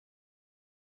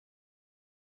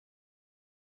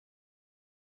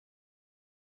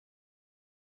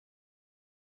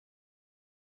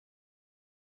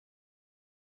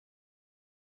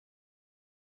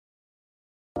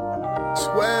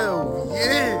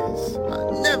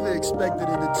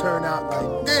expected it to turn out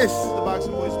like this.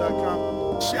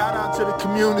 TheBoxingVoice.com. Shout out to the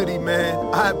community, man.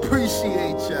 I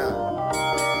appreciate y'all.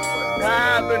 What's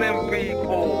happening,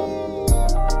 people?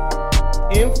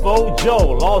 Info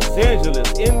Joe, Los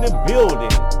Angeles, in the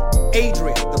building.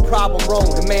 Adrian, the problem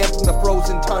Rome, the man from the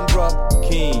frozen tundra.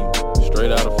 Keem,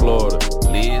 straight out of Florida.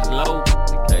 Liz Lowe,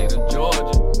 Decatur,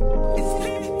 Georgia.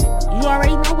 You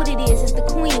already know what it is. It's the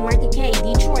Queen, Martha K,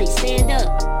 Detroit. Stand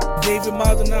up. David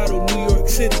Maldonado, New York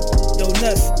City. Yo,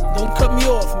 Nuts, don't cut me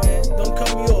off, man. Don't cut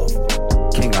me off.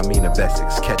 King Amin of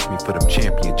Essex, catch me for them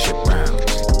championship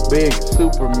rounds. Big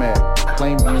Super Mac,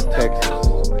 Plainview, Texas.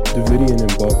 Davidian in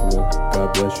Buffalo.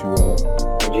 God bless you all.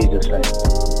 In Jesus' name.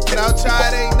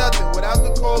 Outside ain't nothing. Without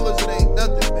the callers, it ain't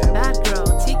nothing, man. Bad Girl,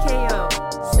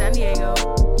 TKO, San Diego,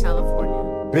 California.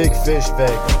 Big Fish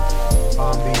Vega,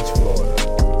 Palm Beach, Florida.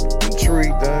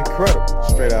 Intrigue the Incredible,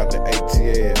 straight out the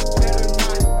ATL.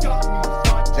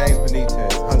 James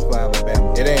Benitez, Huntsville,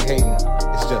 Alabama. It ain't hating,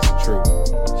 it's just the truth.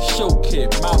 Show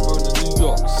Kid, Mount Vernon, New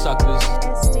York, suckers.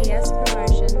 SDS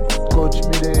Promotions. Coach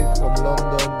Midday from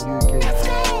London, UK. Let's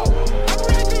go! I'm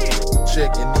ready!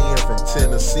 Checking in from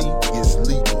Tennessee, it's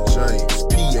Lethal James,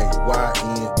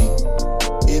 P-A-Y-N-E.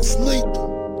 It's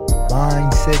lethal.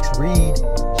 Line 6 Reed,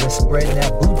 just spreading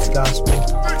that boots gospel.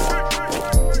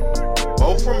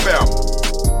 Bo from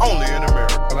Bama, only in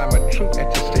America. Well, I'm a true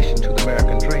attestation to the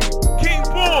American dream. King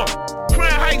Born,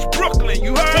 Crown Heights, Brooklyn.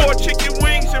 You heard? 4 chicken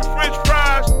wings and French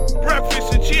fries,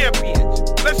 breakfast of champions.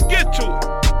 Let's get to it.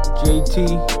 JT,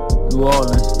 New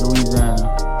Orleans, Louisiana.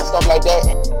 Stuff like that.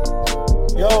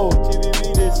 Yo,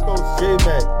 TVB, this Coach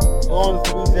J-Mac. New Orleans,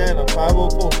 Louisiana,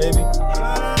 504, baby.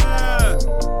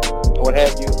 What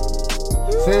have you?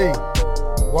 C.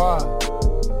 Y.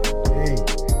 E.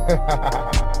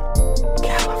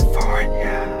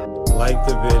 California. Like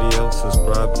the video,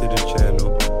 subscribe to the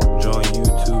channel, join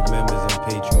YouTube members and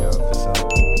Patreon for some.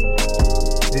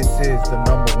 This is the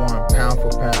 #1 pound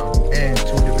for pound and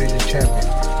 2-division champion,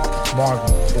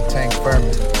 Marvin the Tank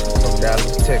Furman from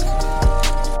Dallas, Texas.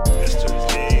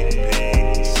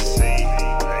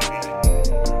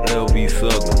 LB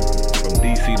Southern, from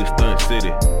DC to Stunt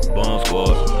City, Bomb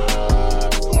Squad.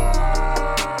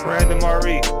 Brandon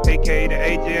Maurice, aka the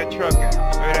AJ Trucking,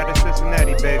 straight out of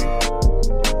Cincinnati, baby.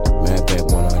 Madback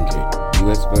 100,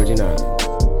 U.S. Virgin Islands.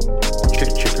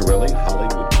 Chickarelli,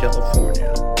 Hollywood,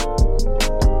 California.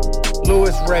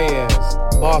 Louis Reyes,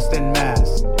 Boston,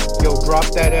 Mass. Yo, drop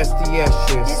that SDS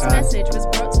shit, This son. message was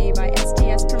brought to you by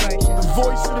SDS Promotions. The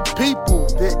voice of the people.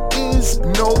 There is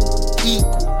no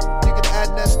equal. You can add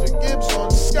Nestor Gibbs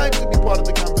on Skype to be part of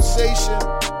the conversation.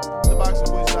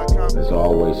 TheBoxingVoice.com. As I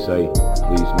always say,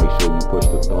 please make sure you push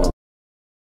the thumb.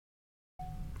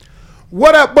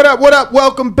 What up, what up, what up?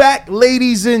 Welcome back,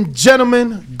 ladies and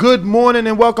gentlemen. Good morning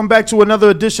and welcome back to another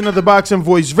edition of the Boxing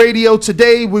Voice Radio.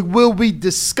 Today we will be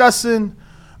discussing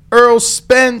Errol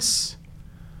Spence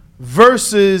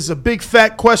versus a big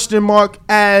fat question mark,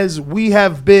 as we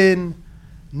have been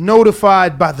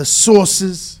notified by the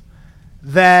sources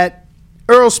that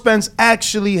Errol Spence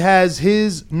actually has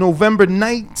his November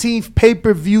 19th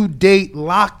pay-per-view date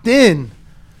locked in.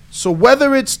 So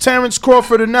whether it's Terrence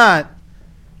Crawford or not,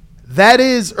 that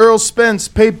is Errol Spence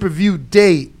pay-per-view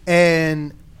date.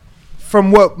 And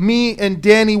from what me and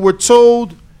Danny were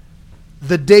told,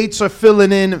 the dates are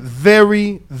filling in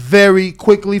very, very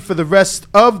quickly for the rest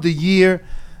of the year.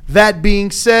 That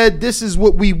being said, this is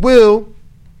what we will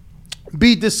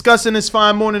be discussing this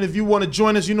fine morning. If you want to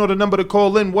join us, you know the number to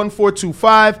call in,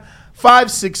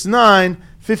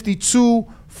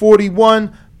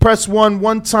 1425-569-5241. Press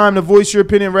 1 time to voice your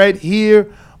opinion right here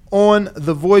on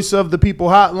the Voice of the People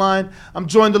hotline. I'm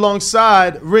joined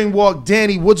alongside Ringwalk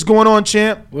Danny. What's going on,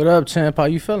 champ? What up, champ? How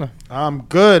you feeling? I'm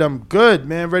good,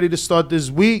 man. Ready to start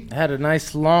this week. Had a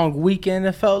nice long weekend,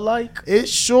 it felt like. It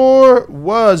sure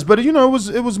was, but you know,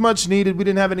 it was much needed. We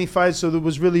didn't have any fights, so there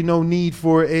was really no need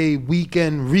for a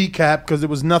weekend recap because there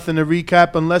was nothing to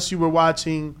recap unless you were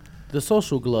watching the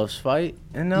Social Gloves fight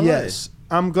in LA. Yes.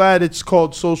 I'm glad it's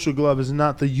called Social Gloves and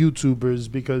not the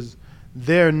YouTubers, because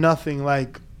they're nothing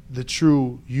like the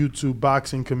true YouTube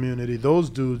boxing community. Those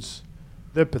dudes,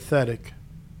 they're pathetic.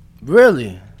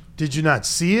 Really? Did you not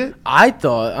see it? I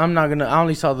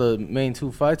only saw the main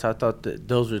two fights. I thought that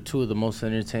those were two of the most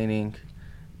entertaining,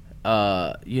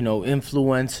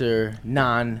 influencer,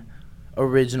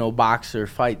 non-original boxer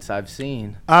fights I've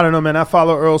seen. I don't know, man. I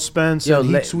follow Errol Spence, and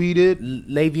he tweeted.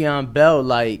 Le'Veon Bell,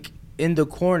 in the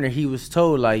corner, he was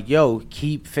told, yo,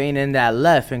 keep feigning that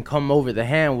left and come over the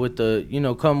hand with the,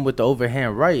 come with the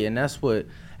overhand right. And that's what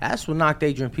knocked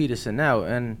Adrian Peterson out.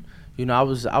 And, I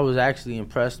was actually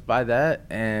impressed by that.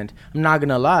 And I'm not going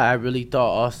to lie, I really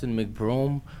thought Austin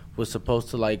McBroom was supposed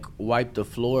to like wipe the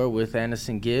floor with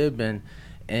Anderson Gibb, and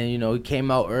you know, he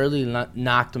came out early,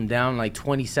 knocked him down like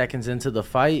 20 seconds into the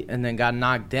fight, and then got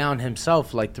knocked down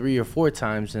himself like 3 or 4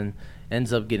 times and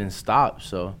ends up getting stopped.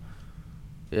 So,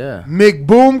 yeah.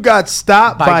 McBoom got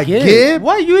stopped by Gibb?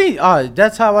 Why you ain't?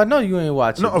 That's how I know you ain't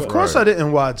watching. No, of course I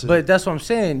didn't watch it. But that's what I'm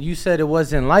saying. You said it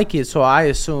wasn't like it, so I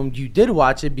assumed you did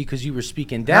watch it because you were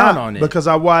speaking down on it. Because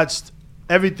I watched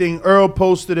everything Earl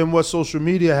posted and what social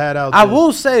media had out there. I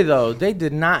will say, though, they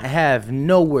did not have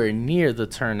nowhere near the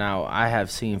turnout I have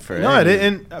seen for it. No,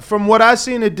 and from what I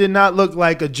seen, it did not look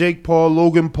like a Jake Paul,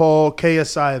 Logan Paul,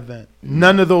 KSI event.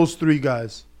 None of those 3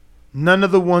 guys. None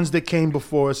of the ones that came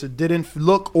before us. It didn't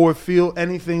look or feel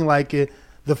anything like it.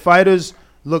 The fighters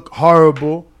look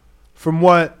horrible. From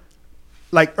what,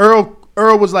 like, Earl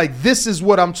was like, this is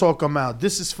what I'm talking about.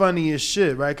 This is funny as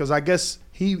shit, right? Because I guess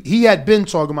he had been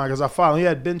talking about, because I follow, he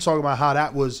had been talking about how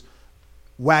that was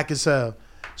whack as hell.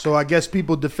 So I guess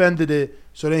people defended it.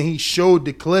 So then he showed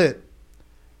the clip.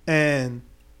 And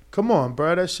come on,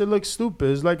 bro, that shit looks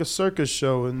stupid. It's like a circus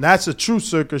show. And that's a true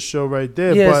circus show right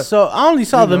there. Yeah, but, so I only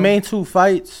saw the main 2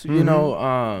 fights. You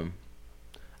know,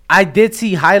 I did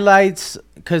see highlights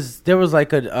because there was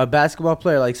like a basketball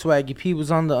player, like Swaggy P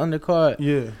was on the undercard.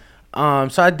 Yeah.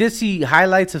 So I did see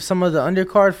highlights of some of the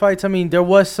undercard fights. I mean, there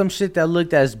was some shit that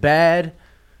looked as bad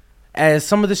as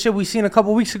some of the shit we seen a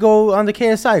couple weeks ago on the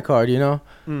KSI card, you know?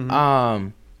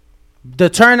 The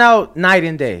turnout, night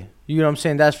and day. You know what I'm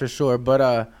saying? That's for sure.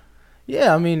 But,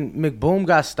 yeah, I mean, McBoom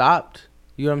got stopped.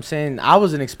 You know what I'm saying? I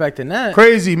wasn't expecting that.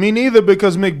 Crazy. Me neither,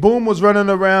 because McBoom was running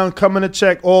around coming to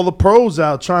check all the pros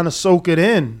out, trying to soak it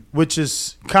in, which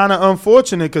is kind of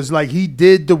unfortunate because, like, he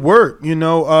did the work, you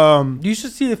know. You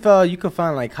should see if you can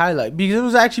find, like, highlight, because it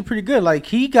was actually pretty good. Like,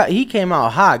 he came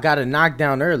out hot, got a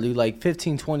knockdown early, like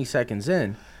 15, 20 seconds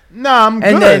in. Nah, I'm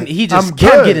good. And then he just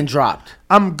kept getting dropped.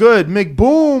 I'm good.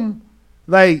 McBoom,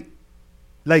 like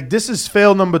this is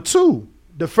fail number 2.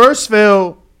 The first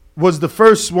fail was the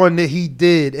first one that he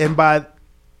did, and by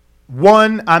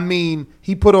one, I mean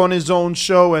he put on his own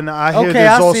show, and I hear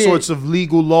there's all sorts of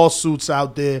legal lawsuits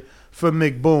out there for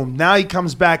McBoom. Now he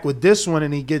comes back with this one,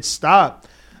 and he gets stopped.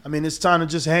 I mean, it's time to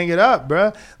just hang it up,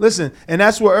 bruh. Listen, and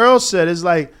that's what Earl said. It's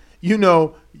like, you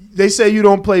know, they say you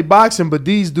don't play boxing, but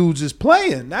these dudes is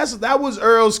playing. That was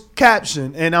Earl's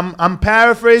caption, and I'm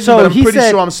paraphrasing, but I'm pretty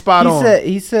sure I'm spot on.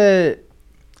 He said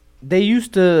they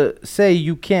used to say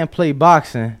you can't play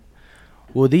boxing.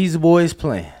 Well, these boys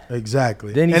playing.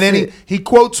 Exactly. Then he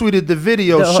quote tweeted the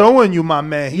video showing you my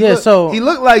man. He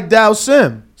looked like Dow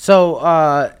Sim.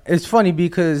 So it's funny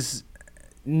because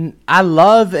I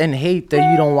love and hate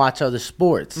that you don't watch other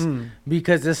sports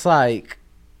because it's like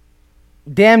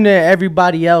damn near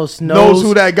everybody else knows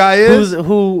who that guy is.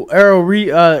 Who Earl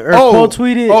quote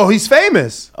tweeted. Oh, he's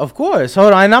famous. Of course.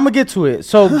 Hold on, and I'm gonna get to it.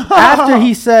 So after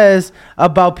he says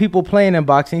about people playing in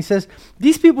boxing, he says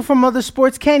these people from other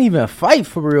sports can't even fight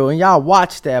for real, and y'all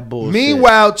watch that bullshit.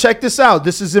 Meanwhile, check this out.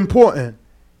 This is important.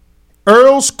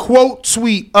 Earl's quote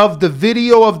tweet of the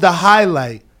video of the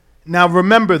highlight. Now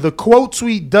remember, the quote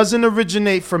tweet doesn't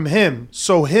originate from him,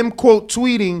 so him quote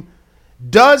tweeting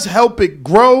does help it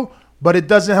grow, but it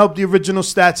doesn't help the original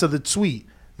stats of the tweet.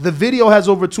 The video has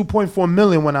over 2.4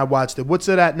 million when I watched it. What's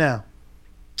it at now?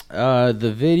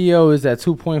 The video is at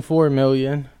 2.4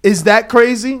 million. Is that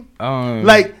crazy?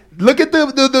 Like, look at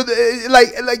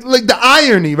the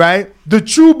irony, right? The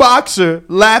true boxer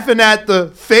laughing at the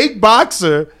fake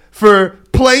boxer for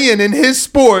playing in his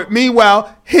sport.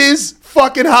 Meanwhile, his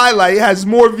fucking highlight has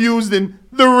more views than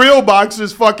the real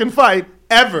boxer's fucking fight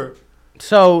ever.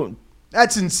 So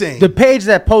that's insane. The page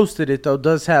that posted it, though,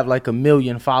 does have like 1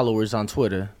 million followers on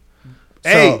Twitter.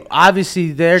 Hey, so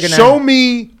obviously they're going to show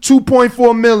me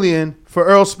 2.4 million for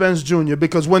Earl Spence Jr.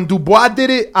 because when Dubois did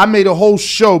it, I made a whole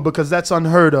show because that's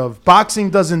unheard of.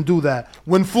 Boxing doesn't do that.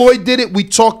 When Floyd did it, we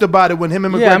talked about it when him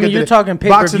and McGregor I mean, you're talking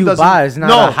pay-per-view buys,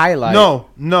 not a highlight. No.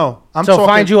 I'm talking,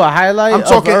 find you a highlight. I'm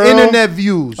talking internet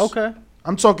views. Okay.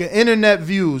 I'm talking internet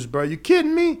views, bro. You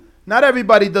kidding me? Not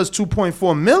everybody does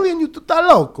 2.4 million. You tá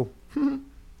loco.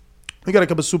 We got a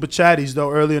couple super chatties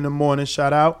though early in the morning.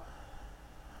 Shout out.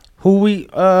 Who we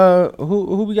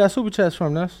got super chats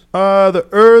from, Ness? The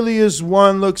earliest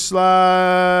one looks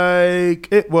like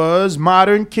it was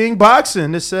Modern King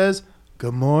Boxing. It says,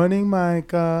 "Good morning,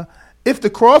 Micah. If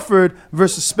the Crawford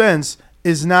versus Spence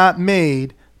is not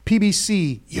made,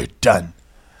 PBC, you're done."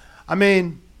 I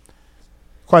mean,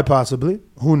 quite possibly.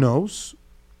 Who knows?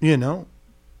 You know,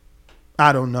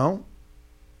 I don't know.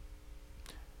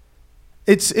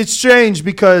 It's strange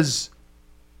because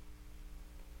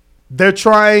they're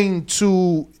trying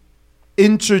to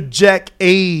interject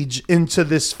age into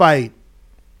this fight.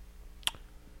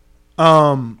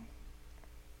 I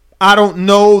don't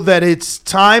know that it's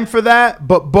time for that,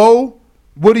 but Bo,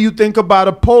 what do you think about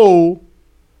a poll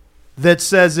that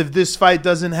says if this fight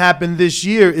doesn't happen this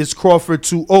year, is Crawford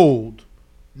too old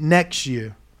next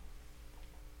year?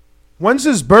 When's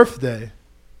his birthday?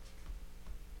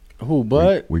 Who,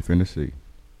 Bud? We finna see.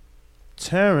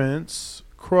 Terrence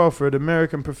Crawford,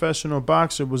 American professional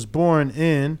boxer, was born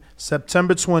in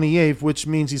September 28th, which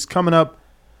means he's coming up.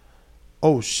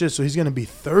 Oh, shit. So he's going to be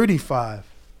 35.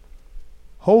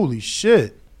 Holy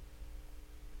shit.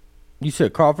 You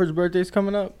said Crawford's birthday's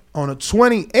coming up? On the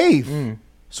 28th.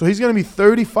 So he's going to be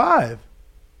 35.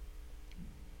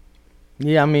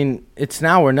 Yeah, I mean, it's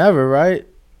now or never, right?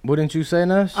 Wouldn't you say,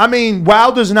 Ness? I mean,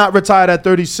 Wilder's not retired at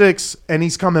 36, and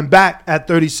he's coming back at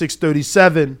 36,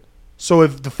 37. So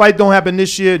if the fight don't happen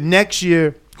this year, next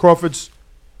year, Crawford's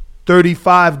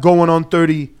 35 going on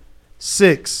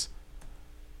 36.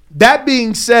 That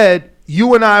being said,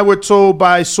 you and I were told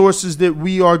by sources that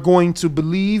we are going to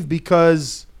believe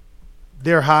because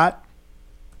they're hot,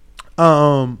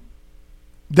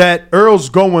 that Earl's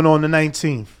going on the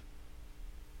 19th.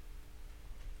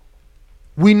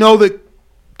 We know that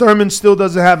Thurman still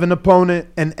doesn't have an opponent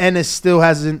and Ennis still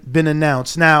hasn't been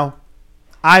announced. Now,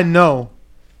 I know,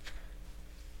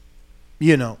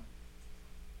 the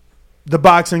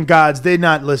boxing gods, they're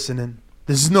not listening.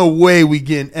 There's no way we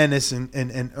get Ennis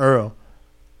and Earl.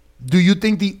 Do you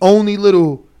think the only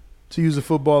little, to use a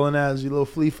football analogy, little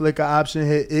flea flicker option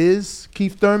here is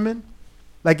Keith Thurman?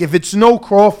 Like, if it's no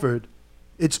Crawford,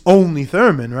 it's only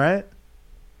Thurman, right?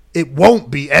 It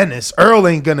won't be Ennis. Earl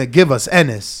ain't going to give us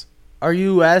Ennis. Are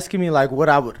you asking me, like, what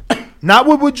I would... Not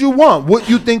what would you want. What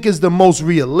you think is the most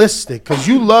realistic. Because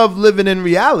you love living in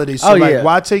reality. So,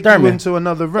 why take Thurman. You into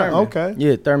another round? Okay.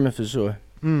 Yeah, Thurman for sure.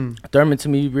 Thurman, to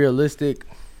me, realistic.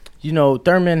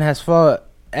 Thurman has fought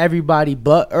everybody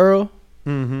but Earl.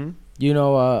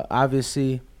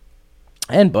 Obviously,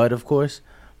 and Bud, of course.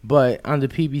 But on the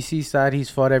PBC side,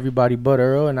 he's fought everybody but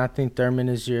Earl, and I think Thurman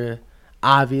is your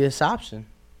obvious option.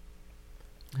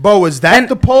 Bo, is that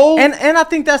the poll? And I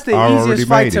think that's the easiest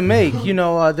fight to make.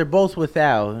 They're both with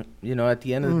Al. At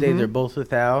the end of the day, they're both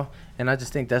with Al, and I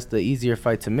just think that's the easier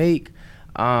fight to make.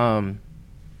 Not,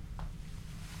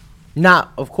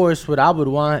 of course, what I would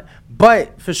want,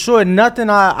 but for sure, nothing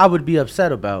I would be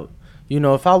upset about.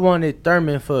 If I wanted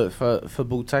Thurman for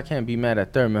Boots, I can't be mad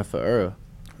at Thurman for Earl.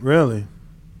 Really?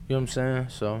 You know what I'm saying?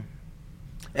 So,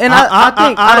 and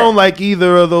I don't like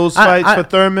either of those fights for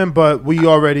Thurman, but we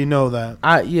already know that.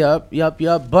 Yep.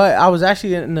 But I was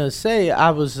actually going to say I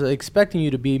was expecting you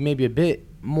to be maybe a bit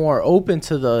more open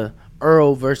to the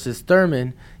Earl versus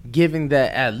Thurman, given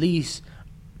that at least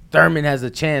Thurman has a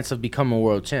chance of becoming a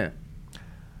world champ.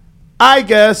 I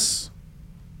guess.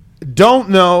 Don't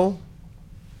know.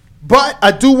 But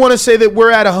I do want to say that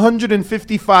we're at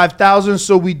 155,000,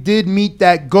 so we did meet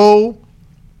that goal.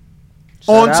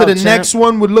 On to the next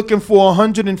one. We're looking for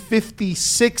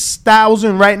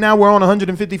 156,000. Right now, we're on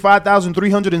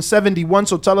 155,371.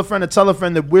 So tell a friend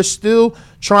that we're still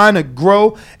trying to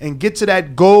grow and get to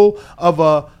that goal of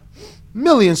 1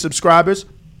 million subscribers.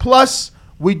 Plus,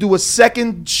 we do a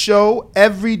second show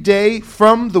every day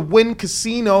from the Wynn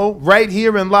Casino right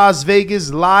here in Las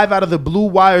Vegas, live out of the Blue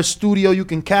Wire studio. You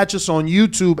can catch us on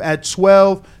YouTube at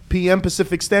 12 p.m.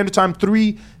 Pacific Standard Time,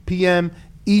 3 p.m.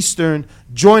 Eastern.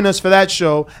 Join us for that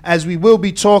show, as we will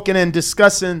be talking and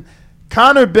discussing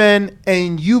Conor Benn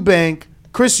and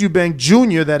Chris Eubank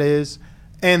Jr., that is,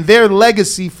 and their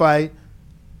legacy fight,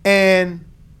 and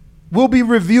we'll be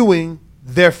reviewing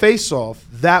their face-off.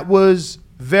 That was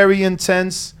very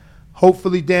intense.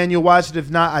 Hopefully Daniel watched it. If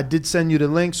not, I did send you the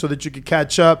link so that you could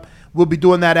catch up. We'll be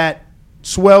doing that at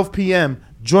 12 p.m.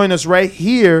 Join us right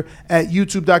here at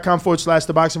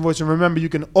youtube.com/The Boxing Voice. And remember, you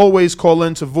can always call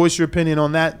in to voice your opinion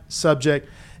on that subject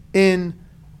in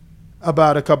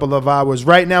about a couple of hours.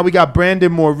 Right now, we got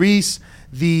Brandon Maurice.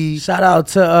 Shout out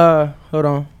to, hold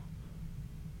on.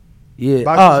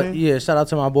 Yeah. Shout out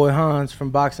to my boy Hans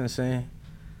from Boxing Scene.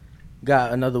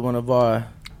 Got another one of our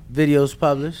videos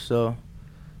published, so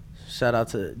shout out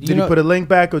to... Did he put a link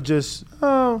back or just,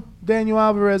 Daniel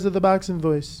Alvarez of The Boxing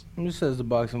Voice? It says The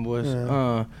Boxing Voice.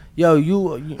 Yeah.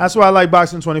 You that's why I like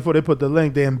Boxing 24. They put the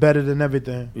link. They embedded in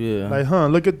everything. Yeah. Like,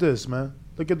 look at this, man.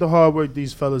 Look at the hard work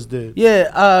these fellas did.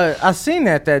 Yeah, I seen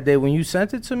that day when you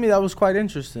sent it to me. That was quite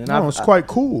interesting. No, it's quite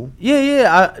cool.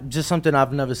 Yeah. Just something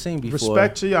I've never seen before.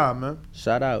 Respect to y'all, man.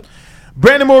 Shout out.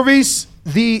 Brandon Maurice,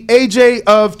 the AJ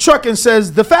of trucking,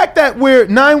 says the fact that we're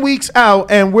 9 weeks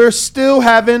out and we're still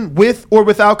having with or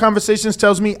without conversations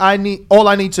tells me all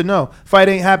I need to know. Fight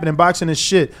ain't happening. Boxing is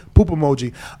shit. Poop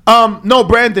emoji. No,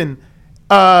 Brandon.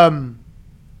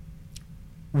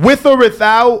 with or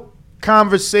without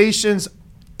conversations,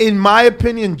 in my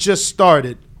opinion, just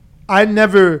started. I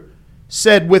never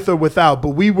said with or without, but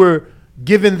we were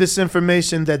given this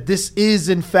information that this is,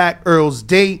 in fact, Earl's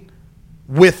date,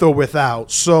 with or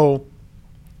without. So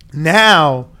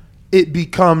now it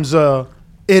becomes it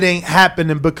ain't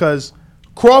happening because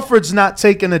Crawford's not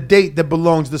taking a date that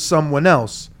belongs to someone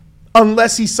else.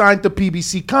 Unless he signed the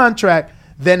PBC contract,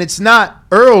 then it's not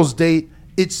Earl's date,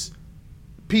 it's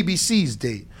PBC's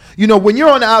date. You know, when you're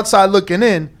on the outside looking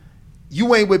in,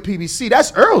 you ain't with PBC.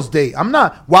 That's Earl's date. I'm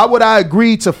not. Why would I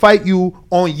agree to fight you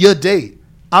on your date?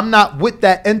 I'm not with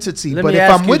that entity. But if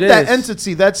I'm with that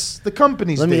entity, that's the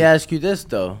company's date. Let me ask you this,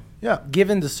 though. Yeah.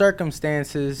 Given the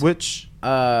circumstances, which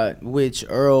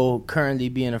Earl currently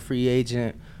being a free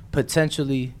agent,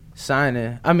 potentially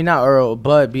signing, I mean, not Earl,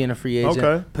 Bud being a free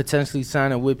agent, potentially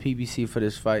signing with PBC for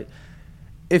this fight.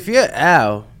 If you're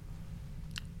Al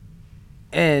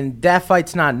and that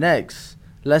fight's not next,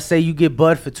 let's say you get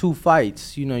Bud for 2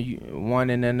 fights, you know, one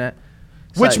and then that.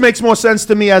 Which makes more sense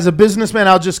to me as a businessman.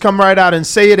 I'll just come right out and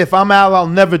say it. If I'm Al, I'll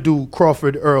never do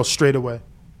Crawford Earl straight away.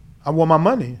 I want my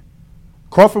money.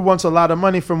 Crawford wants a lot of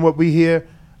money from what we hear.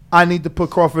 I need to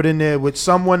put Crawford in there with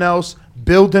someone else,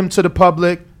 build him to the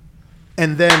public,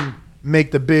 and then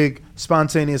make the big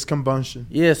spontaneous combustion.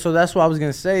 Yeah, so that's what I was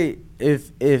going to say.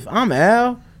 If I'm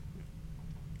Al,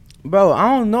 bro,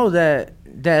 I don't know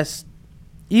that's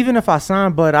even if I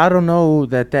sign Bud, I don't know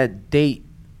that date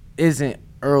isn't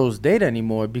Earl's date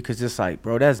anymore because it's like,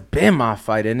 bro, that's been my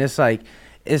fight. And it's like,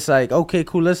 okay,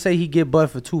 cool. Let's say he get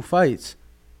Bud for 2 fights.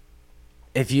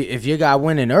 If you got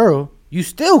winning Earl, you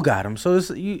still got him. So it's,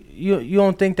 you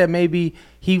don't think that maybe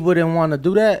he wouldn't want to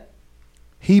do that?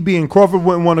 He being Crawford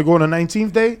wouldn't want to go on the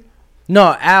 19th date?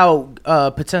 No, Al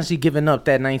potentially giving up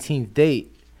that 19th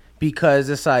date because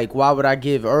it's like, why would I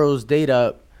give Earl's date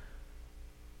up?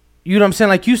 You know what I'm saying?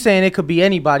 Like you saying it could be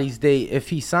anybody's date if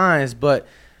he signs, but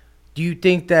do you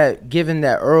think that given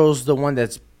that Earl's the one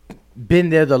that's been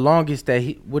there the longest,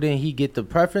 that wouldn't he get the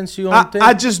preference? You don't think?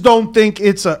 I just don't think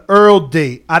it's a Earl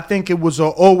date. I think it was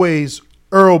always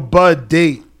Earl Bud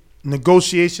date.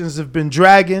 Negotiations have been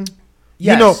dragging.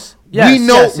 Yes. We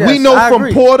know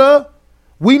from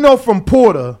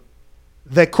Porter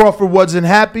that Crawford wasn't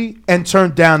happy and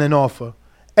turned down an offer.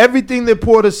 Everything that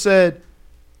Porter said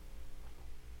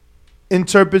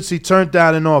interprets he turned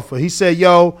down an offer. He said,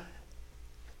 yo,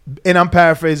 and I'm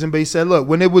paraphrasing, but he said, look,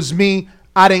 when it was me,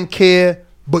 I didn't care,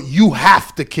 but you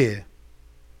have to care.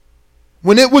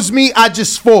 When it was me, I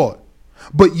just fought.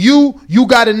 But you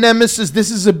got a nemesis.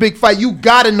 This is a big fight. You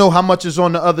got to know how much is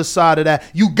on the other side of that.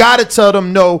 You got to tell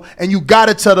them no, and you got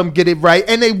to tell them get it right,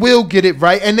 and they will get it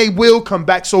right, and they will come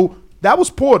back. So that was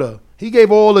Porter. He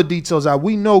gave all the details out.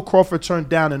 We know Crawford turned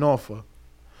down an offer.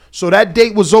 So that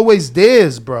date was always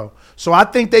theirs, bro. So I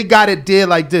think they got it there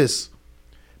like this.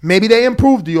 Maybe they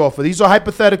improved the offer. These are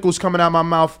hypotheticals coming out of my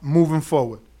mouth moving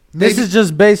forward. This is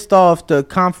just based off the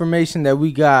confirmation that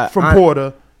we got from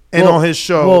Porter and on his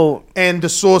show and the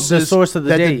sources,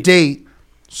 the date.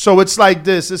 So it's like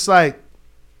this. It's like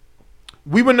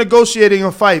we were negotiating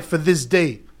a fight for this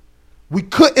date. We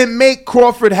couldn't make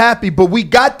Crawford happy, but we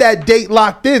got that date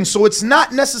locked in. So it's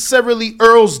not necessarily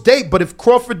Earl's date, but if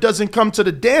Crawford doesn't come to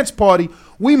the dance party,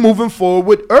 we moving forward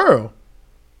with Earl.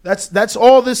 That's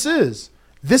all this is.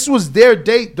 This was their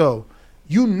date, though.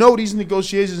 You know these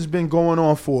negotiations been going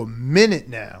on for a minute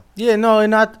now. Yeah, no,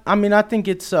 and I think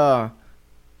it's a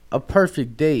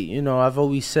perfect date. You know, I've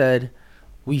always said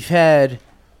we've had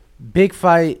big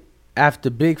fight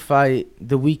after big fight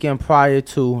the weekend prior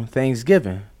to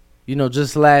Thanksgiving. You know,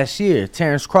 just last year,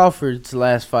 Terrence Crawford's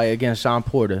last fight against Sean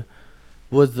Porter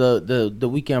was the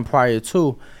weekend prior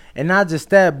to. And not just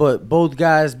that, but both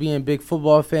guys being big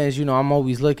football fans, you know, I'm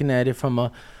always looking at it from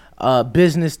a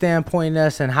business standpoint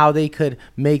and how they could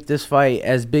make this fight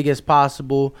as big as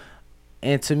possible.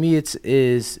 And to me,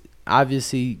 is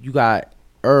obviously you got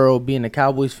Earl being a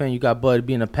Cowboys fan, you got Bud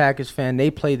being a Packers fan.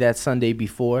 They played that Sunday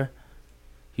before.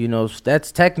 You know,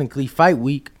 that's technically fight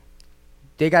week.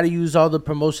 They got to use all the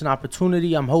promotion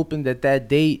opportunity. I'm hoping that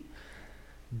date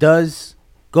does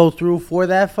go through for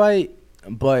that fight.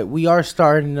 But we are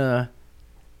starting to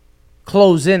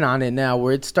close in on it now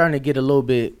where it's starting to get a little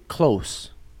bit close.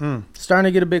 Starting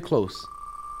to get a bit close.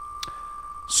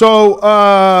 So,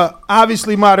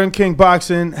 obviously, Modern King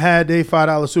Boxing had a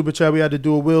 $5 super chat we had to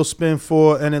do a wheel spin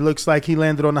for, and it looks like he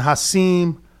landed on the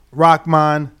Hasim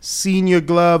Rahman senior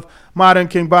glove. Modern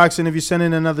King Boxing, if you send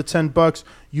in another $10,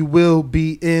 you will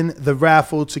be in the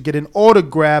raffle to get an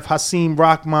autograph Hasim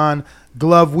Rahman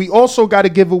glove. We also got to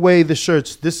give away the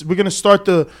shirts. We're going to start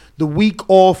the week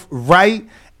off right,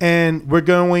 and we're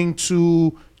going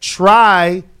to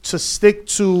try to stick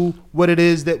to what it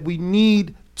is that we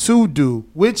need to do,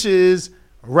 which is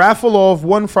raffle off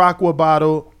one Fraqua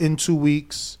bottle in 2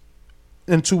 weeks,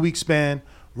 in 2 week span,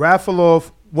 raffle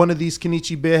off one of these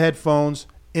Kenichi Bear headphones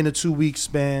in a 2 week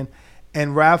span,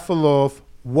 and raffle off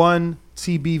one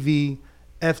TBV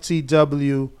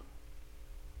FTW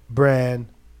brand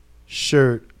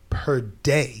shirt per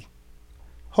day.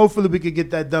 Hopefully we could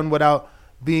get that done without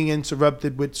being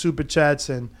interrupted with super chats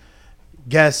and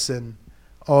guests and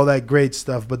all that great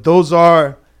stuff. But those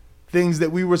are things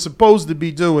that we were supposed to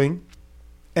be doing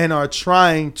and are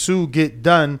trying to get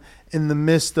done in the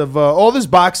midst of all this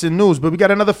boxing news. But we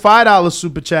got another $5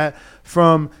 super chat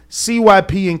from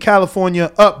CYP in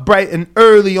California, up bright and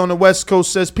early on the West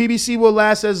Coast, says PBC will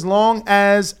last as long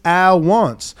as Al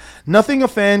wants. Nothing a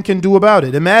fan can do about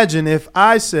it. Imagine if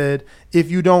I said, if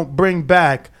you don't bring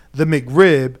back the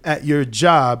McRib at your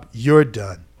job, you're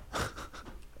done.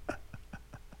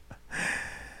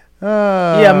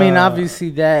 Yeah, I mean, obviously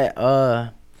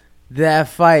that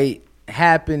fight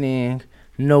happening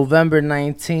November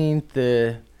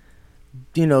 19th,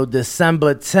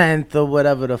 December 10th or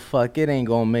whatever the fuck, it ain't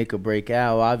gonna make or break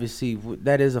out. Obviously,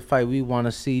 that is a fight we want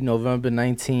to see. November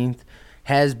 19th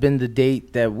has been the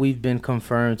date that we've been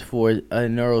confirmed for a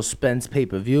Earl Spence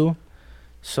pay-per-view.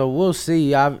 So we'll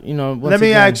see. Let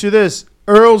me ask you this.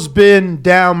 Earl's been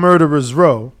down Murderer's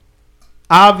Row.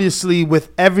 Obviously, with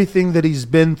everything that he's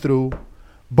been through,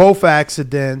 both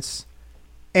accidents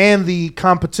and the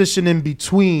competition in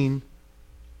between,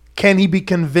 can he be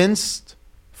convinced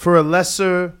for a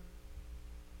lesser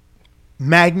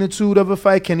magnitude of a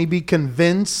fight? Can he be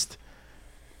convinced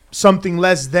something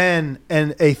less than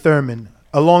a Thurman,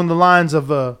 along the lines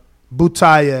of a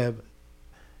Butayev,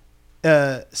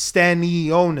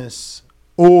 Stanionis,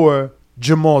 or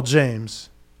Jamal James?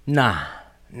 Nah.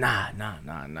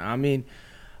 I mean,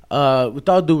 with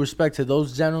all due respect to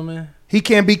those gentlemen, he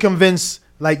can't be convinced,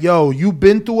 like, yo, you've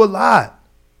been through a lot.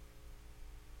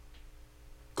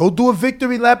 Go do a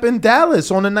victory lap in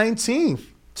Dallas on the 19th.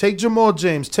 Take Jamal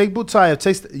James. Take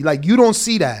Butayev. Like, you don't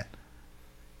see that.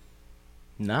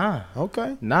 Nah.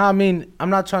 Okay. Nah, I mean, I'm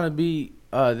not trying to be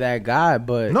that guy,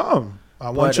 but... No, I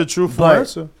want your truthful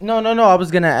answer. No. I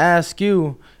was going to ask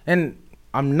you, and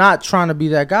I'm not trying to be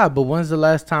that guy, but when's the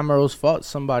last time Earl's fought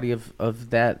somebody of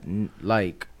that,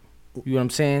 like... You know what I'm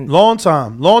saying? Long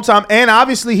time. And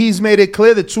obviously he's made it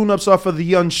clear that tune-ups are for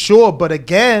the unsure. But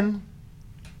again,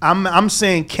 I'm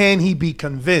saying, can he be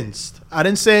convinced? I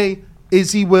didn't say,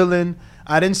 is he willing?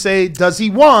 I didn't say, does he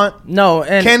want? No.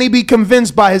 And can he be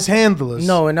convinced by his handlers?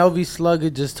 No, and LV Slugger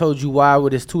just told you why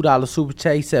with his $2 super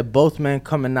chat. He said both men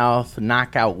coming off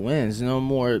knockout wins. No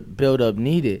more build-up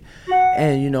needed.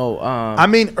 And, I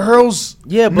mean, Earl's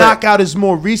knockout is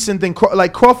more recent than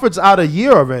Crawford's out a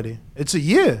year already. It's a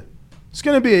year. It's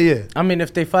gonna be a year. I mean,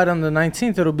 if they fight on the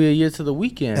 19th, it'll be a year to the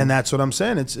weekend. And that's what I'm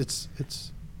saying. It's.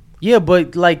 Yeah,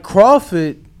 but like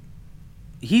Crawford,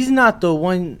 he's not the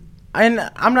one. And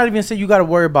I'm not even saying you got to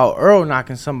worry about Earl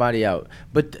knocking somebody out.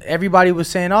 But everybody was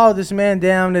saying, "Oh, this man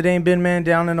down. It ain't been man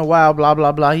down in a while." Blah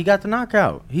blah blah. He got the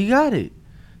knockout. He got it.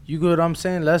 You get what I'm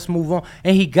saying? Let's move on.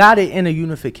 And he got it in a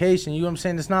unification. You know what I'm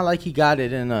saying? It's not like he got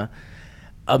it in a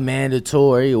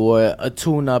mandatory or a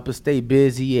tune-up, a stay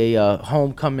busy, a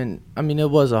homecoming. I mean, it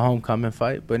was a homecoming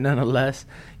fight, but nonetheless,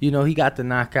 he got the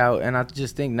knockout, and I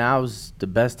just think now is the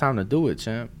best time to do it,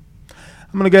 champ.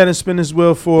 I'm going to go ahead and spin this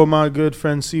wheel for my good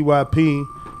friend CYP.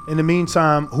 In the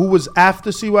meantime, who was after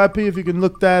CYP, if you can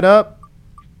look that up?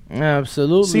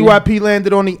 Absolutely. CYP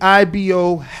landed on the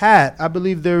IBO hat. I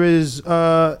believe there is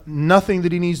nothing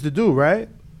that he needs to do, right?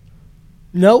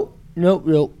 Nope.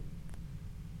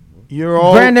 You're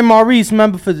all Brandon Maurice,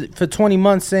 remember for 20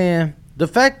 months saying the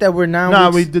fact that we're now.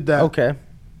 Nah, we did that. Okay.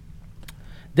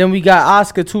 Then we got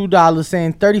Oscar $2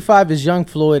 saying 35 is young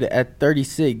Floyd, at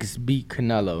 36 beat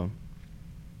Canelo.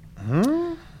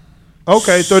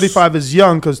 Okay, 35 is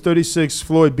young because 36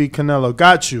 Floyd beat Canelo.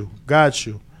 Got you.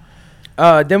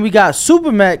 Then we got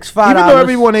Supermax $5. Even though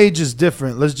everyone's age is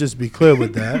different, let's just be clear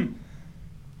with that.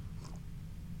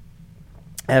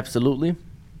 Absolutely.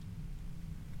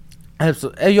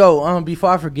 Hey, yo, before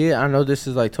I forget, I know this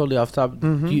is like totally off topic.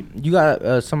 Mm-hmm. You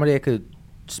got somebody that could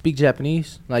speak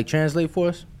Japanese, like translate for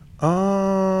us?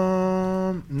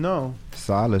 No.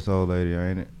 Silas old lady,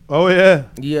 ain't it? Oh, yeah.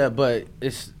 Yeah, but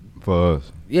it's... For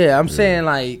us. Yeah, I'm saying,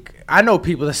 like, I know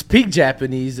people that speak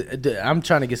Japanese. I'm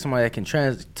trying to get somebody that can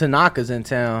translate. Tanaka's in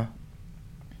town.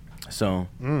 So.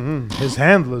 His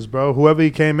handlers, bro. Whoever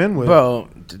he came in with. Bro,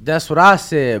 that's what I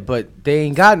said, but they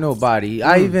ain't got nobody.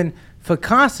 I even... For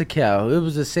Consecal, it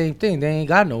was the same thing. They ain't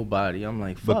got nobody. I'm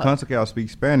like, fuck. But Consecal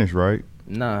speaks Spanish, right?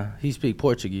 Nah, he speak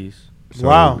Portuguese. So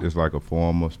Wow. It's like a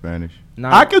form of Spanish.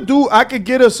 I could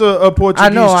get us a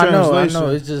Portuguese translation. I know.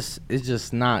 It's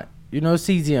just not. You know, it's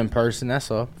easier in person. That's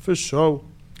all. For sure.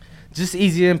 Just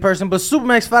easier in person. But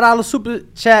Supermax $5 super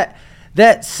chat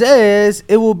that says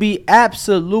it will be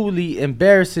absolutely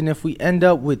embarrassing if we end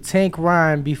up with Tank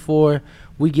Ryan before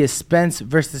we get Spence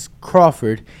versus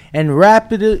Crawford, and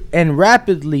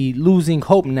rapidly losing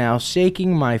hope now,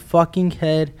 shaking my fucking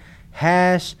head.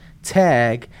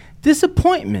 Hashtag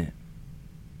disappointment.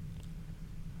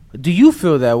 Do you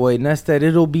feel that way, Ness, that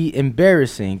it'll be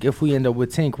embarrassing if we end up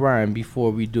with Tank Ryan before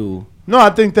we do? No, I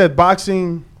think that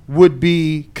boxing would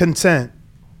be content.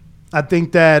 I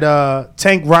think that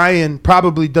Tank Ryan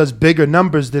probably does bigger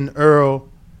numbers than Earl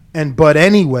and Bud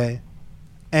anyway,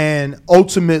 and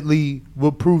ultimately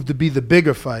will prove to be the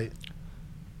bigger fight.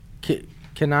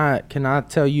 Can I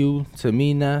tell you, to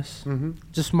me, Ness,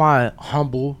 just my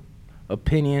humble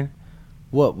opinion,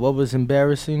 what was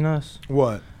embarrassing us?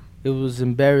 What? It was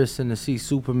embarrassing to see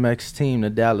Supermax team, the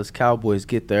Dallas Cowboys,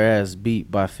 get their ass beat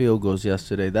by field goals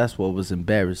yesterday. That's what was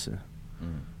embarrassing.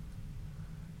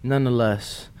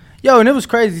 Nonetheless. Yo, and it was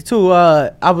crazy, too.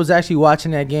 I was actually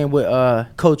watching that game with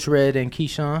Coach Red and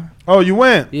Keyshawn. Oh, you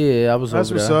went? Yeah, I was That's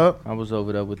over there. what's up. I was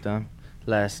over there with them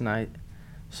last night.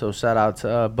 So shout out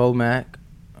to Bo Mac,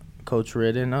 Coach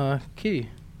Red, and Key.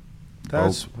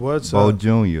 That's what's Bo up.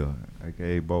 Jr.,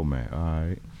 a.k.a. Bo Man. All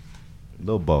right.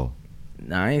 Lil Bo.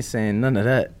 Nah, I ain't saying none of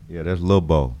that. Yeah, that's Lil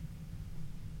Bo.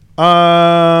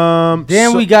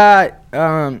 Then we got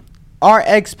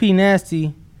RXP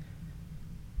Nasty,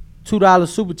 $2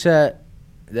 super chat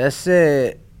that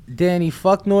said, Danny,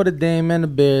 fuck Notre Dame and the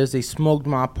Bears. They smoked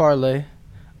my parlay.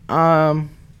 The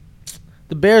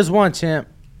Bears won, champ.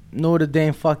 Notre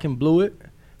Dame fucking blew it.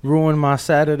 Ruined my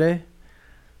Saturday.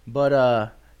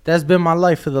 But that's been my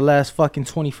life for the last fucking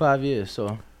 25 years,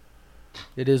 so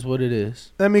it is what it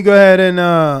is. Let me go ahead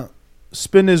and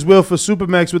spin this wheel for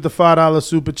Supermax with the $5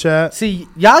 super chat. See,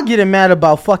 y'all getting mad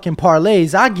about fucking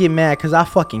parlays. I get mad because I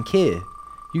fucking care.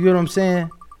 You get what I'm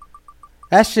saying?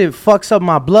 That shit fucks up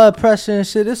my blood pressure and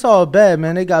shit. It's all bad,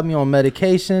 man. They got me on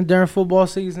medication during football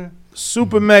season.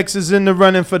 Supermax is in the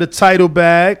running for the title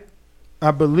bag.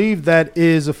 I believe that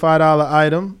is a $5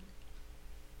 item.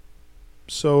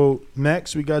 So,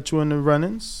 Max, we got you in the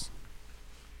runnings.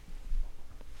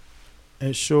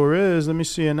 It sure is. Let me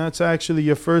see. And that's actually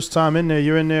your first time in there.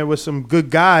 You're in there with some good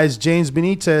guys. James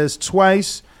Benitez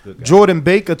twice. Jordan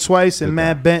Baker twice. And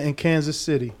Matt Bent in Kansas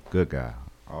City. Good guy.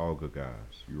 All good guys.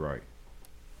 You're right.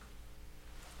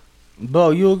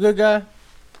 Bo, you a good guy?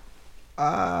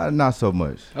 Not so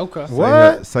much. Okay.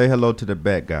 What? Say hello to the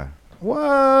bad guy.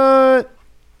 What?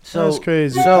 So, that's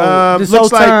crazy. So this looks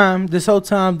whole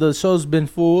time the show's been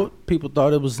fooled. People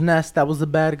thought it was Ness that was the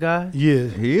bad guy. Yeah.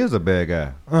 He is a bad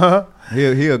guy. Uh-huh.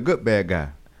 He a good bad guy.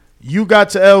 You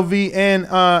got to LV and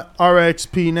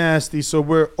RXP Nasty, so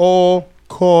we're all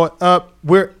caught up.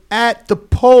 We're at the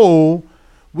poll.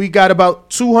 We got about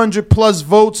 200 plus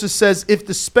votes. It says, if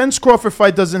the Spence Crawford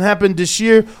fight doesn't happen this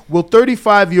year, will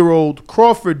 35-year-old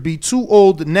Crawford be too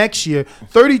old next year?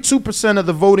 32% of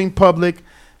the voting public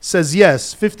says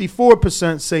yes.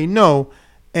 54% say no.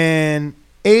 And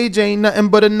age ain't nothing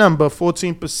but a number,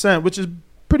 14%, which is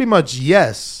pretty much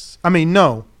yes. I mean,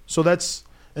 no. So that's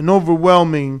an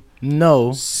overwhelming no.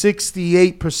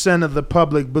 68% of the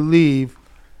public believe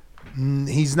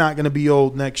he's not going to be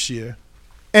old next year.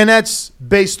 And that's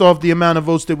based off the amount of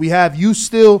votes that we have. You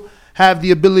still have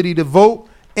the ability to vote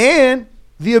and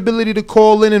the ability to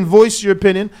call in and voice your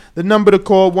opinion. The number to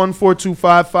call,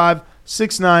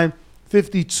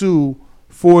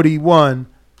 14255-695241.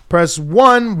 Press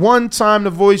 1 time to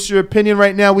voice your opinion.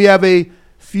 Right now we have a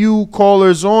few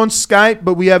callers on Skype,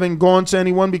 but we haven't gone to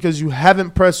anyone because you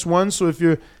haven't pressed 1. So if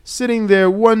you're sitting there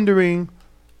wondering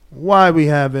why we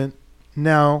haven't,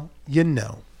 now you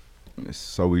know.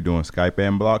 So we doing Skype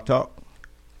and Block Talk?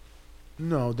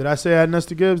 No. Did I say I had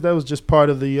Nestor Gibbs? That was just part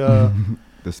of the...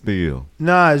 the spiel.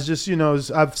 Nah, it's just,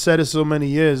 I've said it so many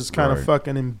years, it's kind of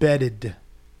fucking embedded.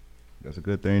 That's a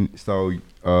good thing. So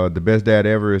the best dad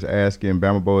ever is asking,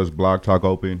 Bama Boys Block Talk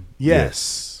open?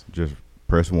 Yes. Just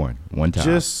press 1 time.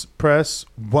 Just press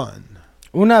 1.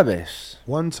 Una vez.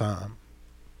 1 time.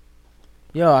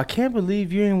 Yo, I can't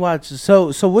believe you ain't watch.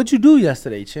 So what'd you do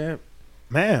yesterday, champ?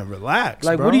 Man, relax,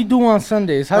 Like, bro. what do you do on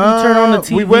Sundays? How do you turn on the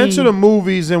TV? We went to the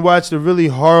movies and watched a really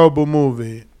horrible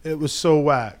movie. It was so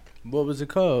whack. What was it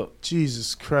called?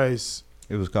 Jesus Christ.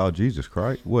 It was called Jesus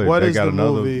Christ. What is the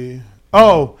movie?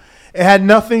 Oh, it had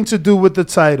nothing to do with the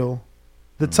title.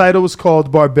 The title was called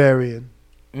Barbarian.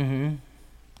 Mm-hmm.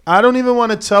 I don't even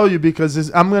want to tell you because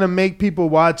I'm going to make people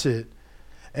watch it.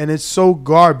 And it's so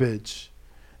garbage.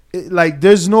 like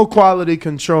there's no quality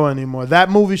control anymore. That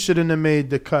movie shouldn't have made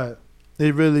the cut.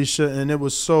 It really shouldn't. It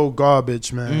was so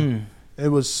garbage, man. It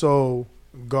was so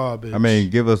garbage. I mean,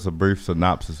 give us a brief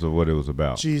synopsis of what it was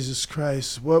about. Jesus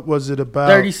Christ, what was it about?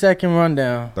 30-second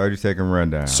rundown. 30-second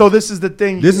rundown. So this is the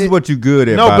thing. This is what you good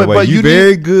at, No, by the way. but You you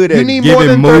very need- good you at need more giving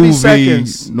than 30 movies,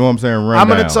 seconds. know what I'm saying, rundown. I'm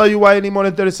going to tell you why you need more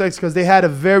than 30 seconds, because they had a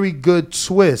very good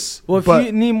twist. Well, if but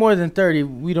you need more than 30,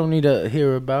 we don't need to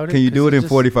hear about it. Can you 'cause do it it's in just-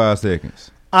 45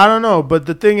 seconds? I don't know, but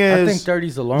the thing is, I think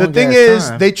 30's a long the thing ass is,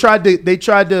 time. they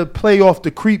tried to play off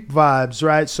the creep vibes,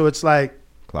 right? So it's like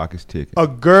Clock is ticking. a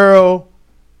girl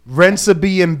rents a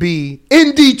B&B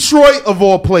in Detroit of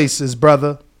all places,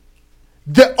 brother.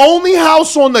 The only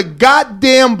house on the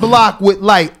goddamn block with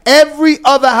light. Every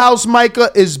other house, Micah,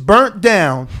 is burnt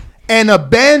down and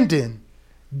abandoned.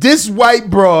 This white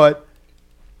broad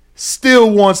still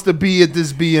wants to be at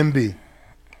this B&B.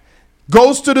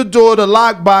 Goes to the door, the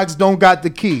lockbox don't got the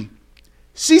key.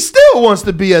 She still wants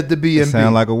to be at the B&B.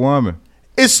 Sound like a woman.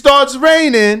 It starts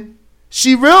raining.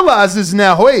 She realizes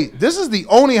now, wait, this is the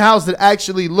only house that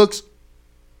actually looks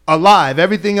alive.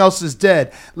 Everything else is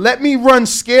dead. Let me run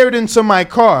scared into my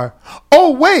car.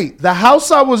 Oh, wait, the house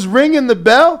I was ringing the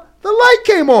bell, the light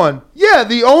came on. Yeah,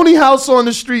 the only house on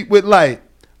the street with light.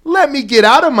 Let me get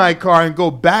out of my car and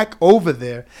go back over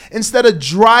there instead of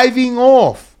driving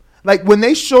off. Like when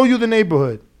they show you the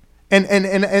neighborhood and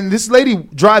this lady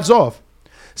drives off.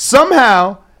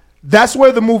 Somehow, that's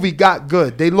where the movie got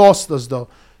good. They lost us, though.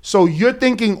 So you're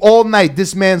thinking all night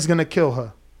this man's going to kill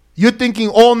her. You're thinking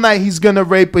all night he's going to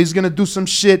rape her. He's going to do some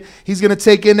shit. He's going to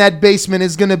take in that basement.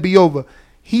 It's going to be over.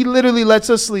 He literally lets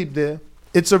her sleep there.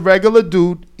 It's a regular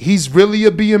dude. He's really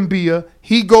a B&B'er.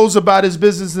 He goes about his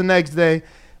business the next day,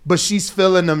 but she's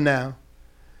feeling him now.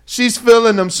 She's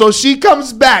feeling him. So she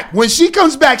comes back. When she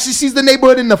comes back, she sees the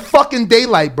neighborhood in the fucking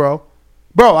daylight, bro.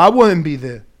 Bro, I wouldn't be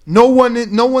there. No one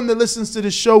that listens to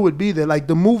the show would be there. Like,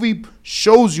 the movie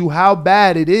shows you how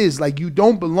bad it is. Like, you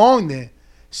don't belong there.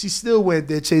 She still went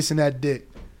there chasing that dick.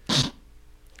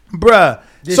 Bruh.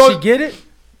 Did she get it?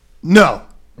 No.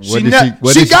 What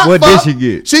did she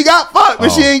get? She got fucked, but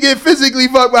she ain't get physically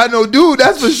fucked by no dude.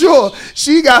 That's for sure.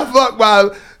 She got fucked by,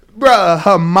 bruh,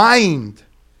 her mind.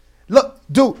 Look,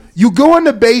 dude, you go in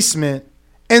the basement,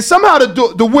 and somehow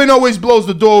the wind always blows,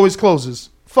 the door always closes.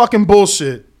 Fucking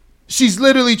bullshit. She's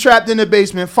literally trapped in the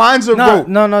basement, finds a rope.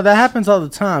 No, that happens all the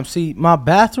time. See, my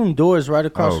bathroom door is right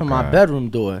across from my bedroom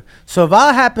door. So if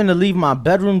I happen to leave my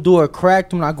bedroom door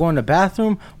cracked when I go in the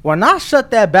bathroom, when I shut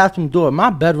that bathroom door, my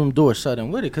bedroom door shut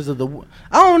in with it because of the...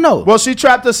 I don't know. Well, she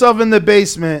trapped herself in the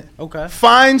basement. Okay.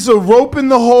 Finds a rope in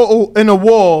the hole in the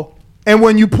wall, and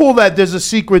when you pull that, there's a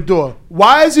secret door.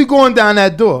 Why is he going down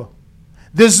that door?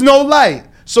 There's no light.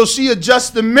 So she adjusts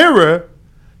the mirror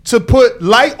to put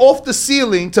light off the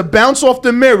ceiling, to bounce off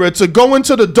the mirror, to go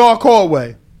into the dark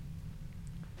hallway.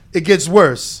 It gets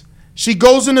worse. She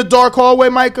goes in the dark hallway,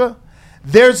 Micah.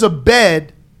 There's a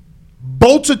bed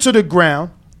bolted to the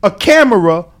ground, a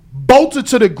camera bolted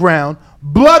to the ground,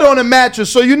 blood on a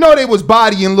mattress. So you know they was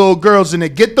bodying little girls in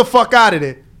it. Get the fuck out of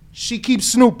there. She keeps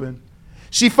snooping.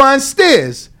 She finds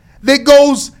stairs that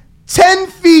goes 10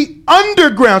 feet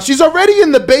underground. She's already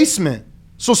in the basement.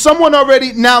 So someone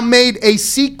already now made a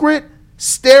secret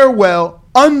stairwell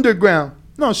underground.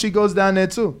 No, she goes down there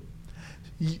too.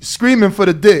 Screaming for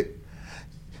the dick.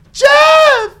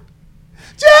 Jeff!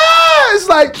 It's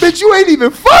like, bitch, you ain't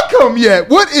even fuck him yet.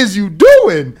 What is you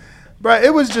doing? Bro,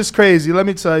 it was just crazy. Let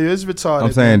me tell you, it's retarded.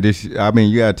 I'm saying,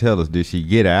 you gotta tell us, did she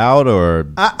get out or?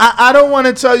 I don't want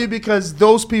to tell you because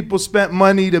those people spent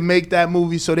money to make that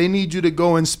movie, so they need you to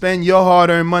go and spend your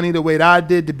hard-earned money the way that I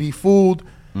did to be fooled.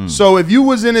 So if you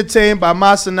was entertained by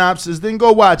my synopsis, then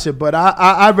go watch it. But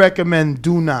I recommend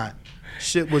do not.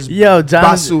 Shit was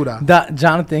basura.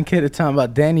 Jonathan Kidd talking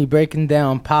about Danny breaking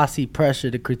down posse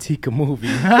pressure to critique a movie.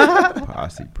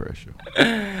 Posse pressure.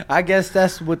 I guess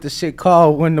that's what the shit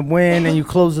called when the wind and you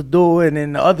close the door and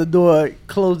then the other door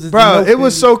closes. Bro, it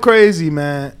was so crazy,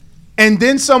 man. And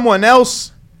then someone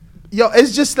else,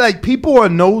 it's just like people are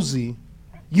nosy,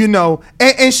 you know.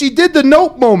 And she did the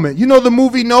Nope moment. You know the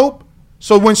movie Nope?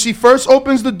 So when she first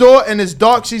opens the door and it's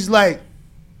dark, she's like,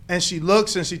 and she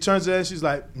looks and she turns around and she's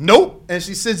like, nope. And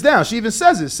she sits down. She even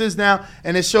says it, sits down.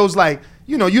 And it shows like,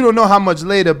 you know, you don't know how much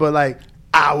later, but like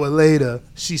hour later,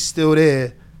 she's still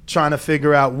there trying to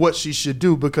figure out what she should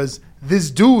do because this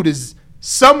dude is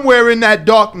somewhere in that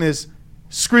darkness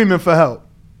screaming for help.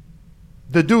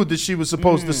 The dude that she was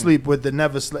supposed to sleep with that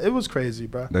never slept. It was crazy,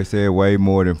 bro. They said way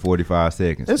more than 45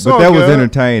 seconds. It's but all that good. was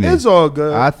entertaining. It's all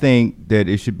good. I think that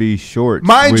it should be short.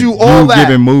 Mind you, all that.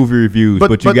 Giving movie reviews,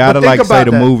 but you got to like say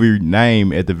the that. movie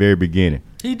name at the very beginning.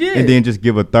 He did. And then just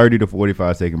give a 30 to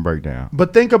 45 second breakdown.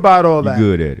 But think about all that.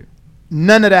 You're good at it.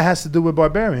 None of that has to do with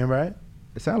Barbarian, right?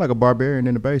 It sounds like a barbarian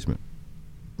in the basement.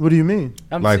 What do you mean?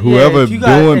 Like whoever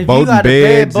doing bolting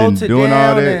beds and doing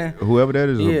all that, whoever that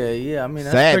is. Yeah. I mean,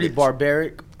 that's pretty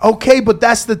barbaric. Okay, but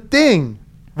that's the thing,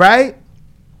 right?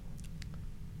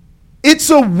 It's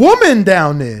a woman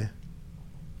down there,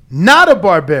 not a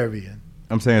barbarian.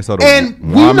 I'm saying so. And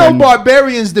we know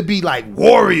barbarians to be like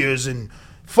warriors and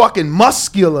fucking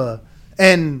muscular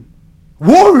and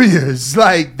warriors.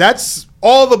 Like, that's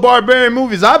all the barbarian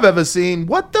movies I've ever seen.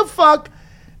 What the fuck?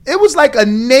 It was like a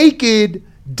naked,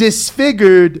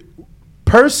 disfigured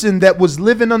person that was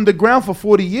living underground for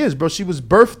 40 years, bro. She was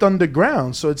birthed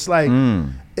underground. So it's like,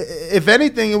 if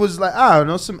anything, it was like, I don't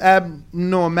know, some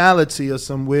abnormality or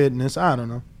some weirdness. I don't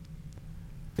know.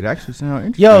 It actually sounds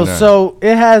interesting. Yo, so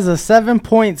it has a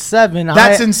 7.7.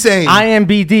 That's insane.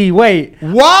 IMDb. Wait.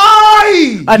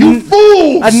 Why? You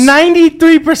fools. A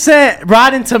 93%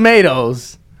 Rotten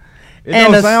Tomatoes. It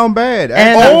don't sound bad.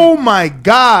 Oh my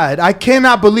God. I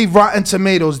cannot believe Rotten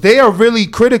Tomatoes. They are really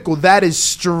critical. That is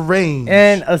strange.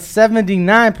 And a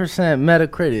 79%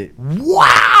 Metacritic.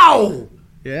 Wow.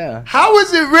 Yeah. How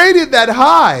is it rated that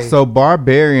high? So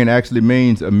barbarian actually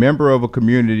means a member of a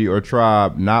community or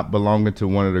tribe not belonging to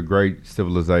one of the great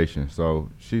civilizations. So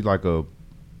she's like a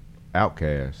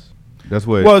outcast. That's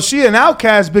what. Well, she an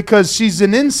outcast because she's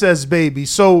an incest baby.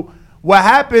 So what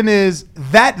happened is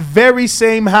that very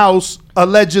same house,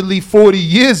 allegedly 40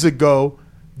 years ago,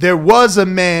 there was a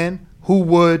man who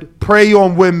would prey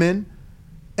on women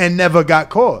and never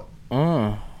got caught.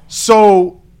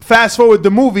 So fast forward the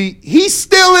movie, he's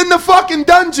still in the fucking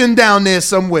dungeon down there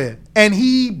somewhere. And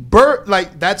he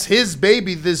like, that's his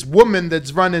baby, this woman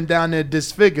that's running down there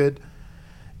disfigured.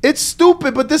 It's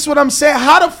stupid, but this is what I'm saying.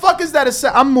 How the fuck is that a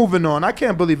 7? I'm moving on. I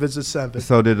can't believe it's a 7.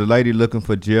 So did the lady looking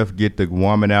for Jeff get the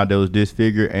woman out that was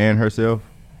disfigured and herself?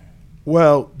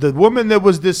 Well, the woman that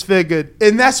was disfigured,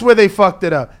 and that's where they fucked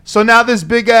it up. So now this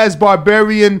big-ass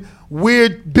barbarian,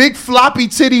 weird, big floppy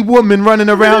titty woman running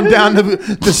around down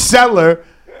the cellar.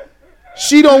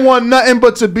 She don't want nothing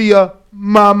but to be a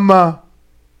mama,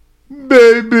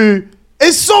 baby.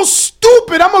 It's so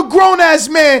stupid. I'm a grown-ass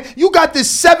man. You got this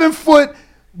 7-foot,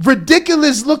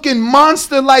 ridiculous-looking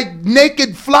monster-like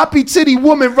naked floppy titty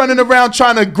woman running around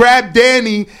trying to grab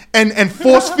Danny and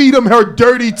force-feed him her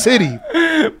dirty titty.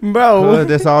 Bro.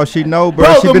 That's all she know,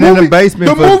 bro. She been in the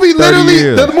basement for 30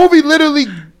 years. The movie literally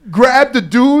grabbed the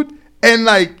dude and,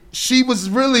 like, she was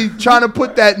really trying to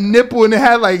put that nipple and it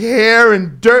had like hair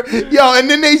and dirt. Yo, and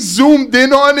then they zoomed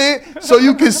in on it so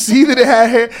you could see that it had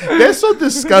hair. They're so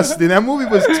disgusting. That movie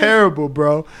was terrible,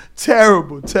 bro.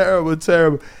 Terrible.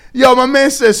 Yo, my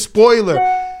man says spoiler.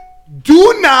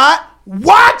 Do not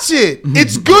watch it.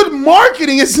 It's good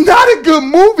marketing. It's not a good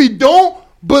movie. Don't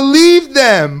believe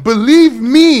them. Believe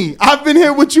me. I've been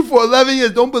here with you for 11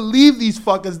 years. Don't believe these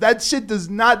fuckers. That shit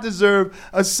does not deserve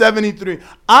a 73.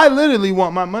 I literally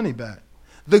want my money back.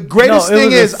 The greatest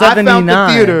thing is I found the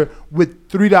theater with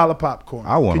 $3 popcorn.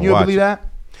 I want to watch. Can you believe that?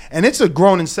 And it's a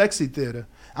grown and sexy theater.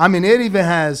 I mean, it even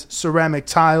has ceramic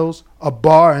tiles, a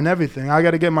bar, and everything. I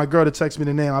got to get my girl to text me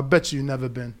the name. I bet you've never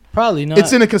been. Probably not.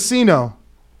 It's in a casino.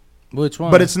 Which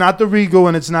one? But it's not the Regal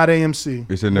and it's not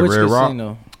AMC. It's in the Red casino?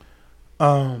 Rock.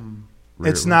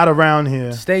 It's not around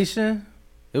here. Station?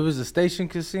 It was a Station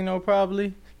casino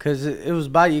probably because it was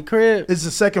by your crib. It's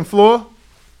the second floor.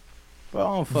 Bro,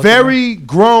 I don't fucking Very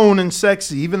grown and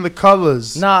sexy. Even the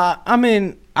colors. Nah, I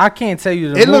mean, I can't tell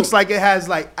you. It looks like it has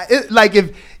like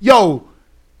if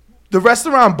the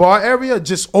restaurant bar area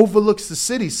just overlooks the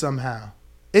city somehow.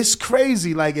 It's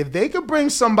crazy. Like if they could bring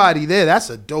somebody there, that's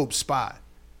a dope spot.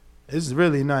 It's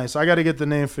really nice. I got to get the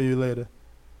name for you later.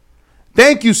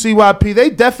 Thank you, CYP. They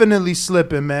definitely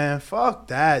slipping, man. Fuck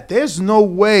that. There's no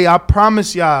way. I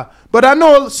promise y'all. But I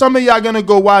know some of y'all going to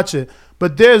go watch it.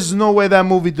 But there's no way that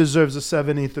movie deserves a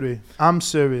 73. I'm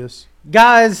serious.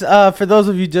 Guys, for those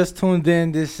of you just tuned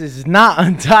in, this is not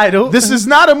Untitled. This is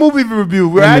not a movie review.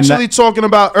 We're actually talking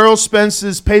about Earl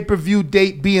Spence's pay-per-view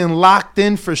date being locked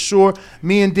in for sure.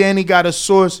 Me and Danny got a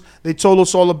source. They told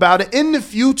us all about it. In the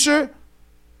future,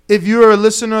 if you're a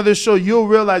listener of this show, you'll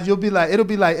realize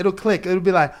it'll click. It'll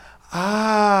be like,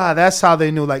 that's how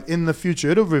they knew. Like in the future,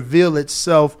 it'll reveal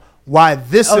itself why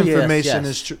this information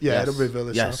is true. Yeah, it'll reveal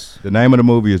itself. Yes. The name of the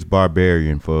movie is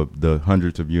Barbarian for the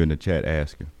hundreds of you in the chat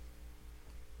asking.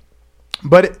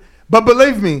 But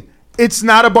believe me, it's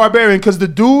not a barbarian because the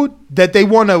dude that they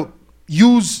want to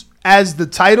use as the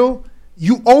title,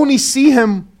 you only see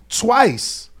him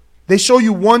twice. They show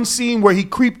you one scene where he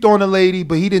creeped on a lady,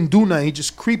 but he didn't do nothing. He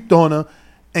just creeped on her.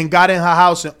 and got in her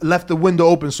house and left the window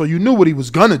open, so you knew what he was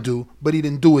gonna do, but he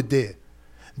didn't do it there.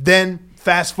 Then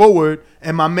fast forward,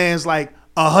 and my man's like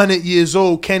 100 years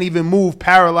old, can't even move,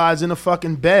 paralyzed in a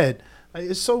fucking bed. Like,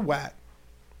 it's so whack.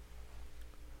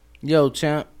 Yo,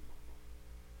 champ,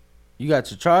 you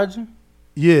got your charger?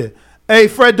 Yeah. Hey,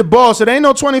 Fred the boss, it ain't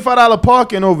no $25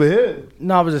 parking over here.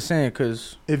 No, I was just saying,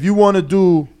 cause if you want to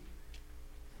do,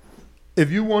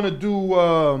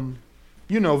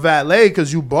 you know, valet,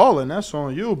 because you balling, that's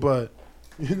on you. But,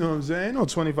 you know what I'm saying? Ain't no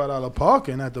 $25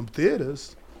 parking at the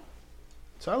theaters.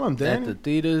 Tell them, Danny. At the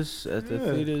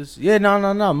theaters. Yeah,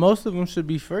 no. Most of them should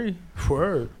be free.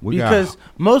 Word. Because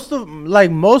most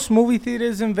movie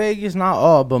theaters in Vegas, not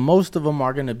all, but most of them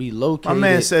are going to be located. My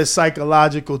man says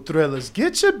psychological thrillers.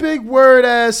 Get your big word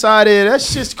ass out of here. That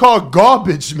shit's called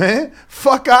garbage, man.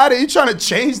 Fuck out of here. You trying to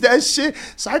change that shit?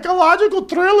 Psychological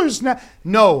thrillers now.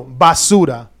 No,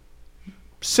 basura.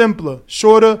 Simpler,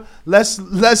 shorter, less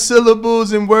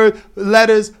syllables and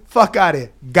letters. Fuck out of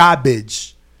here.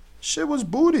 Garbage. Shit was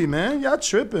booty, man. Y'all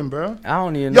tripping, bro. I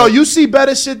don't even know. Yo, you see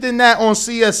better shit than that on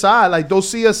CSI. Like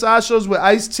those CSI shows with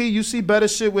Ice-T, you see better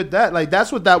shit with that. Like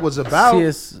that's what that was about.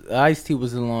 Ice-T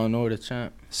was in Law and Order,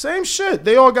 champ. Same shit.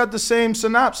 They all got the same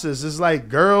synopsis. It's like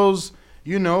girls,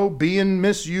 you know, being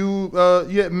abused. No,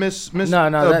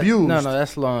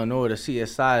 that's Law and Order.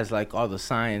 CSI is like all the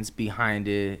science behind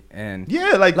it, and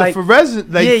yeah, like the forensic.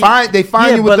 They find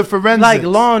you with the forensics. Like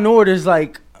Law and Order is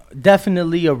like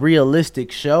definitely a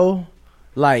realistic show.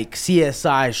 Like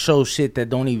CSI show shit that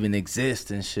don't even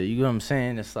exist and shit. You know what I'm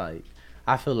saying? It's like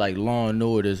I feel like Law and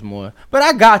Order is more. But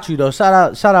I got you though.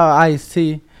 Shout out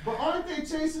Ice-T. But aren't they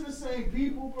chasing the same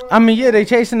people, bro? I mean, yeah, they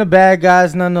chasing the bad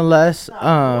guys nonetheless.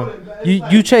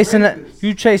 You chasing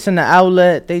the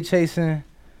outlet. They chasing,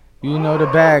 you know, the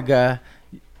bad guy.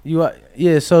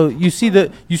 So you see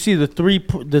the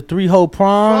three hole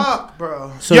prom. Fuck,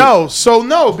 bro. So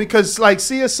no, because like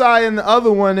CSI and the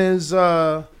other one is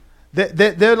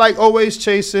they're like always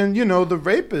chasing, you know, the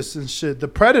rapists and shit, the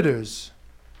predators.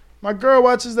 My girl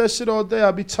watches that shit all day.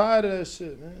 I'll be tired of that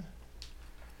shit, man.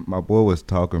 My boy was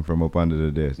talking from up under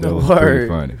the desk. That was pretty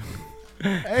funny.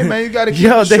 Hey man, you gotta keep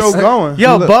the show going.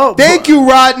 Bo, thank you,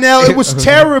 Rodnell. It was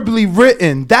terribly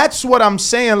written. That's what I'm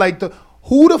saying. Like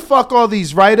who the fuck are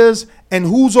these writers and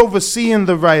who's overseeing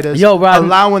the writers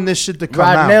allowing this shit to come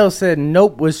out? Rodnell said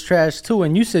Nope was trash too,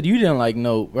 and you said you didn't like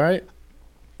Nope, right?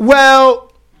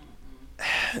 Well,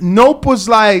 Nope was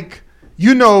like,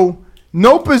 you know,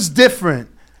 Nope is different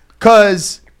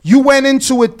because you went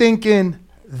into it thinking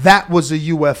that was a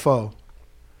UFO.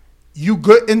 You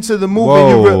get into the movie.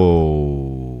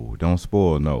 Whoa, don't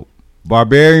spoil Nope.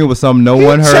 Barbarian was something no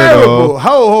one heard terrible. of.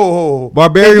 Ho.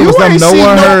 Barbarian was something no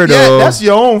one heard of. That's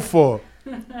your own fault.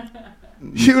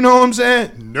 You know what I'm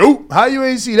saying? Nope. How you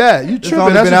ain't see that? You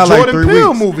tripping. That's a Jordan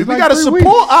Peele movie. We got to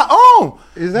support our own.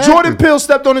 Exactly. Jordan Peele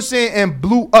stepped on the scene and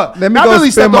blew up. Let me go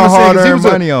spend my hard-earned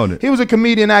money on it. He was a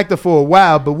comedian actor for a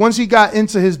while, but once he got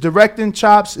into his directing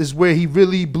chops is where he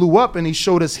really blew up and he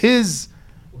showed us his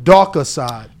darker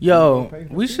side. Yo,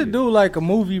 we should do like a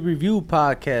movie review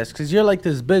podcast because you're like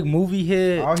this big movie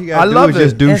head. All you gotta do is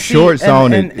just do shorts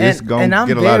on it. It's gonna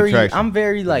get a lot of traction. I'm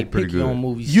very like picky on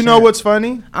movies. You know what's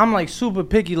funny? I'm like super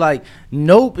picky. Like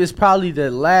Nope is probably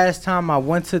the last time I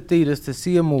went to theaters to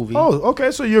see a movie. Oh, okay,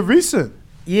 so you're recent.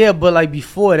 Yeah, but like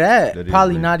before that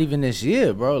probably not even this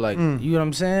year, bro. Like you know what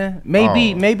I'm saying?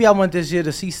 Maybe I went this year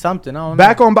to see something. I don't know.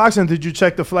 Back on boxing, did you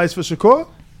check the flights for Shakur?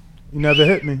 You never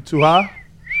hit me. Too high?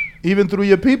 Even through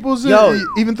your people's,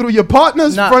 even through your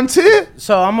partners, Frontier?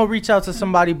 So I'm going to reach out to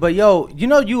somebody. But, yo, you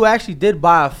know, you actually did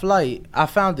buy a flight. I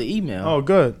found the email. Oh,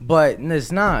 good. But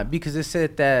it's not because it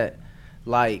said that,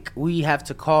 like, we have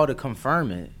to call to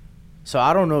confirm it. So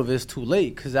I don't know if it's too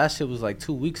late because that shit was like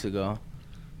 2 weeks ago.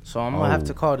 So I'm going to have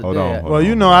to call today. Well,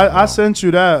 you know, I sent you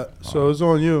that, so it's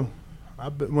on you.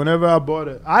 Whenever I bought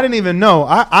it, I didn't even know.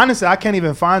 Honestly, I can't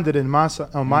even find it on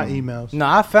my emails. No,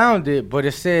 I found it, but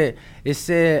it said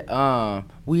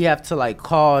we have to like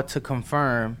call to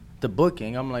confirm the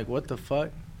booking. I'm like, what the fuck?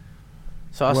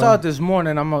 So I saw it this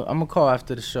morning. I'm gonna call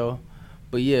after the show.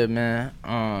 But yeah, man,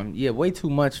 way too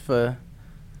much for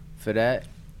that.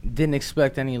 Didn't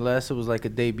expect any less. It was like a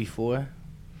day before.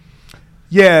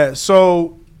 Yeah.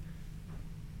 So,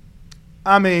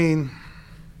 I mean.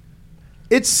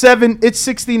 It's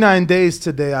 69 days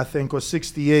today, I think, or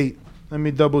 68. Let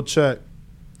me double check.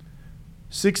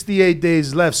 68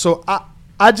 days left. So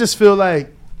I just feel like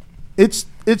it's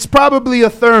probably a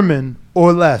Thurman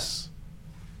or less.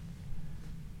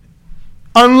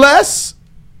 Unless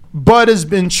Bud has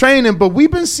been training, but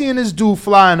we've been seeing this dude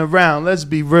flying around. Let's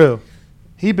be real.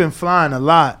 He been flying a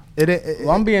lot.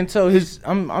 I'm being told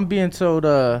I'm being told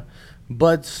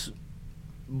Bud's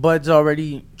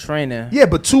already training. Yeah,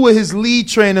 but 2 of his lead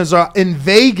trainers are in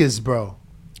Vegas, bro.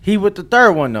 He with the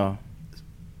third one though.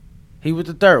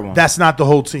 That's not the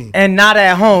whole team. And not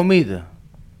at home either.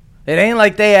 It ain't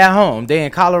like they at home. They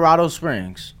in Colorado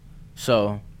Springs.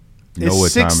 So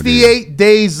it's 68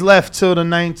 days left till the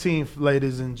 19th,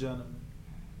 ladies and gentlemen.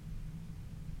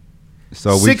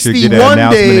 So we should get an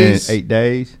announcement in 8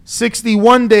 days?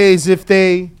 61 days if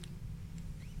they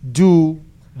do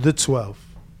the 12th.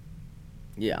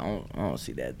 Yeah, I don't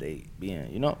see that date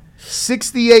being,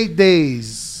 68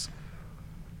 days.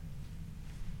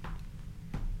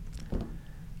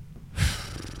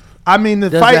 I mean, the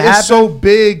fight is so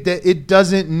big that it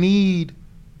doesn't need.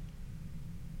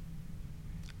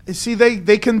 See,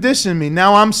 they condition me.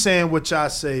 Now I'm saying what y'all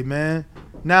say, man.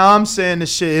 Now I'm saying the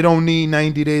shit. It don't need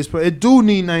 90 days. It do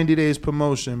need 90 days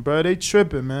promotion, bro. They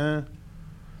tripping, man.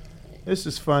 This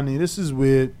is funny. This is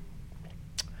weird.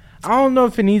 I don't know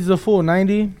if it needs a full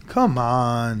 90. Come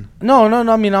on. No.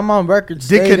 I mean, I'm on record.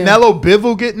 Did Canelo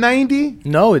Bivol get 90?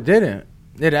 No, it didn't.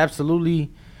 It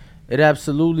absolutely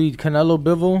Canelo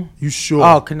Bivol. You sure?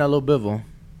 Oh, Canelo Bivol.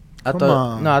 I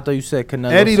thought you said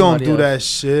Canelo. Eddie don't do that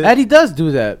shit. Eddie does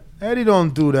do that. Eddie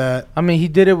don't do that. I mean, he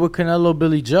did it with Canelo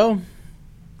Billy Joe.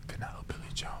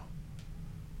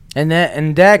 And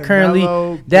that currently.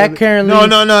 No.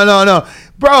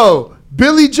 Bro,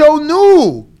 Billy Joe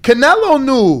knew. Canelo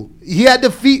knew. He had to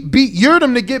beat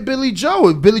Yurdom to get Billy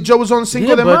Joe. Billy Joe was on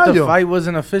Cinco de Mayo. But the fight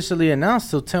wasn't officially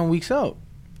announced till 10 weeks out.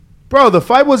 Bro, the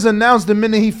fight was announced the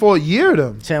minute he fought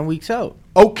Yurdom. 10 weeks out.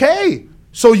 Okay.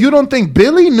 So you don't think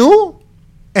Billy knew?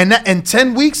 And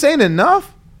 10 weeks ain't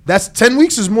enough? That's 10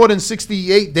 weeks is more than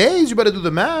 68 days. You better do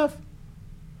the math.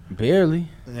 Barely.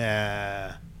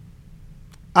 Yeah.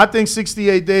 I think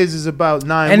 68 days is about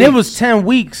 9 weeks. And it was 10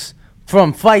 weeks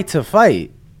from fight to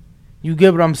fight. You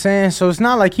get what I'm saying? So it's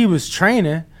not like he was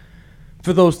training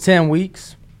for those 10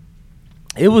 weeks.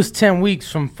 It was 10 weeks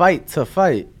from fight to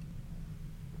fight.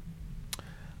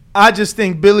 I just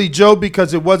think Billy Joe,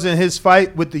 because it wasn't his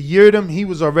fight with the Yurdom, he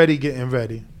was already getting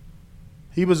ready.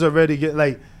 He was already getting,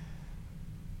 like,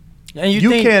 and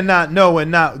you cannot know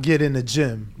and not get in the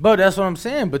gym. But that's what I'm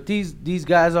saying. But these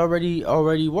guys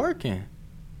already working.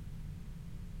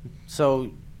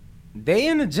 So they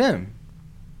in the gym.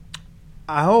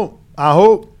 I hope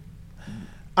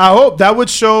that would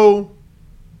show.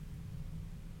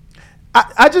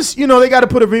 I just, they got to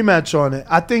put a rematch on it.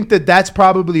 I think that's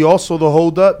probably also the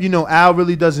holdup. Al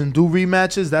really doesn't do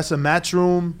rematches. That's a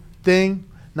Matchroom thing.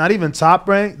 Not even Top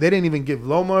Rank. They didn't even give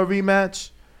Loma a rematch.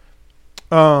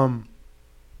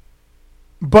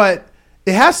 But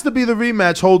it has to be the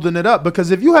rematch holding it up,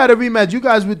 because if you had a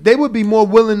rematch, they would be more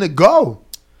willing to go.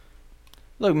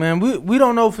 Look, man, we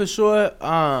don't know for sure.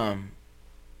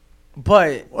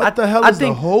 But what the hell is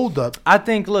the holdup? I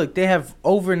think, look, they have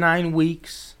over 9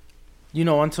 weeks.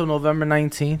 Until November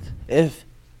 19th. If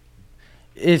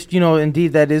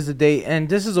indeed that is the date. And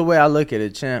this is the way I look at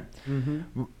it, champ.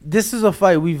 Mm-hmm. This is a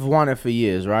fight we've wanted for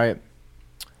years, right?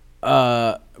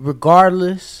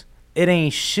 Regardless, it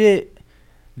ain't shit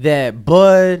that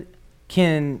Bud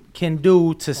can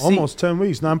do to see. Almost 10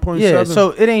 weeks, 9.7. Yeah, so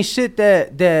it ain't shit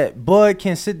that Bud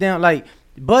can sit down. Like,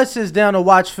 Bud sits down to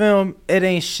watch film. It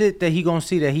ain't shit that he gonna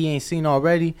see that he ain't seen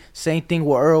already. Same thing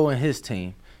with Earl and his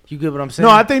team. You get what I'm saying?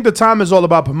 No, I think the time is all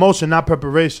about promotion, not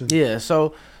preparation. Yeah,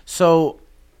 so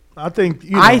I think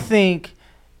I think,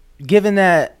 given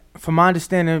that, from my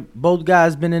understanding, both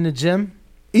guys been in the gym.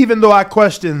 Even though I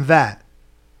question that,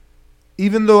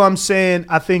 even though I'm saying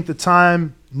I think the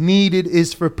time needed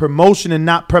is for promotion and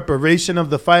not preparation of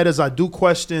the fighters, I do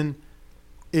question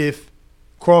if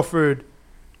Crawford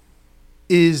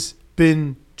is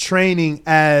been training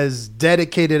as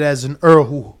dedicated as an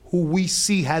Earl who we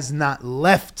see has not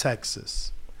left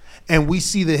Texas. And we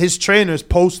see that his trainers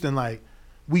posting like,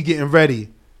 we getting ready.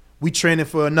 We training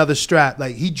for another strap.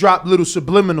 Like, he dropped little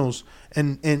subliminals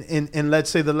in let's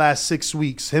say the last 6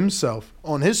 weeks himself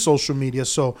on his social media.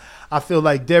 So I feel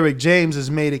like Derek James has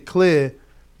made it clear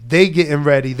they getting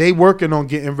ready. They working on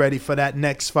getting ready for that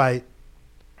next fight.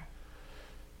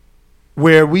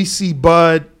 Where we see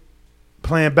Bud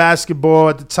playing basketball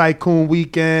at the Tycoon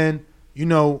weekend.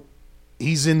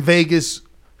 He's in Vegas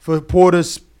for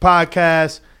Porter's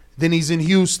podcast. Then he's in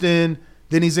Houston.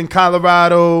 Then he's in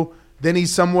Colorado. Then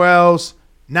he's somewhere else.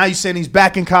 Now you're saying he's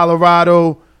back in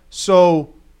Colorado.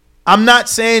 So I'm not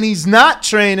saying he's not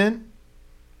training,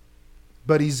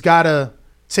 but he's got to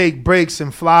take breaks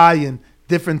and fly in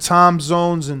different time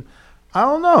zones. And I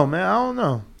don't know, man. I don't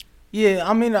know. Yeah,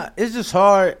 I mean, it's just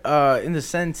hard in the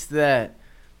sense that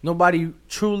Nobody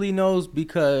truly knows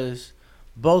because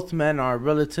both men are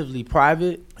relatively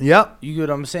private. Yep. You get what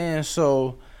I'm saying?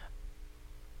 So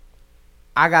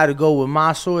I got to go with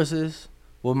my sources.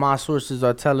 What my sources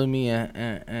are telling me.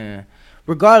 And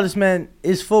regardless, man,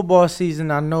 it's football season.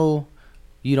 I know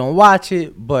you don't watch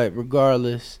it, but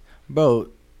regardless, bro,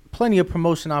 plenty of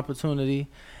promotion opportunity.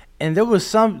 And there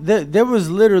was there was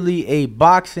literally a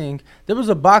boxing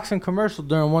commercial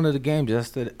during one of the games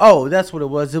yesterday. Oh, that's what it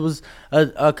was. It was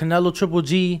a Canelo Triple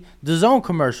G DAZN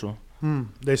commercial.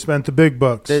 They spent the big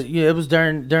bucks. It was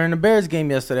during the Bears game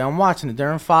yesterday. I'm watching it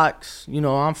during Fox.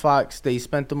 On Fox, they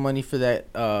spent the money for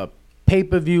that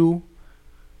pay-per-view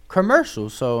commercial.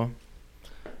 So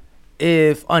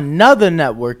if another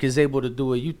network is able to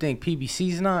do it, you think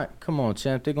PBC's not? Come on,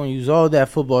 champ. They're going to use all that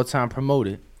football time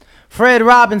promoted. Fred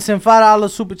Robinson, $5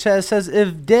 super chat says,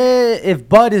 if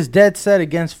Bud is dead set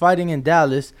against fighting in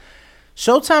Dallas,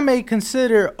 Showtime may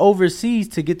consider overseas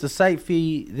to get the site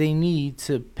fee they need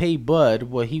to pay Bud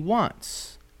what he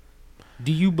wants.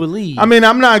 Do you believe? I mean,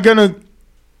 I'm not gonna.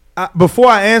 Before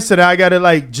I answer that, I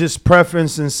gotta just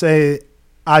preference and say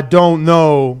I don't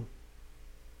know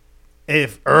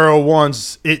if Earl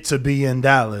wants it to be in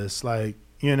Dallas.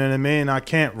 You know what I mean? I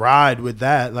can't ride with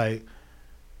that.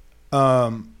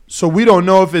 So we don't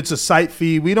know if it's a site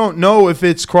fee. We don't know if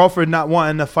it's Crawford not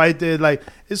wanting to fight there.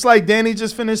 It's like Danny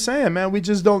just finished saying, man, we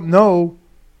just don't know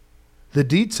the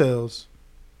details.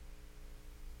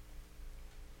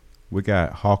 We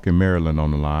got Hawk in Maryland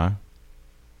on the line.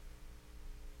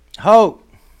 Hawk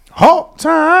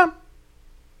time.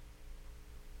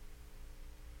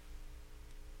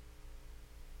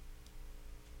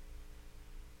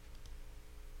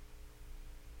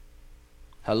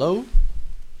 Hello,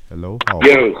 Hawk.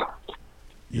 Yo.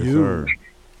 Yes, sir.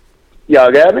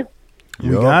 Y'all got me?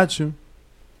 We got you.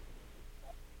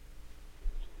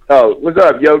 Oh, what's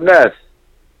up, yo, Ness?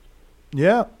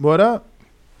 Yeah, what up?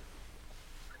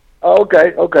 Oh,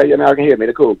 okay, you know I can hear me.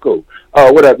 Cool.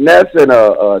 Oh, what up, Ness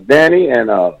and Danny and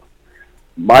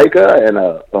Micah and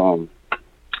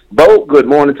Bo? Good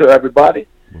morning to everybody.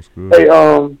 What's good? Hey,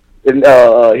 and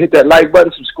hit that like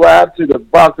button, subscribe to the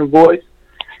Boxing Voice.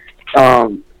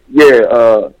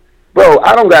 Bro,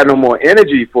 I don't got no more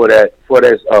energy for this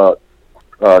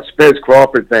Spence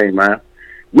Crawford thing, man.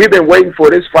 We've been waiting for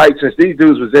this fight since these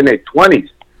dudes was in their 20s.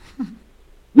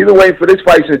 We've been waiting for this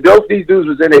fight since these dudes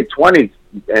was in their 20s,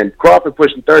 and Crawford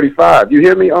pushing 35. You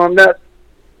hear me on that?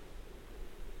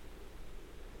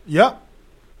 Yep.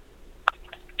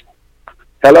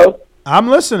 Hello? I'm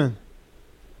listening.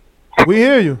 We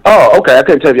hear you. Oh, okay. I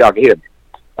couldn't tell if y'all can hear me.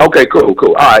 Okay, cool.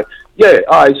 All right. Yeah,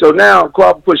 all right. So now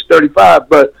Crawford pushed 35,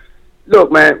 but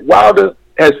look, man, Wilder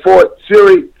has fought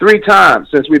Fury 3 times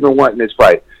since we've been wanting this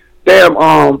fight. Damn,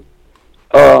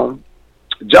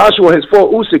 Joshua has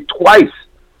fought Usyk twice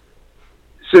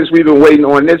since we've been waiting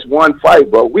on this one fight,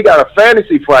 bro. We got a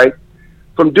fantasy fight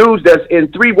from dudes that's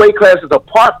in 3 weight classes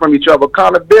apart from each other.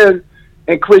 Conor Benn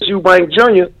and Chris Eubank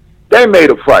Jr., they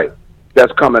made a fight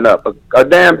that's coming up.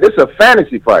 It's a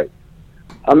fantasy fight.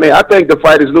 I mean, I think the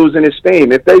fight is losing its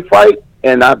steam. If they fight,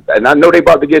 and I know they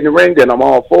about to get in the ring, then I'm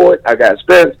all for it. I got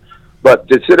Spence. But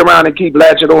to sit around and keep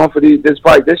latching on for this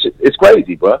fight, this shit, it's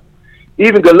crazy, bro.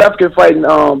 Even Golovkin fighting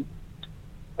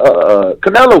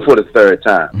Canelo for the 3rd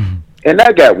time. And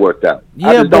that got worked out.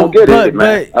 I just don't get it,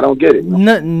 man. I don't get it.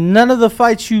 None of the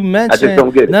fights you mentioned, I just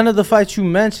don't get it. None of the fights you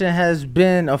mentioned has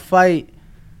been a fight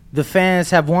the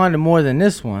fans have wanted more than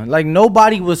this one.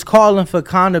 Nobody was calling for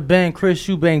Conor Benn, Chris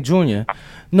Eubank Jr.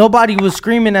 Nobody was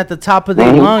screaming at the top of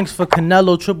their lungs for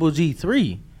Canelo Triple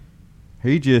G3.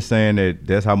 He just saying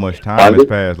that's how much time has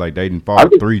passed. They didn't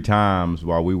fought 3 times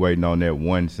while we waiting on that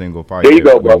one single fight. There you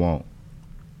go, bro. Want.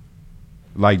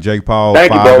 Like Jake Paul,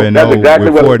 Thank 5-0 exactly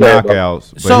with 4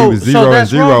 knockouts. But he was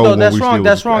 0-0.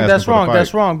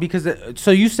 That's wrong. Because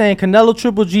so you saying Canelo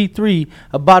Triple G3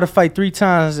 about to fight 3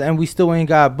 times and we still ain't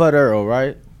got Bud Earl,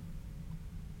 right?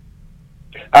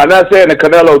 I'm not saying the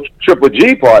Canelo Triple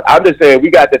G part. I'm just saying we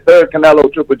got the 3rd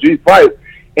Canelo Triple G fight,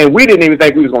 and we didn't even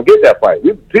think we was gonna get that fight.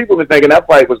 People were thinking that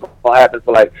fight was gonna happen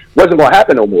wasn't gonna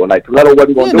happen no more. Canelo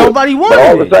wasn't gonna do nobody it. Wanted but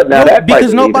all of a sudden now that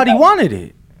because nobody wanted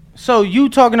it. So you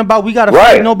talking about we got a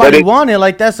fight nobody wanted,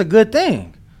 that's a good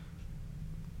thing.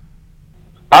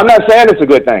 I'm not saying it's a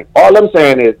good thing. All I'm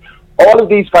saying is all of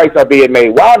these fights are being made.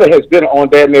 Wilder has been on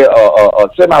damn near a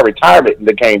semi-retirement and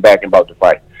then came back and about to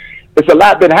fight. It's a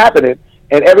lot been happening,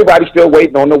 and everybody's still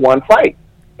waiting on the one fight.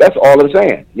 That's all I'm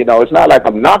saying. It's not like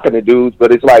I'm knocking the dudes,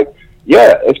 but it's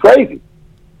it's crazy.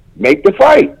 Make the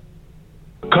fight.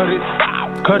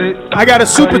 Cut it. I got a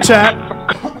super chat.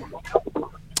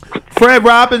 Fred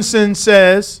Robinson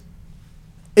says,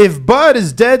 if Bud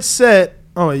is dead set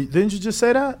Oh, wait, didn't you just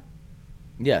say that?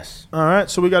 Yes. All right,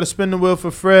 so we got to spin the wheel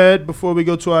for Fred before we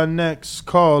go to our next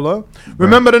caller.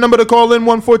 Remember the number to call in,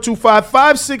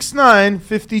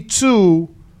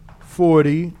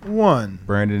 1-425-569-5241.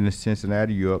 Brandon in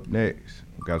Cincinnati, you up next.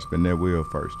 We got to spin that wheel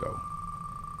first, though.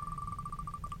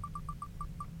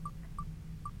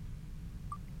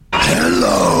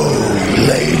 Hello,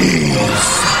 ladies.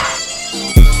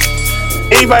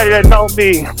 Anybody that know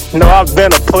me know I've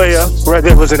been a player, whether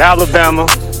it was in Alabama,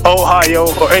 Ohio,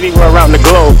 or anywhere around the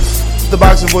globe.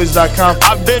 TheBoxingVoice.com.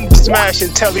 I've been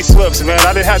smashing Telly Swifts, man.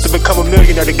 I didn't have to become a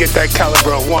millionaire to get that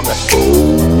caliber of woman.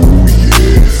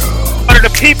 One of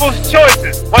the people's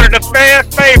choices, one of the fan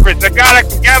favorites, a guy that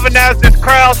can galvanize this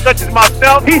crowd such as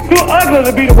myself. He's too ugly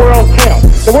to be the world champ.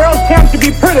 The world champ should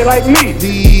be pretty like me.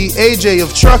 The AJ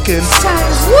of trucking.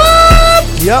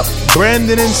 Yep,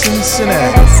 Brandon in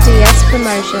Cincinnati. SDS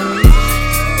Promotions.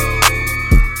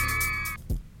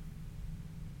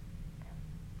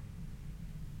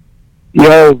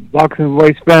 Yo, Boxing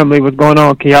Voice family, what's going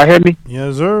on? Can y'all hear me?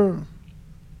 Yes, sir.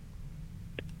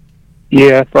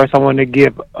 Yeah, first I want to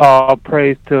give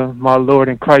praise to my Lord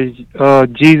and Christ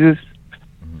Jesus.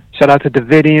 Shout out to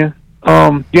Davidian.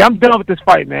 Yeah, I'm done with this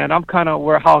fight, man. I'm kind of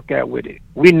where Hawk at with it.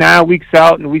 We 9 weeks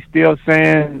out and we still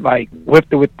saying, like,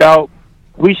 with or without,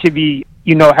 we should be,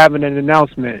 having an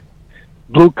announcement.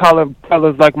 Blue-collar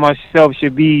fellas like myself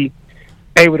should be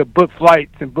able to book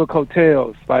flights and book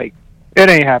hotels. Like, it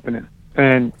ain't happening.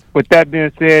 And with that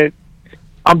being said,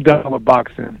 I'm done with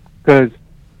boxing because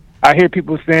I hear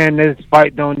people saying this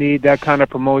fight don't need that kind of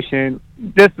promotion.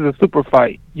 This is a super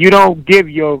fight. You don't give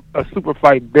a super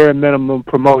fight bare minimum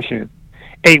promotion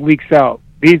 8 weeks out.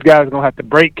 These guys are going to have to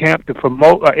break camp to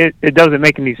promote. It doesn't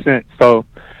make any sense. So,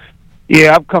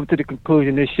 yeah, I've come to the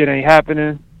conclusion this shit ain't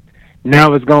happening.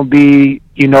 Now it's going to be,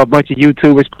 a bunch of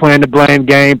YouTubers playing the blame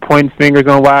game, pointing fingers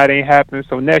on why it ain't happening.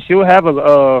 So next you'll have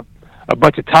a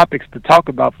bunch of topics to talk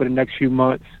about for the next few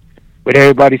months with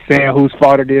everybody saying whose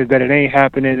fault it is that it ain't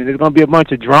happening. And there's going to be a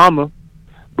bunch of drama,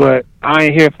 but I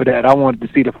ain't here for that. I wanted to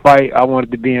see the fight. I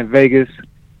wanted to be in Vegas,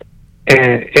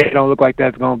 and it don't look like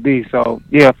that's going to be. So,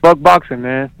 yeah, fuck boxing,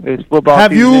 man. It's football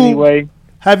season anyway.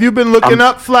 Have you been looking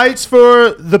up flights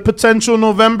for the potential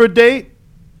November date?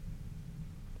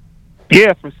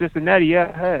 Yeah, from Cincinnati,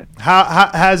 yeah, I have.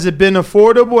 How has it been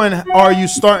affordable, and are you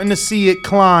starting to see it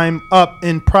climb up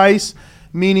in price,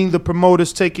 meaning the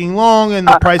promoter's taking long and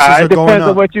the prices are going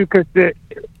up?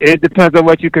 It depends on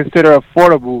what you consider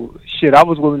affordable. Shit, I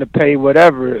was willing to pay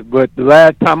whatever, but the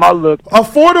last time I looked...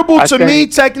 Affordable to me,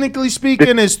 technically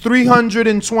speaking, is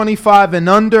 $325 and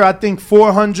under. I think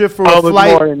 $400 for a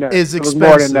flight is expensive.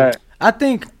 More than that. I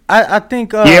think. Yeah,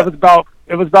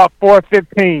 it was about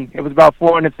 $415. It was about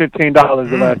 $415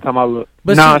 the last time I looked.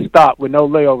 But non-stop with no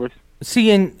layovers.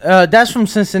 See, and that's from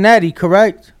Cincinnati,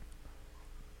 correct?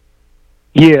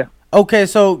 Yeah. Okay,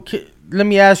 so let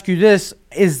me ask you this: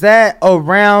 is that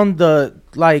around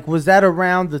was that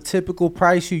around the typical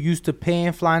price you used to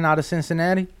paying flying out of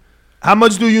Cincinnati? How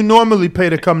much do you normally pay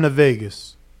to come to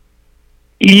Vegas?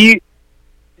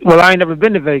 Well, I ain't never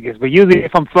been to Vegas, but usually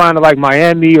if I'm flying to like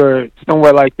Miami or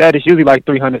somewhere like that, it's usually like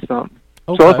 $300 something.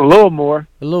 Okay. So it's a little more.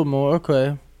 A little more,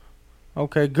 okay.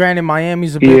 Okay, granted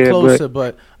Miami's a bit closer,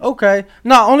 but okay.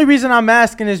 No, only reason I'm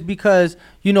asking is because,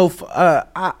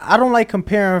 I don't like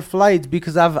comparing flights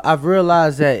because I've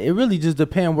realized that it really just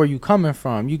depends where you coming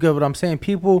from. You get what I'm saying?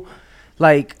 People,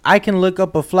 like, I can look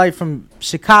up a flight from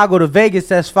Chicago to Vegas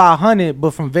that's $500, but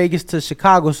from Vegas to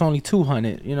Chicago it's only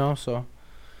 $200, so.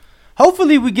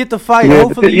 Hopefully we get the fight. Yeah,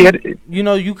 hopefully,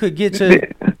 you could get to...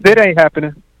 It ain't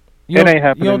happening. It ain't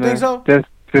happening, You don't think so? Just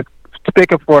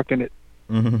stick a fork in it.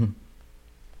 Mm-hmm.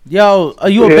 Yo, are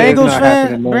you a Bengals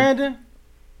fan, Brandon?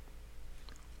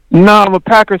 No, I'm a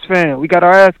Packers fan. We got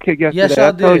our ass kicked yesterday. Yes,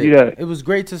 I told you that. It was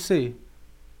great to see.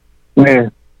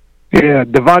 Man. Yeah,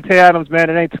 Devontae Adams, man,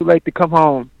 it ain't too late to come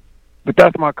home. But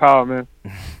that's my call, man.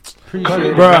 Appreciate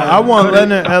it. Bro, I want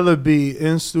Leonard Ellerbe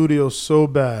in studio so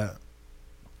bad.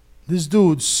 This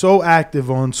dude's so active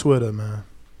on Twitter, man.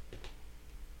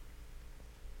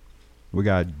 We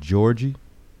got Georgie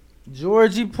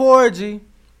Porgy.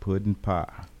 Pudding Pie.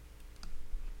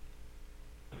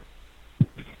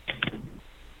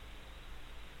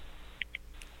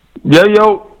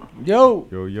 Yo.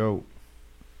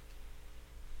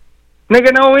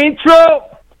 Nigga, no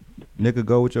intro. Nigga,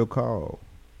 go with your call.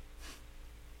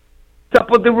 Type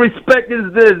of the respect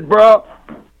is this, bro?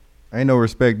 Ain't no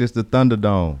respect. This the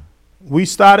Thunderdome. We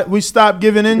stopped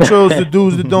giving intros to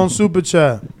dudes that don't super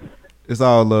chat. It's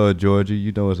all love, Georgie.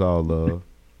 You know it's all love.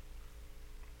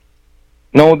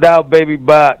 No doubt, baby.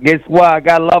 But guess what? I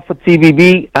got love for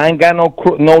TVB. I ain't got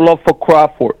no love for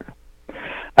Crawford.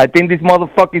 I think this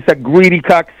motherfucker is a greedy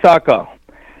cocksucker.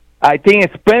 I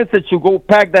think Spencer should go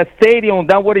pack that stadium.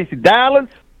 That what is it, Dallas?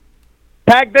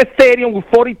 Pack that stadium with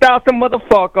 40,000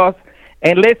 motherfuckers,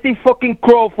 and let's see fucking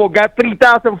Crawford got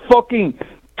 3,000 fucking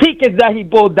tickets that he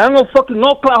bought down in fucking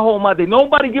Oklahoma. That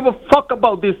nobody give a fuck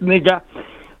about this nigga.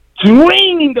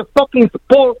 Draining the fucking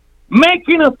sport,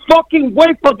 making a fucking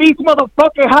way for these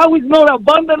motherfuckers. How is not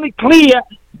abundantly clear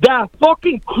that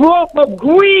fucking Crawford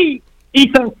greed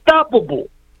is unstoppable?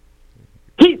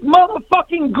 His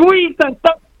motherfucking greed is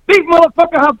unstoppable. These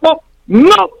motherfuckers have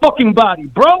no fucking body,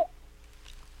 bro.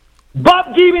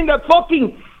 Bob giving the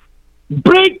fucking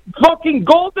big fucking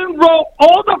golden rope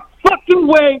all the fucking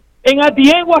way, and at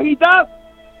the end what he does?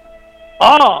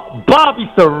 Oh, Bob is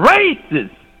a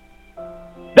racist.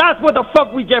 That's what the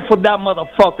fuck we get for that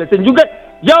motherfuckers. And you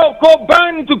get, go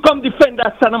Bernie to come defend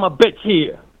that son of a bitch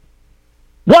here.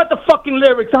 What the fucking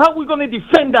lyrics? How we gonna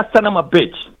defend that son of a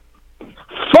bitch?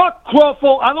 Fuck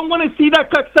Crawford. I don't want to see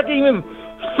that cocksucker even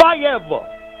fight ever.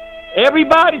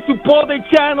 Everybody support the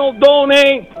channel,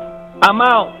 donate. I'm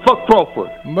out. Fuck Crawford.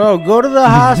 Bro, go to the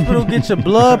hospital, get your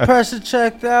blood pressure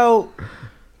checked out.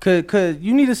 Cause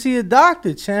you need to see a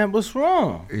doctor, champ. What's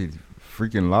wrong? He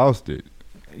freaking lost it.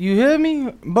 You hear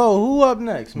me? Bo, who up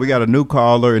next? We got a new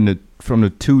caller from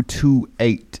the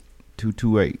 228.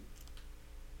 228.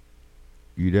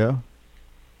 You there?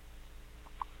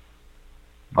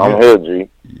 I'm here, G.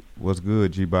 What's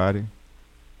good, G-Body?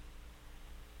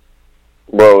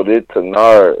 Bro, this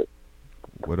Tenard.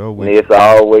 What up with it's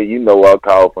always, I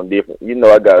call from different.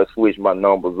 I gotta switch my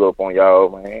numbers up on y'all,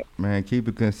 man. Man, keep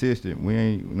it consistent. We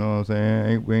ain't, you know what I'm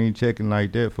saying? We ain't checking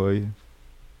like that for you.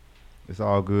 It's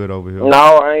all good over here.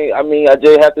 No, I ain't. I mean, I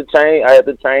just have to change. I have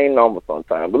to change numbers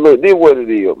sometimes. But look, this what it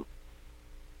is.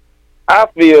 I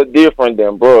feel different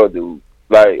than bro, dude.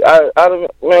 Like,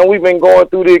 man, we've been going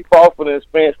through this Crawford and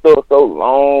Spence stuff so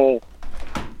long.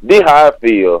 This how I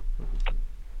feel.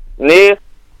 Ness,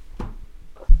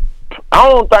 I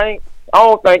don't think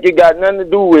it got nothing to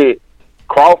do with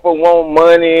Crawford want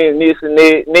money and this and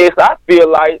that. Ness, I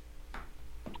feel like,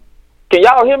 can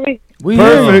y'all hear me?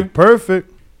 Perfect.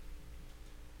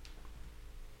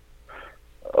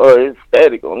 It's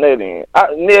static on that end.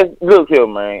 Ness, look here,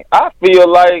 man. I feel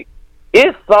like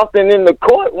it's something in the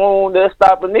courtroom that's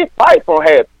stopping this fight from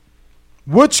happening.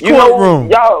 Which courtroom?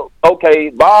 Y'all, okay,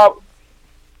 Bob.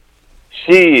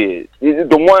 Shit. Is it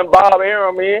the one Bob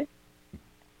Arum in?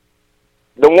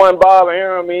 The one Bob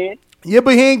Arum in? Yeah,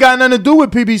 but he ain't got nothing to do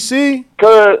with PBC.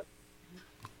 Cause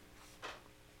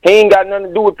he ain't got nothing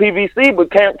to do with PBC, but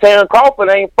Terrence Crawford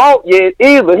ain't fought yet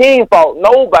either. He ain't fought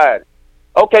nobody.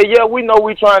 Okay, yeah, we know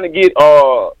we trying to get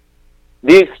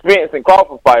this Spence and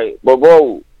Crawford fight, but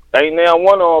bro, ain't now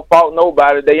one of them fought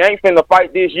nobody. They ain't finna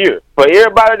fight this year. For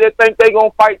everybody that think they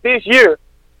gonna fight this year,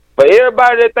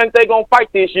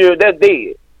 that's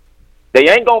dead. They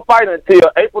ain't gonna fight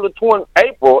until April the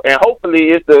 20th, and hopefully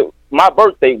it's my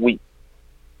birthday week.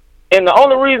 And the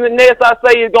only reason Ness I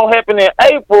say it's gonna happen in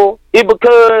April is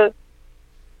because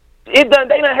they done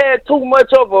had too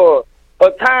much of a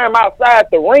time outside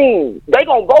the ring. They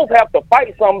gonna both have to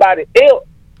fight somebody else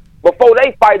before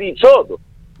they fight each other.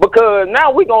 Because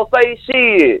now we gonna say,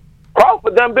 shit,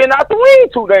 Crawford done been out the ring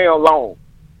too damn long.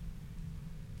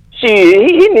 Shit,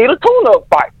 he need a tune-up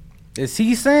fight. Is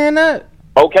he saying that?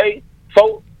 Okay,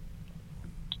 so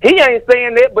he ain't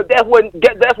saying that, but that's what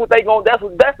they gonna.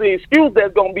 That's the excuse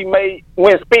that's gonna be made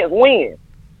when Spence wins,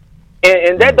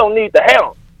 and that don't need to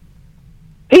happen.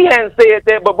 He hadn't said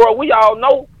that, but bro, we all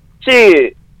know.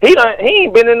 Shit, he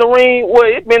ain't been in the ring. Well,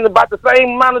 it's been about the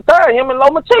same amount of time. Him and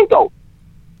Lomachenko,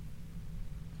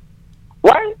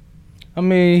 right? I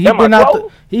mean, he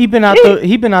been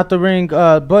out the ring.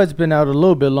 Bud's been out a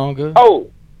little bit longer.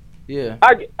 Oh, yeah.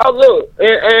 Look,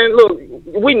 and look,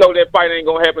 we know that fight ain't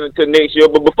gonna happen until next year.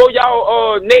 But before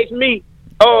y'all next meet,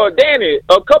 Danny,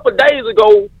 a couple days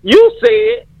ago, you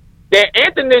said that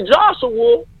Anthony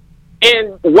Joshua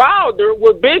and Wilder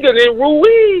were bigger than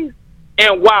Ruiz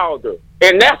and Wilder,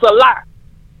 and that's a lie.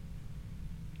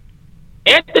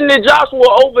 Anthony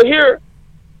Joshua over here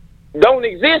don't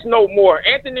exist no more.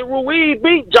 Anthony Ruiz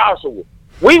beat Joshua.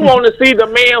 We want to see the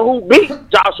man who beat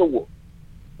Joshua.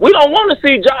 We don't want to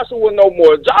see Joshua no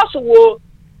more. Joshua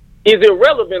is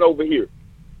irrelevant over here.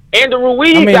 And the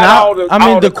Ruiz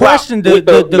the question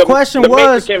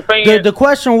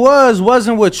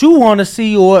wasn't what you want to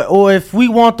see or if we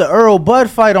want the Earl Bud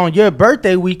fight on your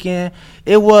birthday weekend.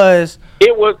 It was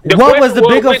what was the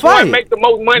bigger which fight? One make the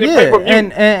most money pay-per-view?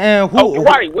 And who?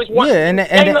 Right, which one? Yeah, and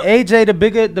AJ the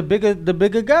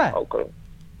bigger guy. Okay.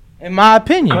 In my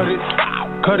opinion.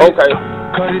 Cut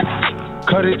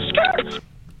it.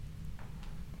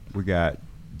 We got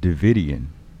Davidian.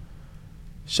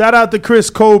 Shout out to Chris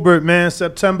Colbert, man.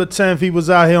 September 10th, he was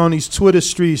out here on these Twitter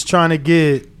streets trying to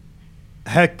get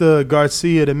Hector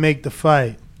Garcia to make the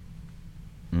fight.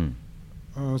 You know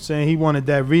what I'm saying? He wanted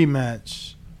that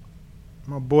rematch.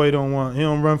 My boy he don't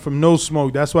run from no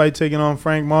smoke. That's why he taking on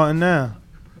Frank Martin now.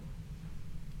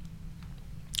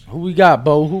 Who we got,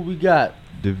 Bo? Who we got?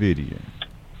 Davidian.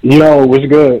 Yo, what's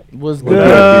good? What's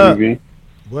good? good?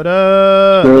 What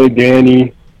up? Good,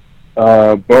 Danny.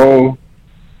 Bo,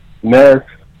 Ness.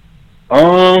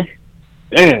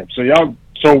 Damn.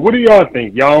 So what do y'all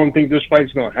think? Y'all don't think this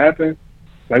fight's gonna happen?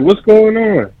 Like, what's going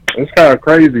on? It's kind of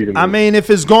crazy to me. I mean, if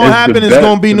it's gonna happen, it's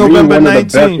gonna be November 19th. One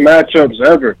of the best matchups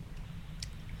ever.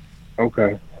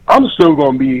 Okay, I'm still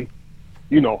gonna be,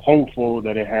 hopeful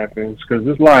that it happens because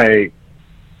it's like,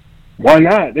 why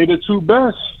not? They the two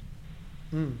best.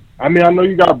 I mean, I know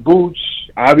you got Boots.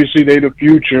 Obviously, they the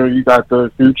future. You got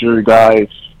the future guys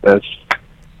that's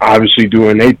obviously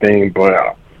doing their thing,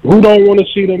 but who don't want to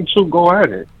see them two go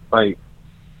at it? Like,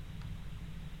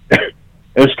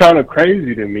 it's kind of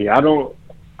crazy to me. I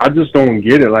just don't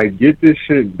get it. Like, get this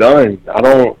shit done.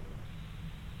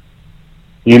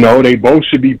 They both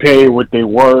should be paid what they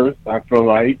worth. I feel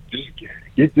like just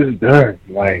get this done.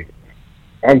 Like,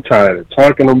 I'm tired of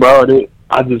talking about it.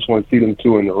 I just want to see them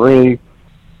two in the ring.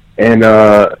 And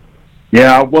I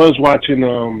was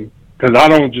watching because I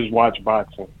don't just watch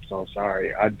boxing. So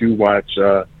sorry, I do watch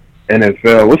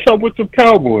NFL. What's up with the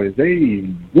Cowboys? They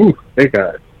was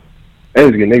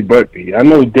getting their butt beat. I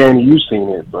know, Danny, you seen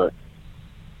it, but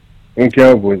them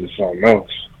Cowboys are something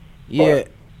else. Yeah,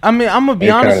 I mean, I'm gonna be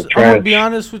honest. I'm gonna be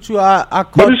honest with you. I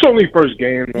caught, but it's only first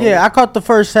game, though. Yeah, I caught the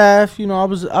first half.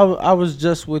 I was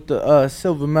just with the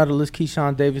silver medalist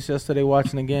Keyshawn Davis yesterday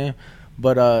watching the game,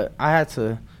 but I had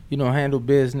to handle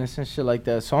business and shit like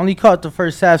that. So I only caught the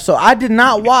first half. So I did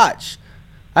not watch.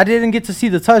 I didn't get to see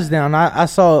the touchdown. I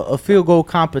saw a field goal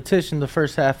competition the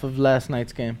first half of last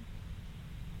night's game.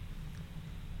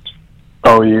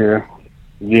 Oh, yeah.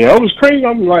 Yeah, it was crazy.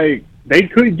 I'm like, they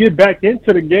could get back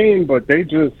into the game, but they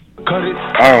just,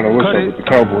 I don't know what's up with the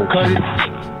Cowboys.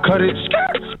 Cut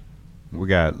it. We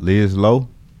got Liz Lowe.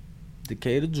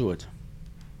 Decatur, Georgia.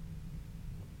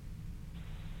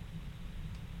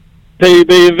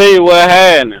 TBV, what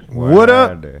happening? What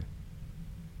up?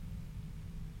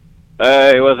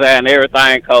 Hey, what's happening?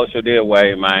 Everything Culture did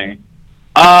way, man.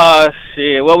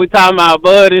 Shit, what we talking about,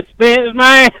 Bud and Spence,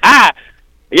 man?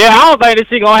 Yeah, I don't think this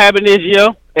shit gonna happen this year.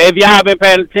 If y'all been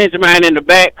paying attention, man, in the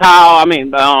back call,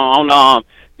 on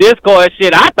Discord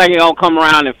shit, I think it gonna come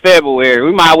around in February.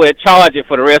 We might well charge it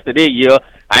for the rest of this year.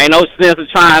 I ain't no sense of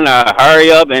trying to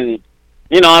hurry up and,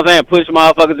 push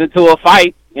motherfuckers into a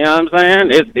fight. You know what I'm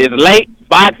saying? It's late.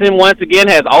 Boxing, once again,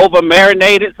 has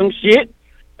over-marinated some shit.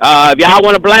 If y'all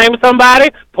want to blame somebody,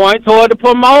 point toward the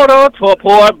promoter,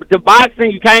 toward the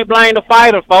boxing. You can't blame the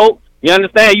fighter, folks. You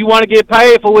understand? You want to get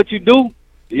paid for what you do.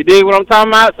 You dig what I'm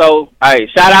talking about? So, hey,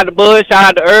 shout out to Bud, shout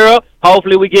out to Earl.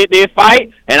 Hopefully we get this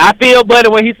fight. And I feel better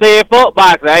when he said fuck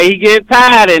boxing. Hey, he getting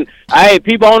tired. And, hey,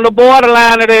 people on the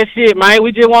borderline of that shit, man.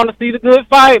 We just want to see the good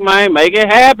fight, man. Make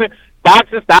it happen.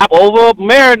 Boxing, stop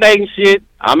over-marinating shit.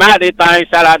 I'm out there thing.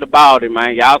 Shout out to Baldy,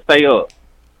 man. Y'all stay up.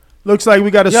 Looks like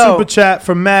we got a super chat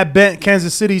from Matt Bent,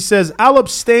 Kansas City. Says, I'll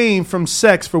abstain from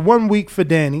sex for 1 week for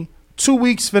Danny, 2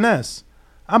 weeks finesse.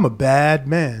 I'm a bad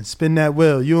man. Spin that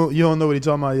wheel. You don't know what he's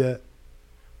talking about yet.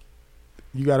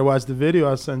 You got to watch the video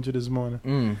I sent you this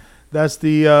morning. That's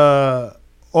the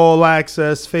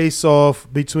all-access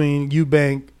face-off between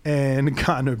Eubank and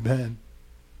Conor Benn.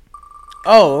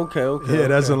 Oh, okay. Yeah,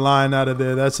 that's a line out of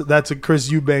there. That's a Chris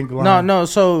Eubank line. No.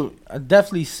 So I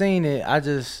definitely seen it. I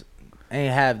just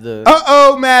ain't have the.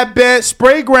 Matt Bent,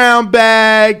 spray ground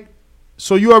bag.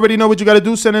 So you already know what you got to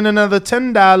do. Send in another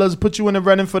 $10. Put you in the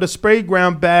running for the spray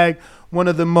ground bag. One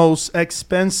of the most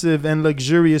expensive and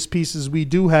luxurious pieces we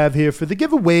do have here for the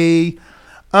giveaway.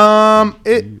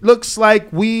 It looks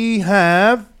like we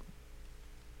have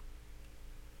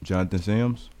Jonathan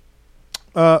Sims.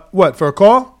 What, for a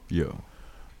call? Yeah.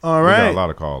 All right. We got a lot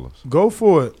of callers. Go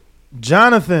for it.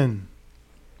 Jonathan.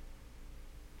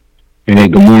 Hey,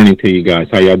 good morning to you guys.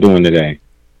 How y'all doing today?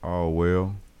 Oh,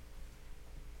 well.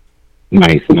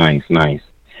 Nice.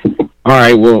 All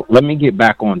right, well, let me get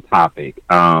back on topic.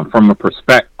 From a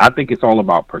perspective, I think it's all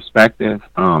about perspective.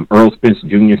 Earl Spence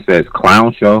Jr. says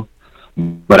clown show,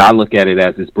 but I look at it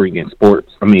as it's bringing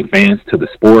fans to the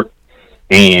sport.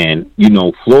 And,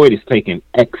 Floyd is taking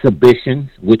exhibitions,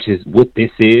 which is what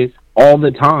this is, all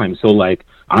the time. So, I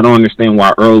don't understand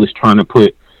why Earl is trying to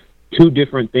put two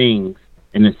different things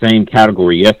in the same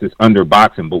category. Yes, it's under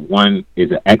boxing, but one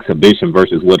is an exhibition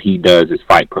versus what he does is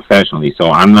fight professionally. So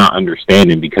I'm not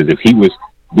understanding, because if he was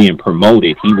being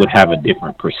promoted, he would have a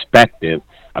different perspective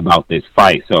about this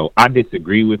fight. So I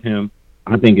disagree with him.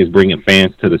 I think it's bringing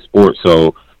fans to the sport.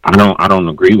 So I don't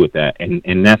agree with that.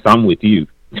 And that's, I'm with you.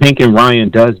 Tank and Ryan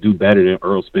does do better than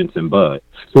Earl Spence and Bud.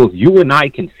 So if you and I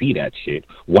can see that shit,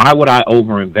 why would I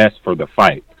overinvest for the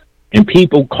fight? And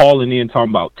people calling in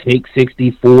talking about take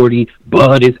 60-40,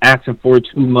 Bud is asking for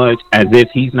too much, as if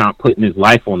he's not putting his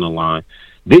life on the line.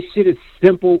 This shit is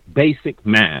simple, basic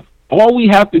math. All we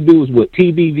have to do is what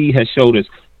TBV has showed us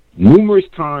numerous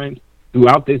times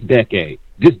throughout this decade.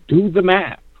 Just do the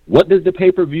math. What does the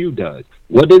pay-per-view does?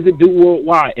 What does it do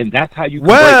worldwide? And that's how you can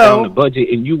break down the budget,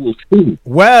 and you will see.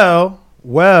 Well,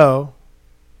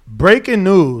 breaking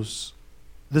news.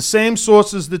 The same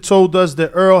sources that told us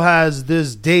that Earl has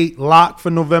this date locked for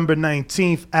November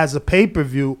 19th as a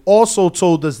pay-per-view also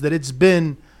told us that it's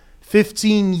been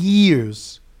 15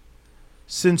 years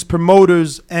since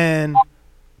promoters and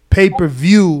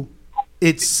pay-per-view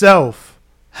itself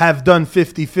have done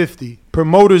 50-50.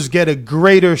 Promoters get a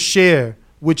greater share,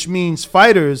 which means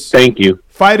fighters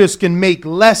can make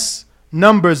less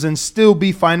numbers and still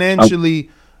be financially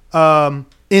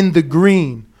in the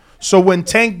green. So when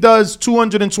Tank does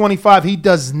 225, he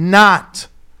does not,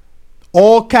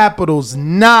 all capitals,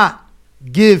 not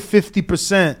give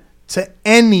 50% to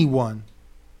anyone.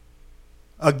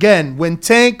 Again, when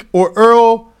Tank or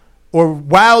Earl or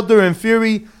Wilder and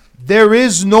Fury, there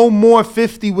is no more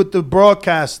 50 with the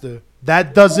broadcaster.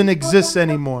 That doesn't exist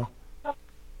anymore.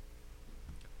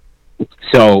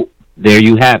 So there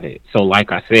you have it. So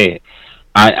like I said,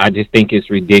 I just think it's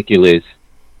ridiculous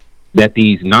that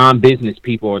these non-business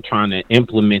people are trying to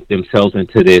implement themselves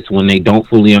into this when they don't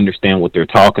fully understand what they're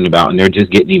talking about, and they're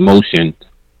just getting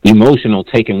emotional,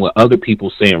 taking what other people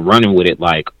say and running with it.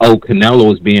 Like, oh,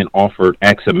 Canelo is being offered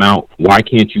X amount. Why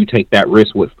can't you take that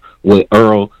risk with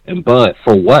Earl and Bud?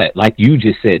 For what? Like you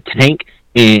just said, Tank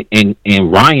and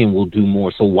Ryan will do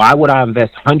more. So why would I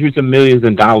invest hundreds of millions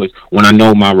of dollars when I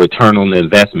know my return on the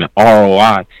investment,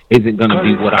 ROI, isn't going to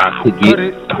be what I could get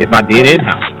if I did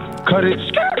in-house?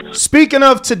 Speaking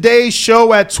of today's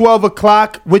show at 12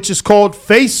 o'clock, which is called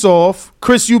Face Off,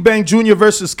 Chris Eubank Jr.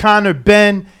 versus Conor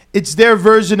Benn. It's their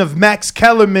version of Max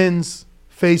Kellerman's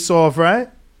Face Off, right?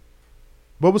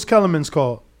 What was Kellerman's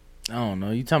called? I don't know.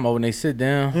 You talking about when they sit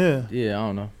down? Yeah. Yeah, I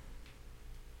don't know.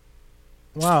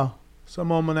 Wow.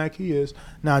 Some almanac he is.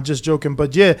 Nah, just joking.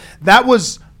 But yeah, that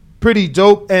was pretty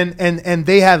dope. And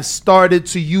they have started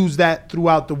to use that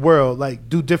throughout the world, like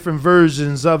do different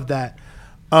versions of that.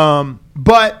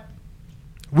 But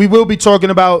we will be talking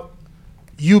about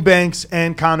Eubanks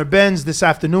and Conor Benn this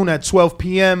afternoon at 12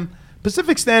 p.m.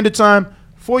 Pacific Standard Time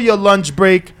for your lunch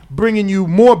break, bringing you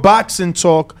more boxing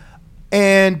talk.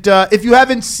 And if you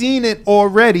haven't seen it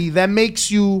already, that makes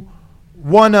you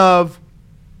one of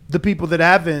the people that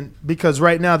haven't, because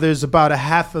right now there's about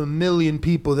 500,000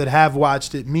 people that have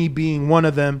watched it, me being one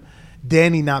of them,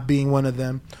 Danny not being one of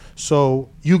them. So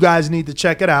you guys need to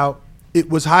check it out. It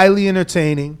was highly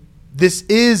entertaining. This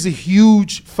is a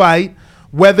huge fight,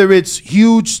 whether it's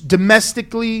huge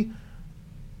domestically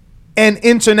and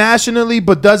internationally,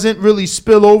 but doesn't really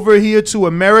spill over here to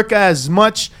America as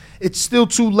much. It's still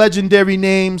two legendary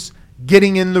names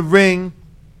getting in the ring.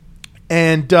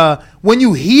 And when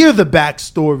you hear the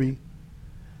backstory,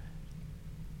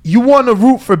 you want to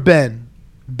root for Ben.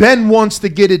 Ben wants to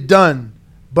get it done,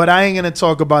 but I ain't going to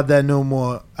talk about that no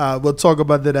more. We'll talk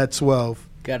about that at 12.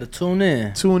 Got to tune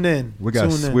in. Tune in. We got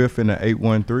Swift in the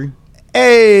 813.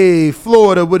 Hey,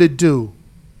 Florida, what it do?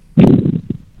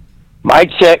 Mic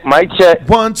check.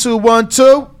 1 2 1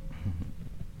 2.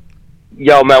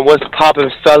 Yo, man, what's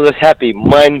poppin', fellas? Happy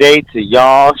Monday to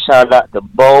y'all. Shout out to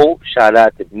Bo. Shout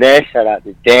out to Ness. Shout out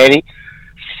to Danny.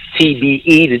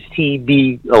 TBE, the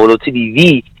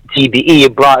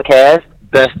TBE broadcast.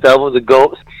 Best of the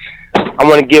GOATs. I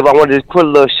want to just put a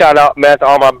little shout out, man, to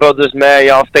all my brothers, man.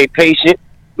 Y'all stay patient.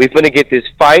 We finna get this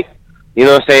fight. You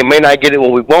know what I'm saying? May not get it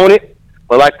when we want it,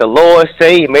 but like the Lord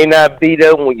say, it may not be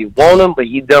there when you want him, but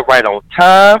he done right on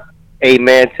time.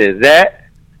 Amen to that.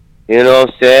 You know what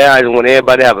I'm saying? I just want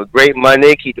everybody to have a great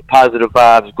Monday, keep the positive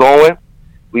vibes going.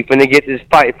 We finna get this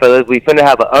fight, fellas. We finna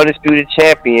have an undisputed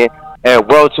champion at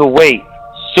welterweight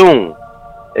soon.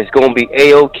 It's gonna be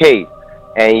A-OK.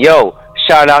 And yo,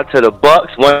 shout out to the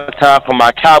Bucks one time for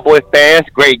my Cowboy fans.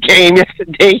 Great game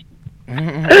yesterday.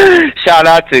 Shout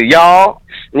out to y'all.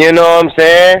 You know what I'm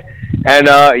saying? And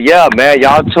yeah, man,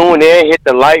 y'all tune in, hit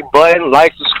the like button,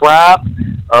 subscribe,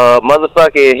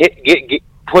 motherfucker, get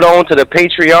put on to the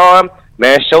Patreon.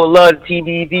 man. Show love to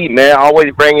TBV, man.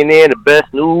 Always bringing in the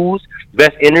best news,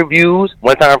 best interviews.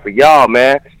 One time for y'all,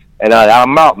 man. And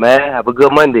I'm out, man. Have a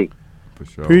good Monday. For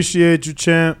sure. Appreciate you,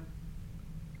 champ.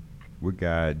 We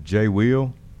got Jay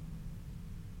Will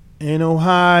in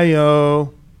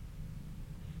Ohio.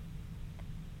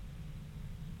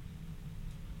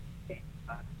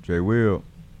 Jay Will.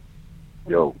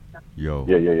 Yo. Yo.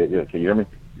 Yeah. Can you hear me?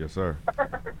 Yes, sir.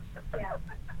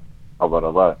 All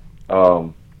right.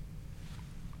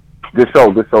 Good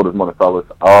show this morning, fellas.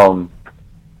 I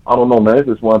don't know, man. It's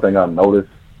just one thing I noticed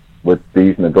with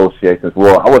these negotiations.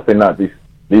 Well, I would say not these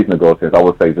negotiations. I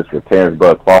would say just with Terrence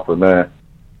Bud Crawford, man.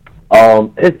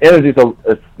 His energy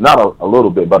it's not a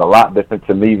little bit, but a lot different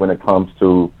to me when it comes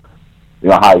to, you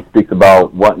know, how he speaks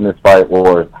about wanting this fight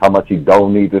or how much he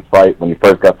don't need this fight. When he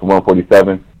first got to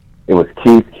 147, it was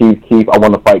Keith. I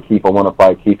want to fight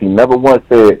Keith. He never once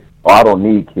said, oh, I don't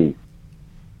need Keith.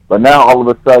 But now all of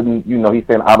a sudden, you know, he's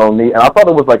saying I don't need, and I thought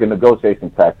it was like a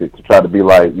negotiation tactic to try to be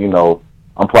like, you know,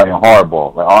 I'm playing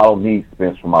hardball. Like, oh, I don't need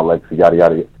Spence for my legacy, yada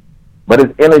yada. But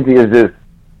his energy is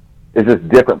just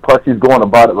different. Plus, he's going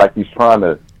about it like he's trying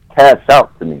to cash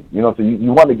out to me. You know, so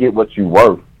you want to get what you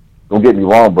worth. Don't get me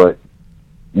wrong, but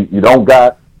you don't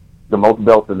got the most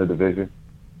belts in the division.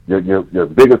 Your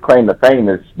biggest claim to fame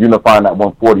is unifying that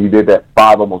 140. You did that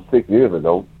almost 6 years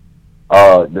ago.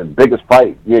 The biggest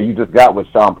fight, you just got with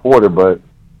Sean Porter, but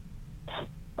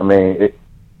I mean,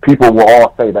 people will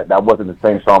all say that wasn't the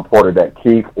same Sean Porter that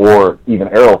Keith or even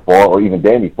Errol fought or even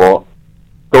Danny fought.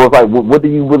 So it's like, what do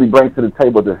you really bring to the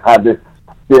table to have this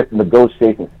stiff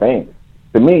negotiation stance?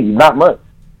 To me, not much.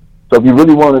 So if you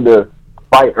really wanted to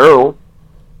fight Earl,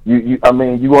 you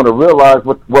want to realize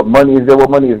what money is there, what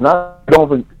money is not.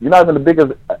 You're not even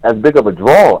as big of a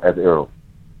draw as Errol.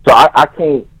 So I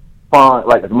can't find,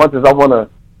 like, as much as I want to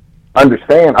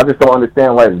understand, I just don't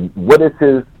understand, like, what is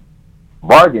his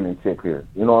bargaining chip here?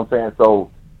 You know what I'm saying? So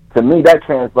to me, that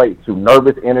translates to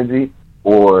nervous energy,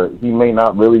 or he may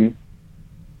not really.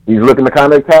 He's looking to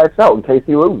kind of cash out in case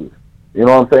he loses. You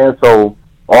know what I'm saying? So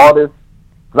all this,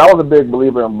 because I was a big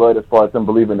believer in Bud as far as him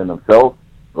believing in himself,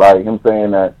 like him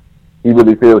saying that he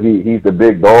really feels he's the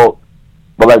big dog.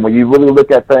 But like when you really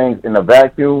look at things in a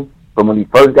vacuum, from when he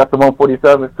first got to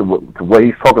 147 to what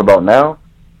he's talking about now,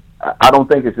 I don't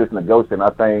think it's just negotiating. I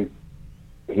think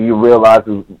he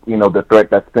realizes, you know, the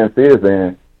threat that Spence is,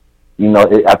 and you know,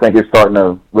 I think it's starting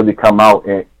to really come out,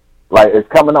 and like it's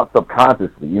coming out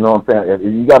subconsciously. You know what I'm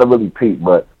saying? You got to really peep,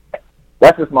 but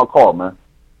that's just my call, man.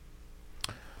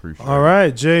 All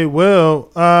right, Jay Will.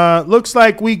 Looks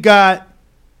like we got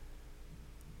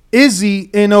Izzy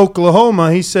in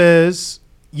Oklahoma. He says,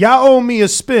 y'all owe me a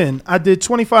spin. I did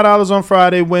 $25 on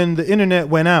Friday when the internet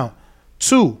went out.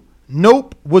 2,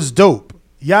 Nope was dope.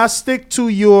 Y'all stick to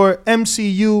your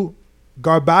MCU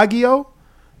Garbaggio.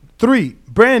 3,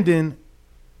 Brandon,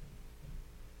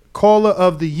 caller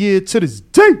of the year to this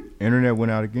day. Internet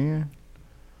went out again?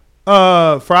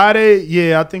 Friday,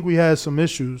 yeah, I think we had some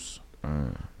issues.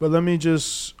 But let me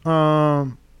just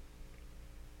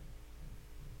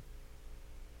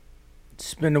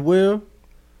spin the wheel.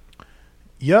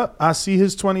 Yep, I see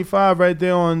his 25 right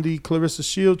there on the Clarissa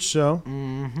Shields show.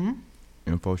 Mm-hmm.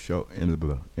 Info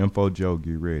Joe,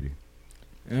 get ready.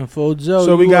 Info Joe.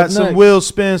 So we got some wheel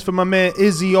spins for my man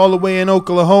Izzy all the way in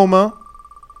Oklahoma.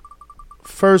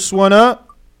 First one up,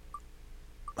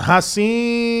 Hasim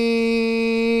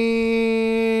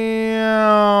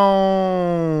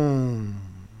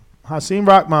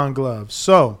Rahman gloves.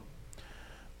 So,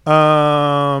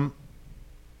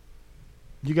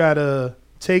 you got to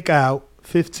take out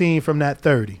 15 from that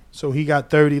 30. So he got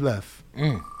 30 left.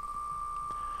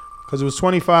 Because it was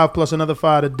 25 plus another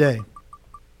 5 a day.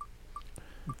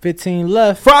 15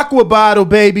 left. Fraqua bottle,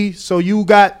 baby. So you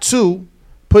got 2.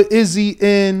 Put Izzy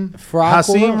in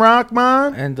Hasim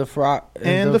Rahman and the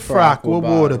Fraqua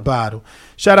water bottle.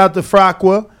 Shout out to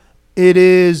Fraqua. It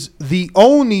is the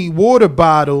only water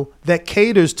bottle that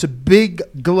caters to big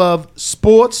glove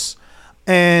sports.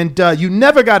 And you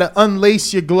never got to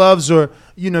unlace your gloves, or,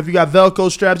 you know, if you got Velcro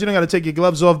straps, you don't got to take your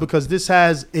gloves off, because this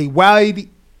has a wide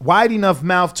enough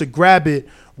mouth to grab it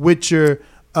with your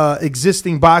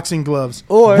existing boxing gloves,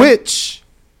 which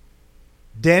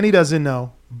Danny doesn't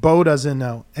know, Bo doesn't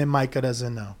know, and Micah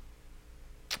doesn't know.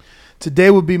 Today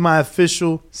will be my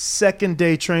official second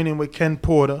day training with Ken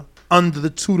Porter under the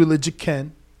tutelage of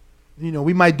Ken. You know,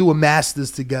 we might do a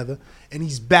masters together, and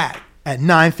he's back at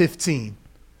 9:15.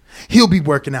 He'll be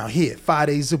working out here 5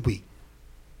 days a week.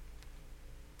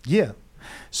 Yeah.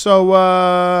 So,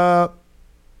 I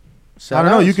don't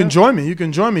know. You can join me. You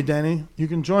can join me, Danny. You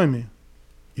can join me.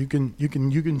 You can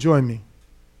join me.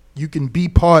 You can be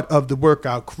part of the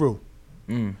workout crew.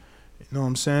 You know what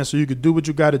I'm saying? So you could do what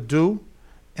you got to do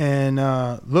and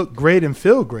look great and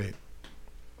feel great.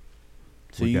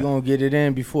 So you gonna get it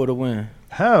in before the win?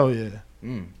 Hell yeah.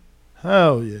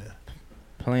 Hell yeah.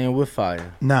 Playing with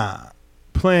fire. Nah.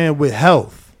 Playing with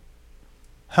health.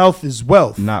 Health is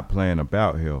wealth. Not playing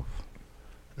about health.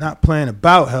 Not playing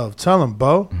about health. Tell him,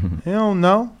 Bo. He don't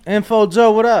know. Info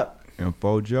Joe, what up?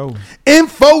 Info Joe.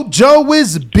 Info Joe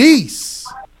is beast.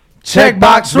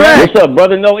 Checkbox Red. What's up,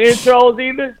 brother? No intros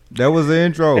either? That was the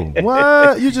intro.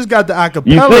 What? You just got the acapella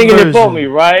You singing version. it for me,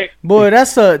 right? Boy,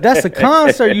 that's a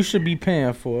concert you should be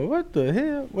paying for. What the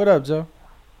hell? What up, Joe?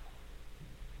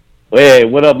 Hey,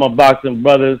 what up, my boxing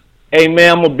brothers? Hey,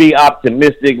 man, I'm going to be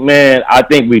optimistic, man. I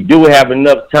think we do have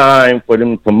enough time for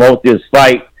them to promote this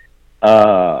fight.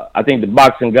 I think the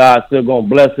boxing gods still going to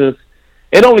bless us.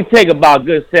 It only take about a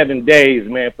good 7 days,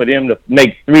 man, for them to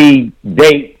make 3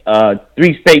 state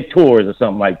tours or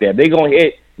something like that. They're going to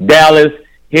hit Dallas,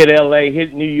 hit L.A.,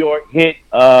 hit New York, hit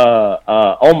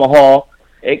Omaha.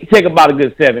 It can take about a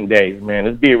good 7 days, man.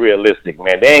 Let's be realistic,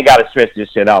 man. They ain't got to stretch this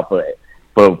shit out for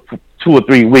 2 or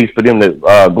 3 weeks for them to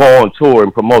go on tour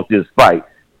and promote this fight.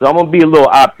 So I'm going to be a little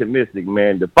optimistic,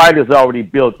 man. The fight is already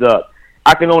built up.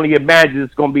 I can only imagine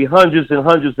it's going to be hundreds and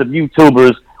hundreds of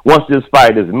YouTubers once this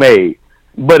fight is made.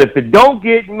 But if it don't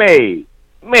get made,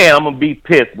 man, I'm going to be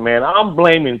pissed, man. I'm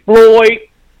blaming Floyd.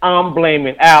 I'm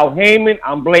blaming Al Heyman.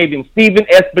 I'm blaming Steven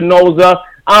Espinoza.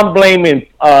 I'm blaming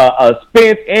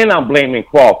Spence, and I'm blaming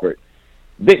Crawford.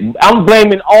 I'm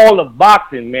blaming all of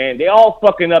boxing, man. They all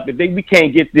fucking up if we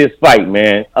can't get this fight,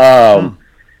 man.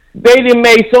 They done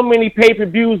made so many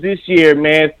pay-per-views this year,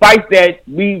 man. Fights that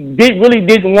we really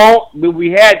didn't want, but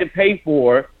we had to pay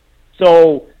for.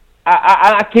 So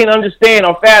I can't understand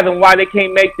or fathom why they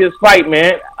can't make this fight,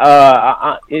 man.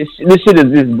 This shit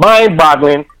is just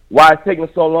mind-boggling why it's taking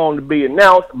so long to be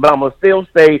announced, but I'm going to still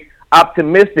stay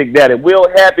optimistic that it will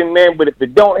happen, man. But if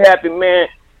it don't happen,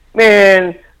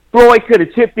 man, Floyd could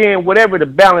have chipped in whatever the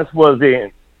balance was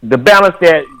in. The balance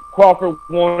that Crawford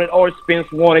wanted or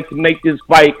Spence wanted to make this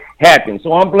fight happen.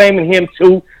 So I'm blaming him,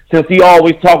 too, since he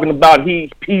always talking about he's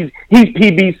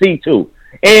PBC, too.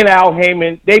 And Al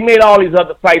Heyman. They made all these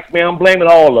other fights, man. I'm blaming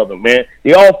all of them, man.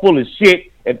 They all full of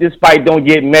shit if this fight don't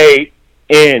get made.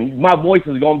 And my voice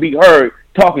is going to be heard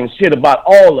talking shit about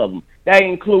all of them. That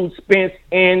includes Spence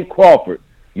and Crawford.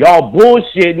 Y'all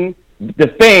bullshitting the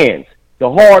fans, the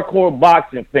hardcore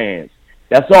boxing fans.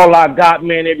 That's all I got,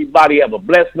 man. Everybody have a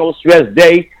blessed, no stress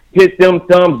day. Hit them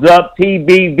thumbs up.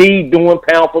 TBV doing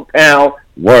pound for pound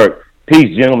work.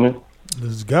 Peace, gentlemen.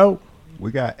 Let's go.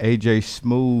 We got AJ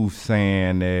Smooth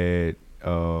saying that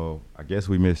I guess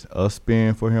we missed a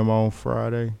spin for him on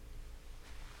Friday.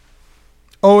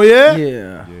 Oh, yeah?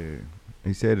 Yeah.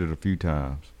 He said it a few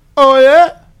times. Oh,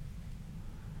 yeah?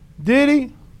 Did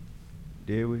he?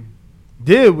 Did we?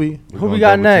 Did we? Who we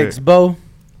got next, Bo?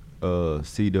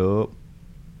 C-Dub.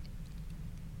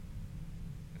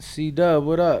 C-Dub,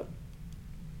 what up?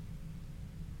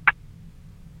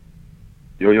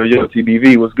 Yo,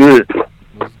 TBV, what's good?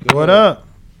 What up?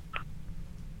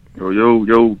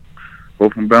 Yo,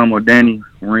 both from Bama, Danny,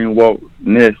 Marine Walt,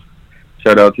 Ness.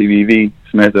 Shout out TBV.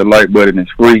 Smash that like button, it's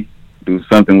free. Do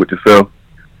something with yourself.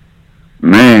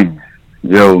 Man,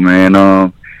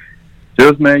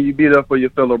 just, man, you be there for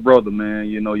your fellow brother, man.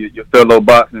 You know, your fellow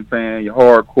boxing fan, your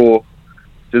hardcore.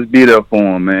 Just be there for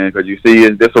him, man, because you see,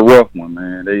 it's a rough one,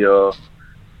 man.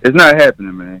 It's not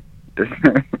happening, man.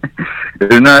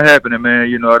 It's not happening, man.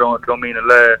 You know, I don't mean to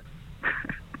laugh.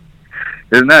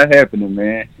 It's not happening,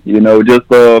 man. You know, just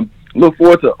look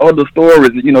forward to other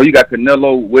stories. You know, you got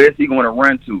Canelo. Where's he going to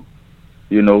run to?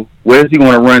 You know, where's he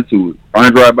going to run to?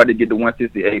 Andre about to get the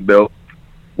 168 belt.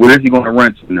 Where is he going to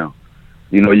run to now?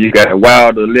 You know, you got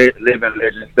Wilder, living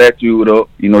legend statue up.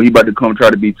 You know, he about to come try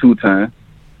to be 2-time.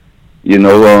 You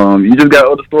know, you just got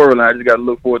other storylines. You just got to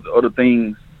look forward to other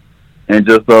things. And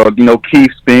just, you know,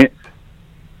 Keith Spence,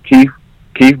 Keith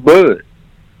Bud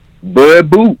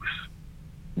Boots.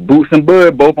 Boots and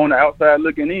Bud both on the outside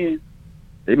looking in.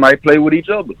 They might play with each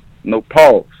other. No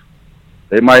pause.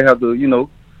 They might have to, you know,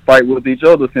 fight with each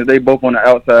other since they both on the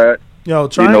outside. Yo,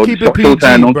 try and keep it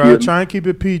PG, bro. Try and keep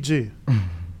it PG.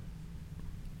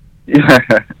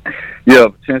 Yeah.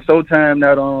 Since Showtime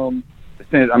not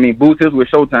Boots is with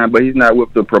Showtime, but he's not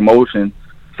with the promotion,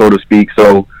 so to speak.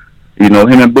 So, you know,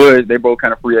 him and Bud, they both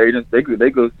kind of free agents. They could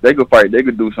fight. They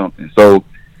could do something. So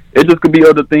it just could be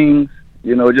other things.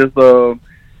 You know, just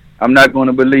I'm not going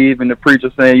to believe in the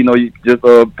preacher saying, you know, you just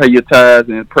pay your tithes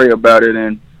and pray about it,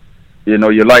 and you know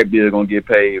your light bill is gonna get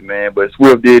paid, man. But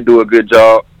Swift did do a good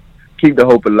job. Keep the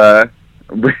hope alive.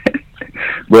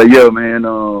 But yeah, man,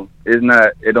 it's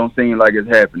not. It don't seem like it's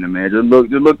happening, man. Just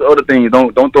look to other things.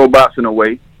 Don't throw boxing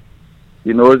away.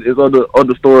 You know, it's other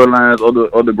storylines,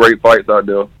 other great fights out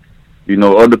there. You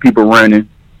know, other people running.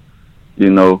 You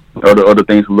know, other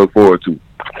things to look forward to.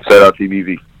 Shout out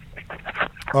TBV.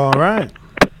 All right.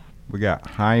 We got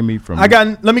Jaime from.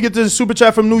 Let me get this super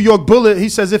chat from New York Bullet. He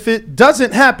says, if it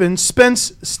doesn't happen,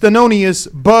 Spence Stenonius,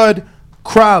 Bud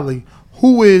Crowley,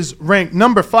 who is ranked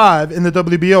number 5 in the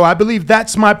WBO. I believe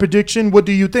that's my prediction. What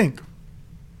do you think?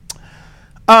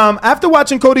 After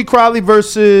watching Cody Crowley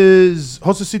versus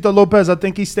Josecito Lopez, I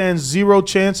think he stands 0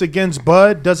 chance against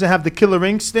Bud. Doesn't have the killer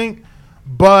instinct,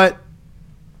 but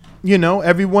you know,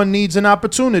 everyone needs an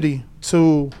opportunity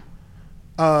to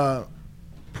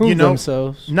prove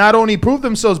themselves. Not only prove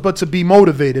themselves, but to be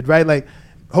motivated, right? Like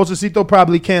Josecito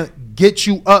probably can't get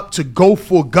you up to go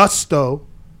for gusto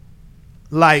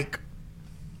like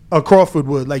a Crawford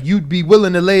would. Like you'd be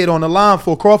willing to lay it on the line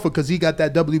for Crawford because he got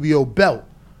that WBO belt.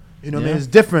 You know what I mean? It's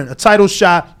different. A title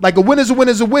shot, like a win is a win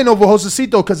is a win over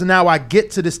Josecito because now I get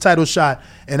to this title shot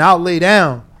and I'll lay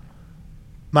down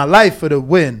my life for the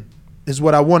win is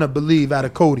what I want to believe out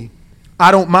of Cody.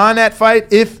 I don't mind that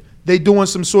fight if they doing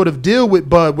some sort of deal with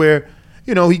Bud where,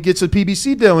 you know, he gets a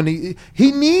PBC deal and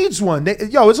he needs one.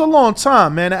 It's a long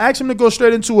time, man. I asked him to go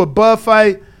straight into a Bud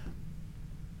fight.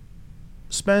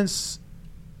 A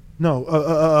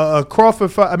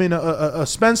Crawford fight. I mean, a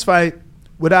Spence fight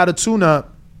without a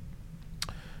tune-up.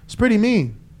 It's pretty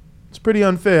mean. It's pretty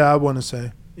unfair, I want to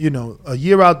say. You know, a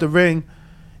year out the ring.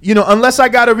 You know, unless I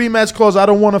got a rematch clause, I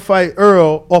don't want to fight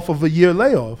Earl off of a year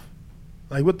layoff.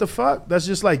 Like, what the fuck? That's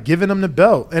just like giving him the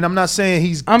belt. And I'm not saying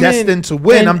he's destined to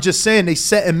win. I'm just saying they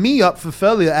setting me up for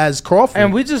failure as Crawford.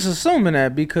 And we just assuming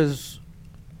that because,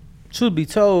 truth be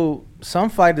told, some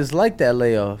fighters like that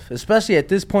layoff, especially at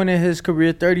this point in his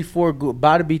career, 34,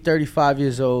 about to be 35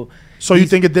 years old. So you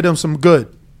think it did him some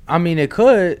good? I mean, it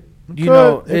could.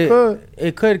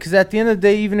 It could, because at the end of the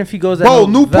day, even if he goes at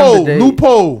new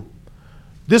poll.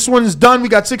 This one's done. We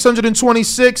got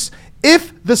 626.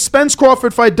 If the Spence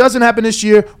Crawford fight doesn't happen this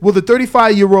year, will the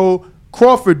 35-year-old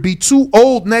Crawford be too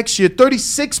old next year?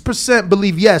 36%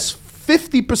 believe yes.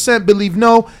 50% believe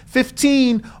no.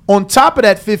 15 on top of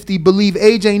that 50 believe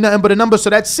age ain't nothing but a number. So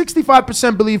that's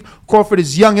 65% believe Crawford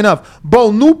is young enough.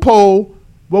 Bo, new poll.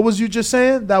 What was you just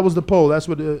saying? That was the poll. That's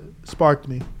what sparked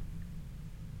me.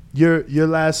 Your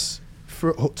last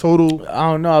total.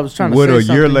 I don't know. I was trying to would say a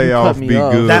something. year layoff be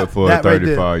good for a that right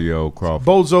 35-year-old Crawford?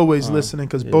 Bo's always listening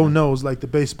because Bo knows like the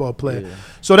baseball player. Yeah.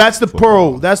 So that's the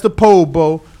poll. That's the poll,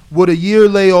 Bo. Would a year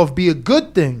layoff be a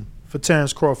good thing for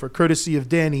Terrence Crawford, courtesy of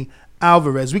Danny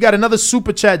Alvarez? We got another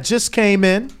super chat just came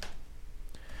in,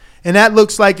 and that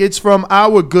looks like it's from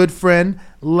our good friend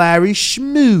Larry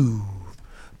Schmooth.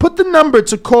 Put the number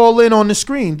to call in on the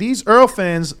screen. These Earl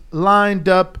fans lined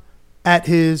up at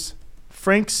his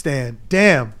Frank stand.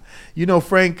 Damn. You know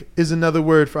Frank is another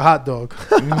word for hot dog.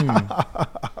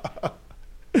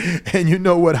 And you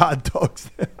know what hot dogs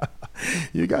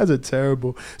You guys are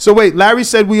terrible. So wait, Larry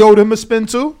said we owed him a spin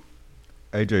too?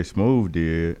 AJ Smooth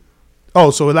did.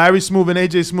 Oh, so Larry Smooth and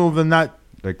AJ Smooth are not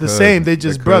the same. They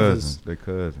just brothers. They're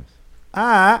cousins. All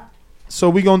right.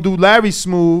 So we going to do Larry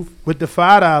Smooth with the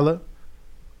 $5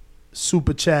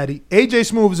 super chatty. AJ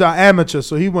Smooth is our amateur,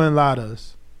 so he wouldn't lie to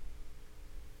us.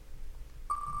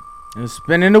 And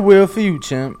spinning the wheel for you,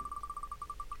 champ.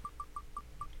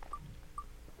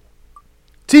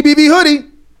 TBV hoodie.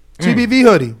 TBV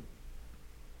hoodie.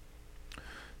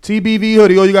 TBV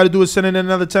hoodie. All you got to do is send in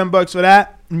another $10 for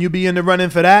that, and you'll be in the running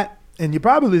for that. And you're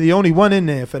probably the only one in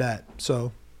there for that.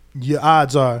 So your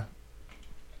odds are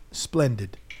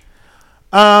splendid.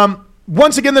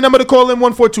 Once again, the number to call in,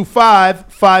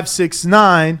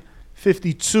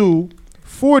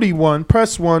 1-425-569-5241.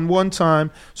 Press 1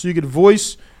 time so you can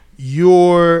voice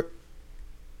your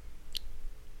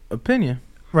opinion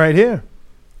right here.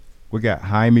 We got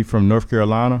Jaime from North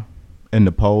Carolina, and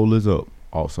the poll is up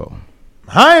also.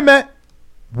 Jaime,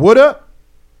 what up?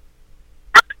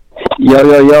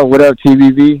 Yo, what up,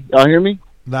 TBV? Y'all hear me?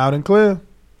 Loud and clear.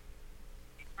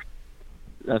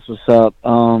 That's what's up.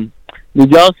 Did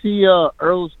y'all see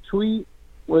Earl's tweet?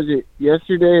 Was it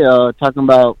yesterday? Talking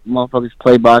about motherfuckers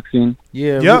play boxing.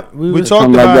 Yeah. Yep. We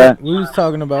talked about that. We was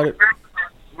talking about it.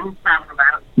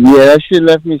 Yeah, that shit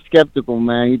left me skeptical,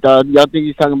 man. Y'all think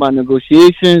he's talking about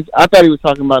negotiations? I thought he was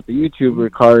talking about the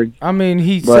YouTuber cards. I mean,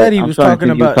 he said he was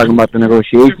talking about the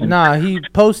negotiations. Nah, he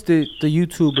posted the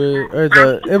YouTuber or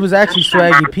it was actually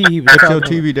Swaggy P. He was Cut your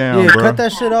TV down, yeah, bro. cut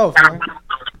that shit off, man.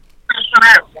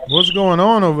 What's going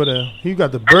on over there? He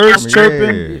got the birds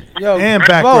chirping Yo, and Bo,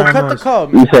 background cut noise. the call,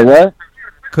 You man. said what?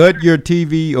 Cut your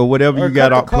TV or whatever Or you got cut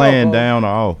the out call, playing bro. down or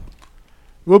off.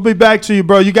 We'll be back to you,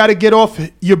 bro. You got to get off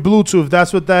your Bluetooth.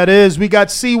 That's what that is. We got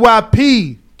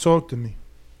CYP. Talk to me.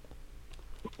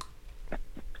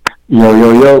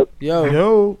 Yo.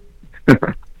 Yo.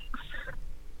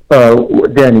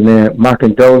 Danny, man, my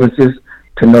condolences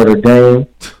to Notre Dame.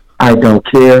 I don't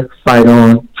care. Fight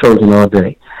on. Trojan all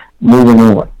day. Moving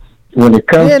on. When it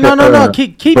comes Yeah, to no.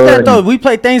 Keep that though. We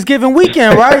play Thanksgiving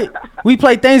weekend, right? We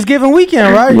play Thanksgiving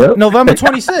weekend, right? Yep. November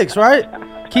 26th,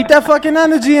 right? Keep that fucking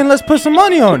energy and let's put some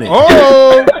money on it.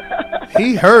 Oh,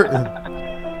 he hurting.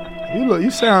 You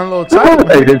sound a little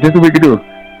tight. Hey, this is what we could do.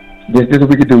 This is what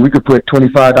we could do. We could put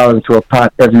 $25 into a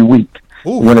pot every week.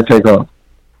 When it take off.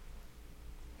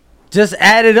 Just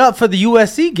add it up for the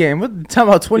USC game. We're talking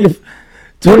about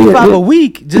 25 a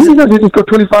week. Just go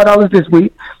 $25 this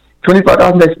week,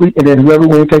 $25 next week, and then whoever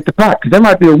wins take the pot. Because there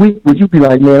might be a week where you be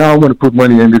like, man, I don't want to put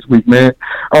money in this week, man.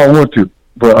 I don't want to,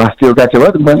 but I still got your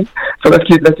other money. So let's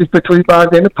just put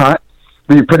 $25 in the pot.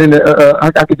 We put in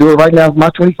I could do it right now with my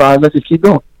 $25. Let's just keep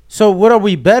going. So what are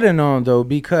we betting on though?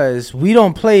 Because we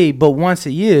don't play but once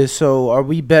a year. So are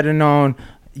we betting on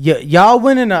y'all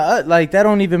winning like that?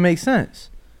 Don't even make sense.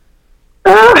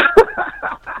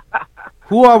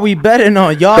 Who are we betting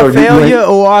on? Y'all failure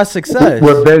or our success?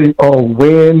 We're betting on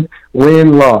win,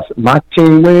 loss. My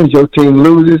team wins, your team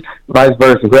loses, vice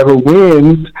versa. Whoever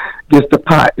wins gets the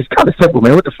pot. It's kind of simple,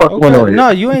 man. What the fuck going on here? No,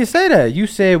 you ain't say that. You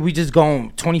said we just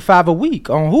going 25 a week.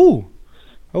 On who?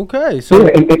 Okay, so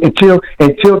yeah,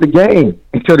 until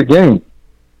the game.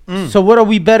 So what are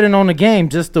we betting on the game?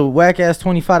 Just the whack ass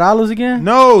 $25 again?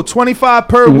 No, 25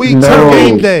 per week till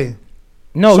game day.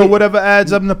 No, so whatever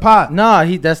adds up in the pot. Nah,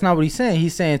 that's not what he's saying.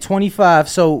 He's saying 25.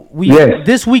 So Yes.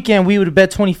 this weekend we would have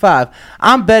bet 25.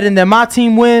 I'm betting that my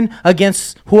team win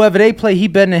against whoever they play. He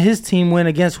betting that his team win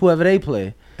against whoever they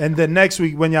play. And then next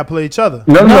week when y'all play each other.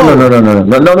 No.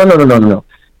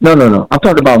 I'm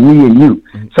talking about me and you.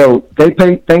 So they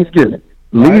play Thanksgiving.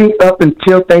 Leading up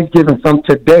until Thanksgiving from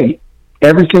today,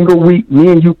 every single week, me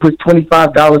and you put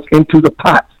 $25 into the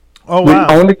pot. Oh, wow.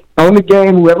 On the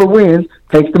game, whoever wins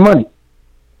takes the money.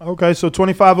 Okay, so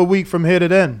 25 a week from here to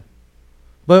then.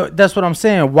 But that's what I'm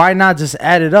saying. Why not just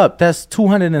add it up? That's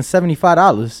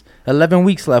 $275. 11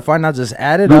 weeks left. Why not just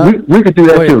add it up? We could do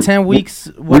that Or too. 10 weeks,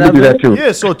 We whatever. could do that too.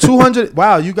 Yeah, so 200.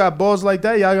 Wow, you got balls like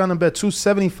that? Y'all gonna bet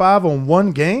 275 on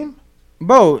one game?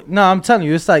 Bro, no, I'm telling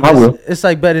you, it's like I will. it's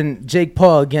like betting Jake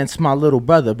Paul against my little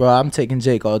brother, bro. I'm taking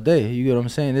Jake all day. You get what I'm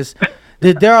saying?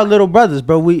 There are little brothers,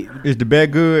 bro. Is the bet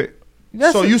good?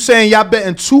 So you saying y'all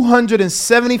betting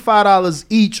 $275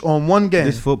 each on one game?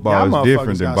 This football Y'all is motherfuckers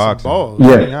different than got some boxing. balls.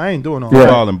 Yes. I mean, I ain't doing all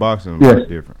Football that. and boxing Yes. is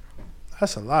different.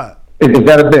 That's a lot. Is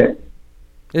that a bet?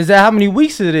 Is that how many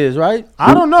weeks it is, right?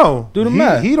 I don't know. Do the he,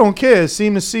 math. He don't care.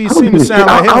 Seem to give sound a like shit. he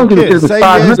I don't don't give a shit care. if it's Say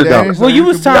 $500. yes, Well, you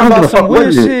was I talking don't about give a some fuck what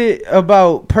weird it is. shit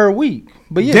about per week.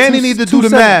 But yeah, Danny need to do the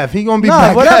math. He gonna be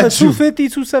back whatever, at you. 250,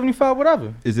 275,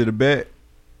 whatever. Is it a bet?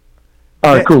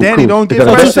 All right, cool. Danny, cool. don't get Is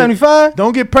that a bet? pressured. 275?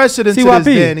 Don't get pressured into CYP.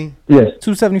 this, Danny. Yes.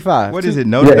 275. What is it?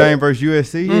 Notre Yeah. Dame versus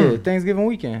USC? Yeah, Thanksgiving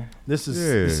weekend. This is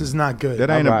Yeah. this is not good. That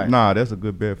ain't All right. nah. That's a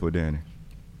good bet for Danny.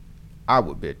 I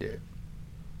would bet that.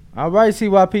 All right,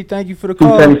 CYP, thank you for the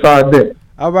call. 275 bet.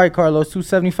 All right, Carlos,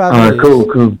 275. All it right, is.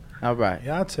 cool. All right.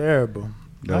 Y'all terrible.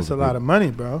 That That's was a lot of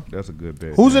money, bro. That's a good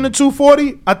bet. Who's in the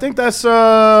 240? I think that's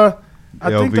I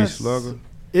think LV that's Slugger.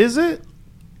 Is it?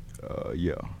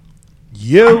 Yeah.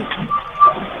 You.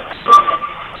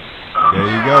 There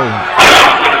you go.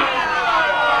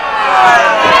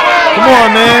 Come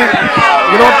on, man.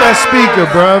 Get off that speaker,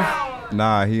 bruv.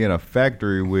 Nah, he in a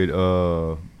factory with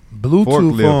Bluetooth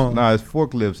forklifts. on. Nah, it's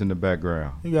forklifts in the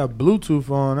background. He got Bluetooth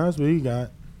on. That's what he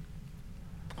got.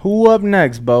 Who up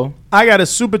next, Bo? I got a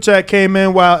super chat came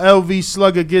in while LV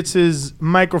Slugger gets his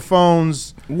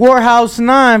microphones. Warhouse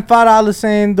 9, $5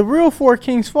 saying the real four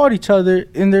kings fought each other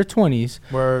in their 20s.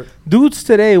 Word. Dudes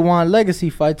today want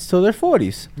legacy fights till their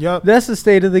 40s. Yep. That's the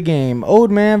state of the game. Old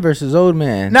man versus old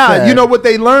man. Nah, Sad. you know what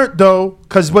they learned though,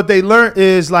 because what they learned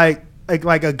is like a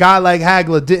guy like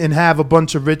Hagler didn't have a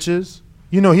bunch of riches.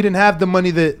 You know, he didn't have the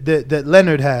money that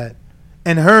Leonard had,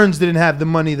 and Hearns didn't have the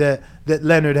money that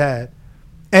Leonard had,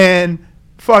 and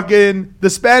fucking the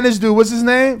Spanish dude, what's his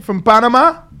name from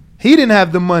Panama? He didn't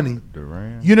have the money.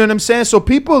 Durant. You know what I'm saying? So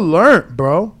people learned,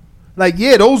 bro. Like,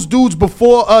 yeah, those dudes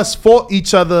before us fought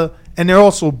each other, and they're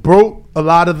also broke. A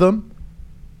lot of them.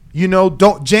 You know,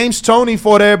 James Toney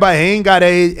fought everybody. He ain't got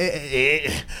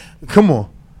come on.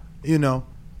 You know,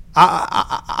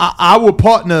 our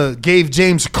partner gave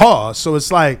James a car, so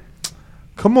it's like,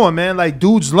 come on, man. Like,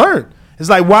 dudes learn. It's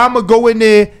like, why I'm gonna go in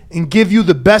there and give you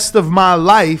the best of my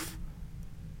life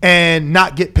and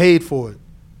not get paid for it?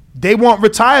 They want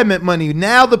retirement money.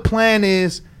 Now the plan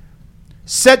is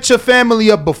set your family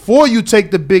up before you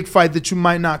take the big fight that you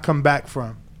might not come back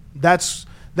from. That's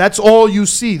all you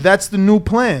see. That's the new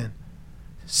plan.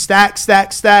 Stack.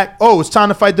 Oh, it's time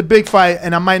to fight the big fight,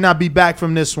 and I might not be back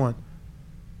from this one.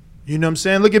 You know what I'm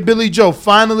saying? Look at Billy Joe.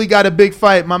 Finally got a big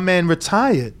fight. My man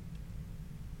retired.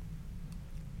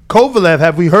 Kovalev,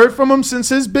 have we heard from him since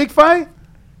his big fight?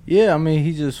 Yeah, I mean,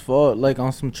 he just fought like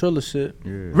on some Triller shit.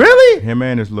 Yeah. Really? Him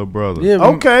and his little brother. Yeah.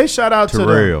 Okay, shout out to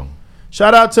them.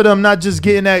 Shout out to them not just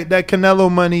getting that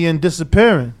Canelo money and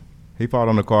disappearing. He fought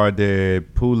on the card that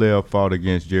Pulev fought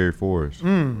against Jerry Forrest.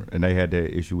 And they had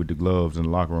that issue with the gloves in the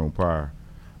locker room prior.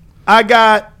 I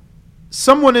got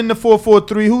someone in the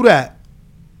 443. Who that?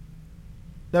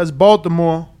 That's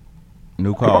Baltimore.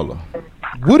 New caller.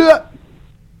 What up?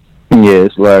 Yeah,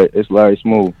 it's Larry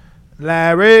Smooth.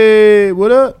 Larry,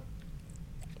 what up?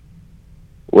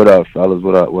 What up, fellas?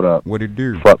 What up? What it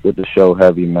do? Fuck with the show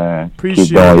heavy, man. Appreciate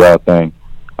Keep doing it. y'all thing.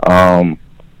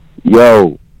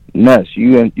 Yo, Ness,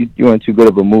 you in too good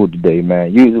of a mood today,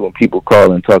 man. Usually when people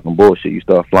call and talking bullshit, you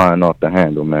start flying off the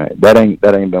handle, man. That ain't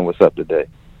been what's up today.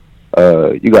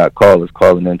 You got callers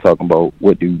calling in talking about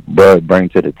what do Bud bring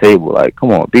to the table. Like,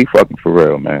 come on, be fucking for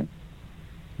real, man.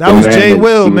 That was Jay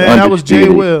Will, man. That was Jay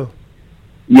Will.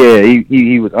 Yeah,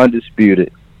 he was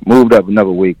undisputed. Moved up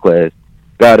another weight class.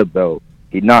 Got a belt.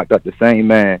 He knocked out the same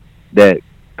man that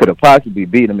could have possibly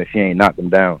beat him if he ain't knocked him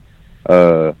down.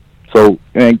 So,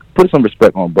 man, put some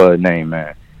respect on Bud's name,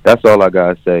 man. That's all I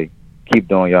gotta say. Keep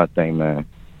doing y'all thing, man.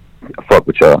 I fuck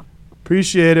with y'all.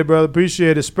 Appreciate it, brother.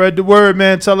 Appreciate it. Spread the word,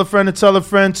 man. Tell a friend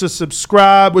to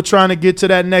subscribe. We're trying to get to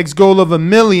that next goal of 1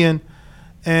 million.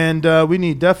 And we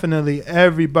need definitely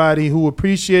everybody who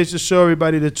appreciates the show,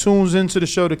 everybody that tunes into the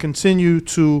show to continue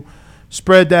to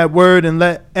spread that word and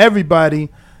let everybody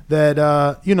that,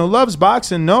 loves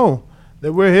boxing know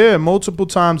that we're here multiple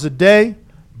times a day,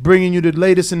 bringing you the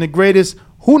latest and the greatest.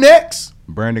 Who next?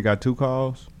 Brandon got 2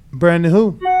 calls. Brandon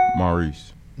who?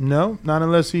 Maurice. No, not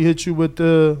unless he hit you with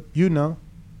the,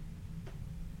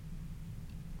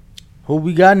 Who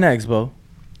we got next, Bo?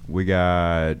 We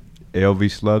got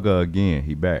LV Slugger again.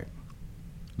 He back.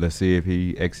 Let's see if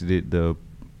he exited the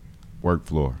work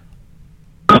floor.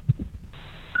 TVV,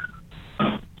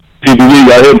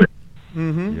 y'all hear me?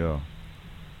 Mm-hmm. Yeah.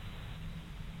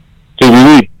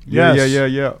 TVV.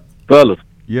 Yeah. Fellas.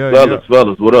 Yeah.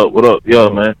 Fellas. What up? Yeah,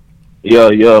 man.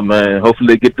 Yeah, man.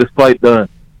 Hopefully they get this fight done.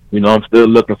 I'm still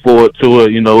looking forward to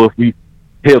it. If we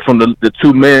hear from the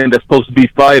two men that's supposed to be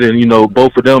fighting,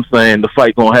 both of them saying the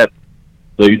fight gonna happen.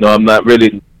 So, I'm not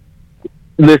really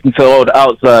listening to all the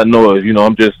outside noise.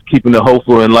 I'm just keeping it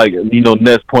hopeful. And like,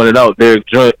 Ness pointed out, Derek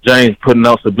James putting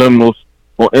out subliminals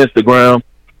on Instagram,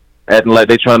 acting like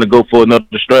they trying to go for another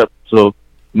strap. So,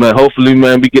 man, hopefully,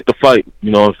 man, we get the fight.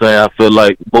 You know what I'm saying? I feel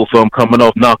like both of them coming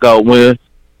off knockout wins.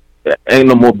 Ain't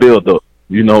no more build-up.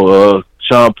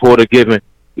 Sean Porter giving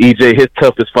EJ his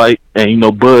toughest fight, and,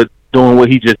 Bud doing what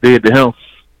he just did to him.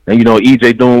 And,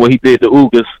 EJ doing what he did to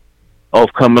Ugas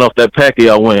off coming off that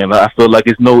Pacquiao win. I feel like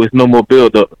it's no more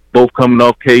build-up. Both coming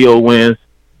off KO wins.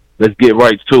 Let's get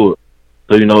right to it.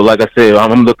 So, like I said,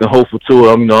 I'm looking hopeful to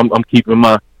it. I'm keeping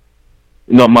my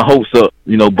hopes up.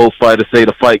 Both fighters say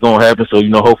the fight gonna happen, so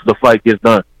hopefully the fight gets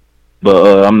done.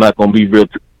 But I'm not gonna be real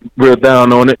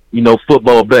down on it.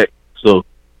 Football back, so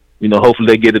hopefully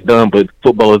they get it done. But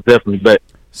football is definitely back.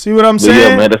 See what I'm saying?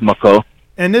 Yeah, man, that's my call.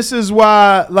 And this is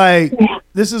why,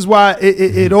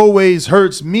 it always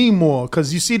hurts me more,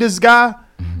 because you see this guy,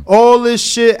 all this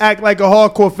shit, act like a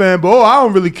hardcore fan, but I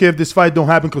don't really care if this fight don't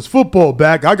happen because football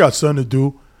back. I got something to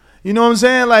do. You know what I'm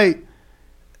saying? Like.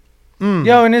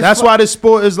 Yo, and that's why this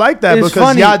sport is like that, because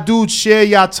funny. y'all dudes share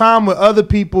y'all time with other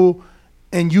people,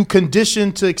 and you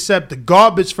conditioned to accept the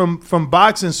garbage from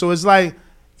boxing. So it's like,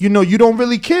 you don't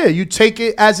really care. You take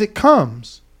it as it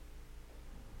comes.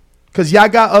 Because y'all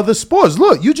got other sports.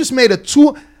 Look, you just made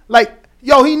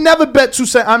he never bet 2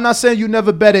 cents. I'm not saying you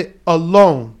never bet it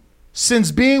alone.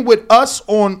 Since being with us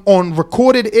on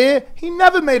recorded air, he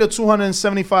never made a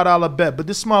 $275 bet. But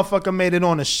this motherfucker made it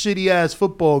on a shitty-ass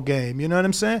football game. You know what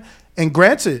I'm saying? And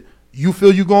granted, you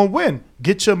feel you're going to win.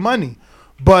 Get your money.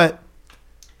 But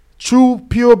true,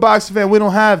 pure boxing fan, we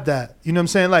don't have that. You know what I'm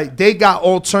saying? Like, they got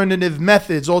alternative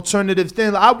methods, alternative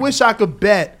things. I wish I could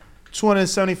bet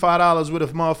 $275 with a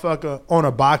motherfucker on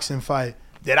a boxing fight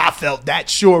that I felt that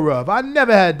sure of. I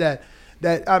never had that.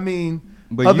 But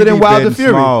other than Wilder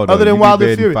Fury. Other than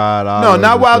Wilder Fury. $5 No,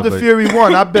 not Wilder like Fury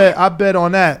 1. I bet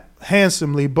on that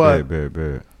handsomely. But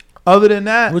bet. Other than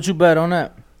that. What you bet on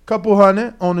that? Couple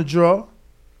hundred on the draw.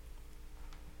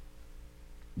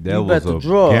 That You was bet the a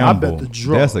draw. gamble. I bet the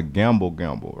draw. That's a gamble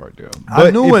right there. I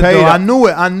But knew it paid though. off.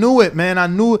 I knew it, man. I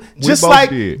knew it. We both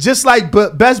did. Just like,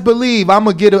 but best believe I'm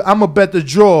gonna bet the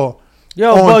draw.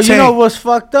 Yo, on bro, you know Tank. what's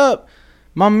fucked up?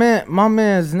 My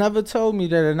man's never told me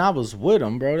that, and I was with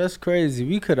him, bro. That's crazy.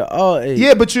 We could have all ate.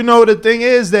 Yeah, but you know the thing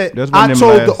is that That's one I of them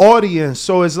told last- the audience,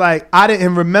 so it's like I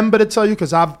didn't remember to tell you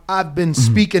because I've been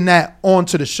speaking that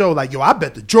onto the show, like yo, I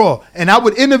bet the draw, and I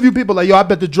would interview people like yo, I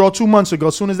bet the draw 2 months ago.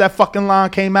 As soon as that fucking line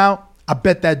came out, I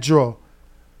bet that draw,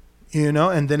 you know,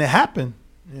 and then it happened.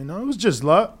 You know, it was just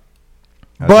luck,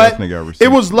 I but definitely got it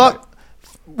receipts was for luck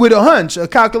with a hunch, a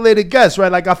calculated guess, right?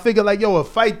 Like I figured, like yo, a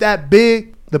fight that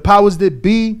big, the powers that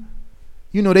be.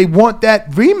 You know, they want that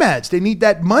rematch. They need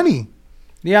that money.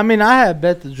 Yeah, I mean, I had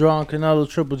bet the draw on Canelo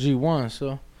Triple G1,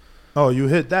 so. Oh, you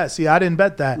hit that. See, I didn't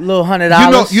bet that. Little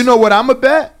 $100. You know what I'm going to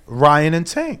bet? Ryan and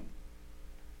Tank.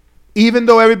 Even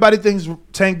though everybody thinks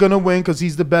Tank going to win because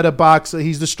he's the better boxer,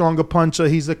 he's the stronger puncher,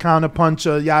 he's the counter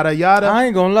puncher, yada, yada. I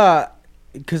ain't gonna lie,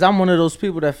 because I'm one of those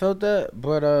people that felt that,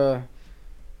 but,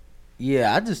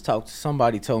 yeah, I just talked to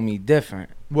somebody told me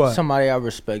different. What? Somebody I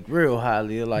respect real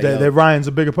highly. They're like, That Ryan's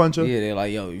a bigger puncher? Yeah, they're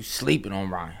like, yo, you sleeping on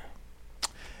Ryan.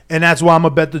 And that's why I'm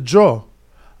going to bet the draw.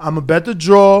 I'm going to bet the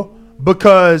draw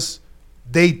because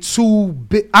they too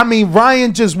big. I mean,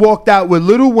 Ryan just walked out with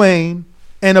Lil Wayne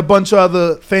and a bunch of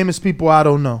other famous people I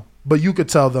don't know. But you could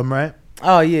tell them, right?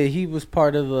 Oh, yeah, he was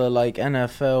part of the, like,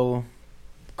 NFL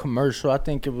commercial. I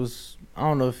think it was, I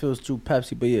don't know if it was through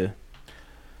Pepsi, but yeah.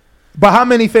 But how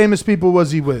many famous people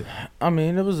was he with? I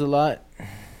mean, it was a lot.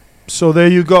 So there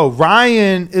you go.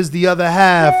 Ryan is the other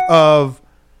half of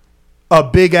a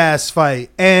big ass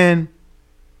fight. And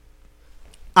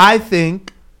I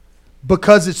think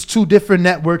because it's two different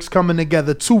networks coming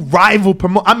together, two rival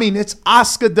I mean, it's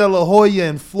Oscar De La Hoya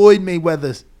and Floyd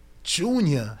Mayweather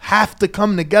Jr. have to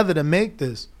come together to make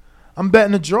this. I'm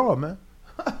betting a draw, man.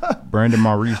 Brandon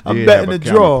Maurice did I'm betting have a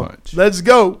a draw. counterpunch. Let's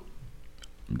go.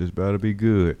 This better be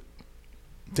good.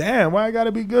 Damn, why I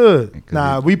gotta be good?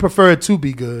 Nah, we prefer it to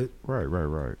be good. Right.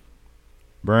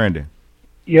 Brandon,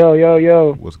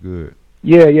 Yo. what's good?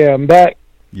 Yeah, I'm back.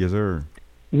 Yes, sir.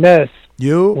 Ness.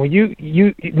 You? When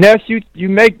Ness, you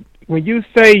make when you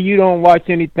say you don't watch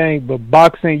anything but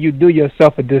boxing, you do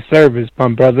yourself a disservice, my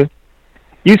brother.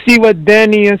 You see what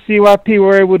Danny and CYP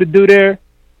were able to do there?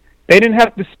 They didn't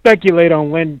have to speculate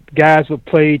on when guys would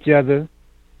play each other.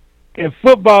 In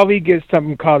football, we get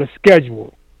something called a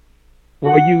schedule,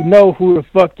 where you know who the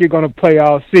fuck you're going to play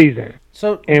all season.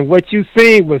 So, and what you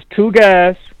seen was two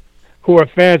guys who are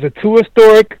fans of two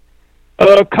historic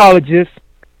colleges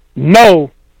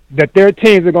know that their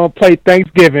teams are going to play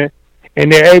Thanksgiving,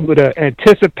 and they're able to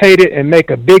anticipate it and make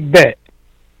a big bet.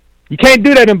 You can't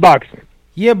do that in boxing.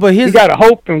 Yeah, but you got to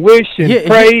hope and wish and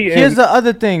pray. Here's the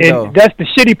other thing, and though. That's the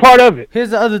shitty part of it.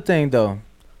 Here's the other thing, though.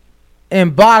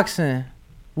 In boxing,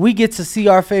 we get to see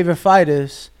our favorite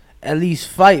fighters at least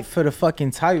fight for the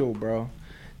fucking title, bro.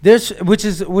 Which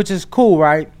is cool,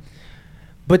 right?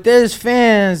 But there's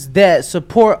fans that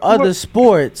support other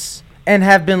sports and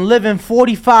have been living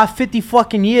 45, 50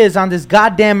 fucking years on this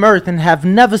goddamn earth and have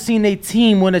never seen a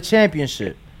team win a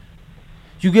championship.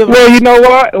 Well, you know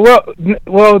what?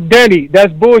 Well, Danny,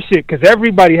 that's bullshit because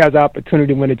everybody has the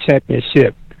opportunity to win a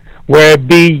championship. Where it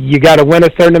be you got to win a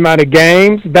certain amount of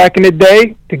games back in the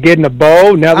day to get in the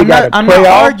bowl. Now we got a playoff. I'm not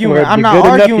arguing I'm not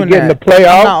arguing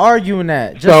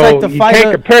that. Just so like the you fighter,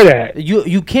 can't compare that.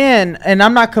 You can, and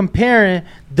I'm not comparing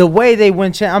the way they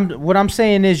win. What I'm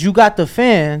saying is you got the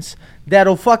fans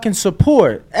that'll fucking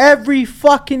support every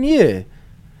fucking year.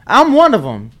 I'm one of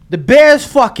them. The Bears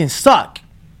fucking suck.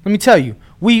 Let me tell you.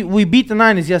 We beat the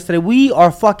Niners yesterday. We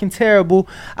are fucking terrible.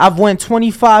 I've went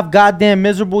 25 goddamn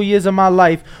miserable years of my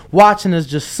life watching us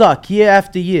just suck year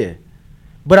after year.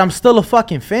 But I'm still a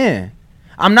fucking fan.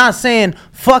 I'm not saying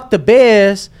fuck the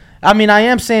Bears. I mean, I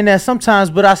am saying that sometimes,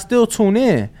 but I still tune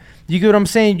in. You get what I'm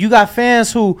saying? You got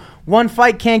fans who one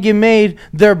fight can't get made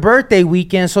their birthday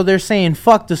weekend, so they're saying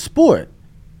fuck the sport.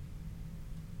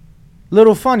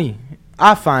 Little funny.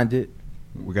 I find it.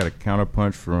 We got a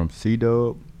counterpunch from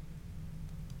C-Dub.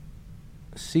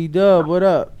 C-Dub, what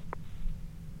up?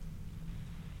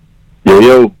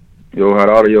 Yo, hot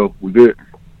audio. We good?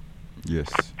 Yes.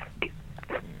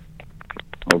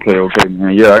 Okay,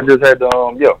 man. Yeah, I just had to,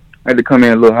 I had to come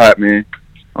in a little hot, man.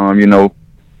 You know,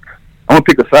 I'm gonna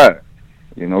pick a side.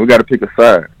 You know, we got to pick a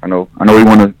side. I know we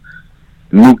want to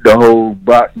nuke the whole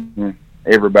box,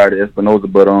 everybody,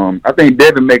 Espinoza, but I think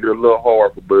Devin make it a little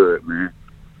hard for Bud, man.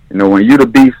 You know, when you the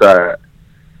B side,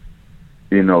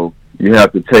 you know, you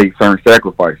have to take certain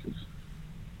sacrifices.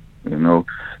 You know,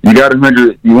 you got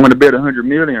 100. You want to bet 100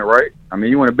 million, right? I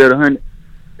mean, you want to bet 100.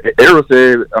 Errol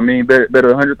said, bet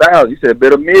 100,000. You said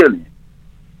bet $1 million.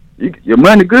 Your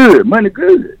money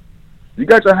good. You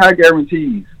got your high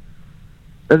guarantees.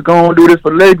 Let's go and do this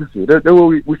for legacy. That's what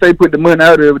we say. Put the money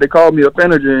out of it. They call me a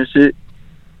manager and shit.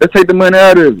 Let's take the money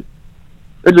out of it.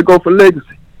 Let's just go for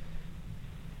legacy.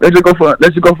 Let's just go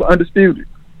for undisputed.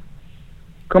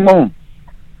 Come on.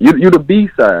 You the B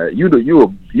side. You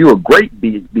a great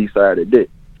B side at that.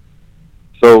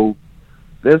 So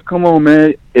let's come on,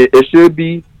 man. It should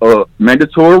be a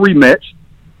mandatory rematch.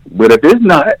 But if it's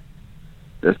not,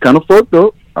 that's kind of fucked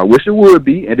up. I wish it would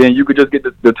be, and then you could just get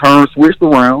the term switched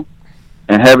around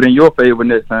and have it in your favor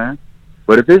next time.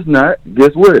 But if it's not,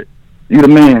 guess what? You the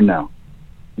man now.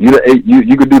 You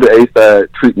could do the A side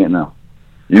treatment now.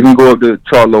 You can go up to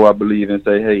Charlo, I believe, and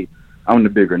say, "Hey, I'm the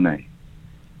bigger name."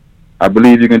 I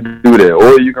believe you can do that,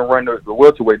 or you can run the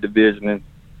welterweight division and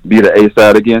be the A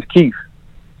side against Keith,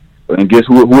 and guess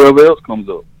whoever else comes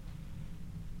up.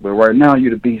 But right now,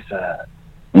 you're the B side,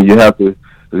 and you have to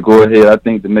go ahead. I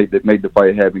think to make the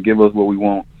fight happen, give us what we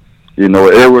want. You know,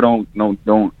 Edward don't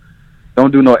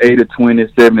do no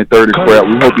 80-20, 70-30 crap.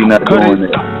 We hope he's not doing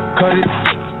that.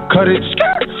 Cut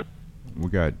it. We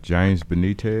got James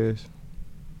Benitez.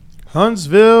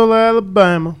 Huntsville,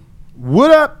 Alabama.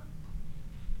 What up?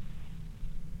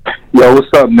 Yo, what's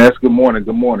up, Ness? Good morning.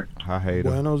 Hi, Hater.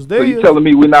 Buenos So you dias. telling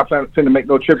me we're not finna make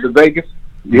no trip to Vegas?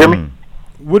 You hear me?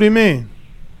 What do you mean?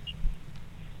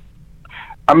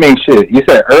 I mean, shit. You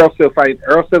said Earl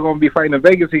still gonna be fighting in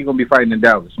Vegas. He's gonna be fighting in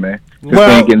Dallas, man.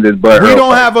 Well, we this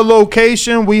don't have a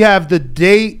location. We have the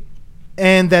date,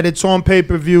 and that it's on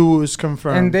pay-per-view is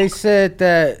confirmed. And they said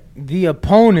that the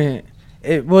opponent,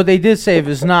 they did say if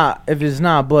it's not,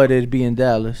 but it'd be in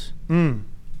Dallas.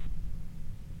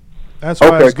 That's why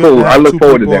Okay, it's good cool. to have I look two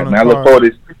forward to people that, on man. the I look card.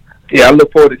 forward to. I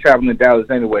look forward to traveling to Dallas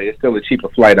anyway. It's still a cheaper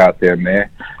flight out there, man.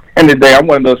 End of the day, I'm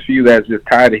one of those few that's just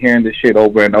tired of hearing this shit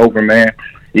over and over, man.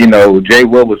 You know, Jay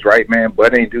Will was right, man.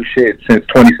 Bud ain't do shit since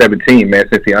 2017, man,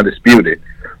 since he undisputed.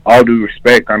 All due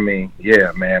respect, I mean,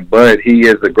 yeah, man. Bud, he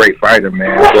is a great fighter,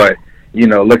 man. But, you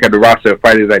know, look at the roster of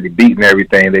fighters that he beat and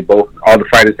everything. All the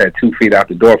fighters had 2 feet out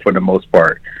the door for the most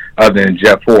part, other than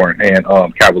Jeff Horn and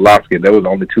Kowalski. Those were the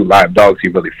only 2 live dogs he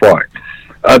really fought.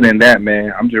 Other than that,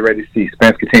 man, I'm just ready to see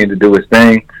Spence continue to do his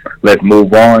thing. Let's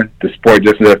move on. The sport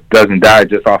just doesn't die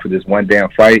just off of this one damn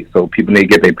fight, so people need to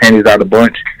get their panties out of the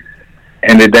bunch.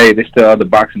 End of the day, there's still other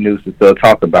boxing news to still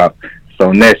talk about.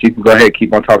 So, Ness, you can go ahead and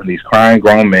keep on talking to these crying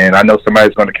grown men. I know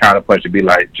somebody's going to counterpunch and be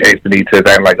like, James Benitez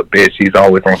acting like a bitch. He's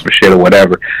always on some shit or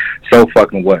whatever. So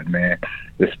fucking what, man?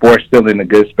 The sport's still in a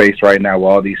good space right now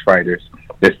with all these fighters.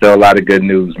 There's still a lot of good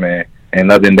news, man.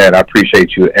 And other than that, I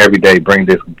appreciate you every day. Bring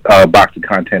this boxing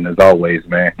content as always,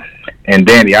 man. And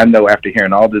Danny, I know after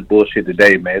hearing all this bullshit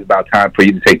today, man, it's about time for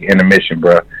you to take an intermission,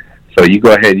 bro. So you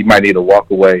go ahead. You might need to walk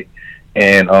away.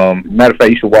 And matter of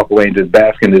fact, you should walk away and just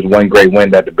bask in this one great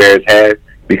win that the Bears had,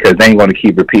 because they ain't going to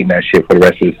keep repeating that shit for the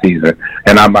rest of the season.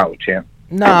 And I'm out, champ.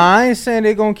 Nah, I ain't saying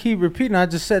they gonna keep repeating. I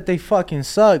just said they fucking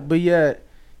suck. But yet,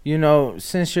 you know,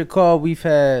 since your call, we've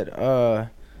had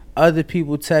other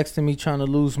people texting me trying to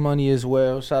lose money as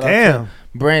well. Shout out to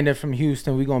Brandon from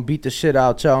Houston. We gonna beat the shit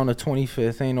out y'all on the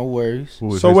 25th. Ain't no worries.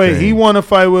 So wait, he want to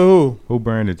fight with who? Who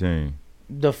Brandon team?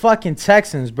 The fucking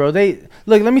Texans, bro. They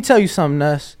look. Let me tell you something,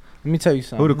 Ness. Let me tell you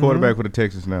something. Who the quarterback for the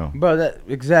Texans now? Bro, that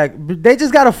exact. They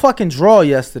just got a fucking draw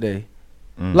yesterday.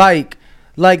 Like,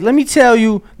 let me tell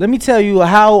you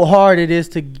how hard it is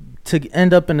to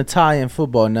end up in a tie in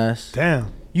football, Ness.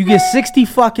 Damn. You get 60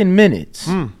 fucking minutes,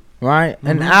 right?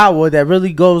 An hour that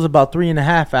really goes about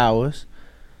 3.5 hours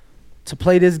to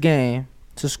play this game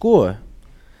to score.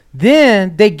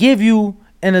 Then they give you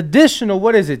an additional,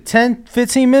 10,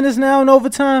 15 minutes now in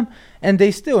overtime, and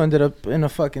they still ended up in a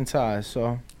fucking tie.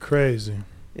 So crazy.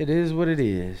 It is what it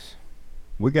is.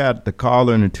 We got the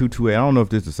caller in the 228. I don't know if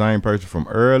this is the same person from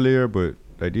earlier, but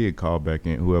they did call back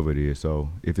in, whoever it is. So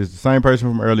if it's the same person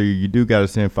from earlier, you do got to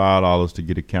send $5 to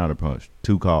get a counterpunch.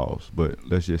 2 calls, but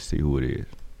let's just see who it is.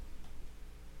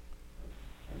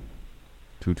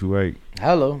 228.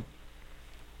 Hello.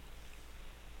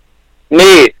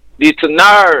 Ned, the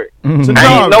Tenard.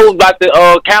 I ain't know about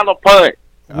the counterpunch.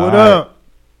 What up?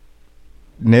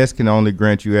 Ness can only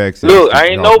grant you access. Look, I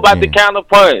ain't know about the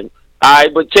counterpunch. All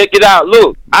right, but check it out.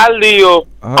 Look, I live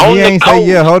on he the ain't coast. say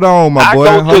yeah. Hold on, my boy.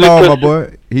 Hold on, my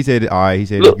boy. He said, all right. He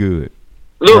said it's good.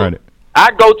 Look, Run it.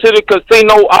 I go to the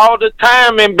casino all the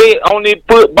time and bet on the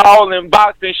football and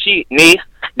boxing shit, Ness.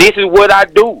 This is what I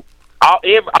do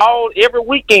every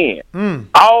weekend,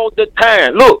 all the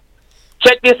time. Look,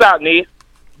 check this out, Ness.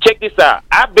 Check this out.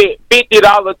 I bet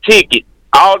 $50 ticket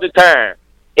all the time.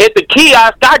 At the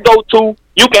kiosk I go to,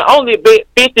 you can only bet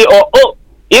 50 or up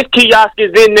It's kiosks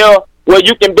in there where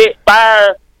you can bet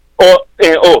fire or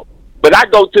and up. But I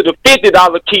go to the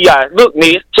 $50 kiosk. Look,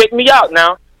 Ness, check me out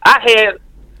now. I had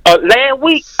last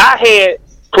week. I had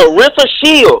Clarissa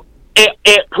Shield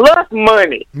at plus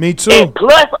money. Me too. At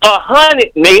plus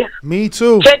 100, Ness. Me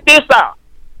too. Check this out.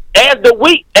 As the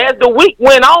week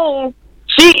went on,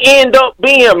 she ended up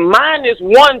being minus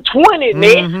 120,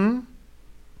 Ness.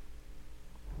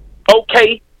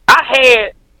 Okay,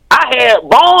 I had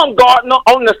Baumgartner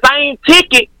on the same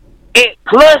ticket at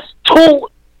plus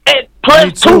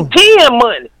 210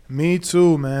 money. Me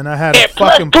too, man. I had a At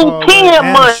plus fucking parlay 210 and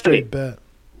a money. straight bet.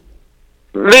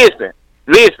 Listen.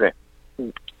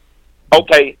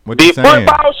 Okay, What the you saying?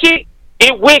 football shit,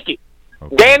 it wicked.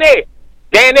 Danny,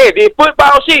 the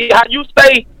football shit, how you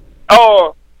say,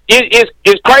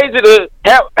 it's crazy to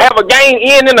have a game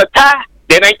end in a tie.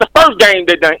 That ain't the first game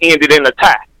that done ended in a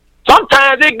tie.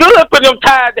 Sometimes it's good for them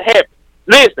ties to happen.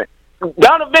 Listen,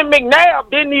 Donovan McNabb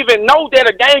didn't even know that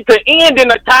a game could end in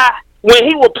a tie when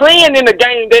he was playing in a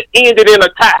game that ended in a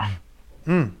tie.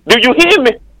 Do you hear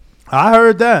me? I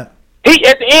heard that. He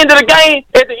at the end of the game,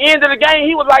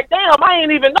 he was like, "Damn, I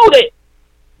ain't even know that."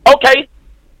 Okay,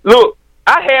 look,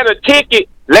 I had a ticket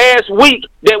last week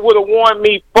that would have won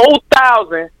me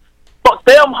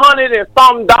 $4,700 and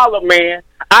some dollar, man.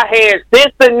 I had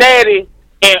Cincinnati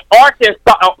and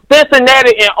Arkansas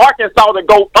to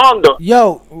go under.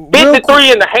 Yo,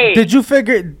 53 and a half. Did you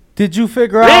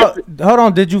figure out? Hold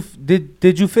on. Did you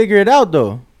figure it out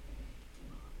though?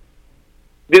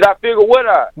 Did I figure what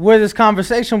out? Where this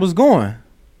conversation was going?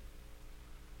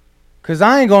 Cause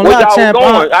I ain't gonna Where lie, y'all champ.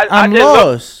 going? I'm just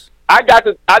lost. I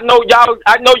know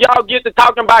y'all get to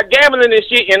talking about gambling and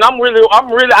shit, and I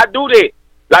do that.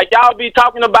 Like y'all be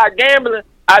talking about gambling,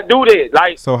 I do that.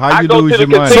 Like, So how I you go lose to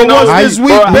the your money? casino. So what's this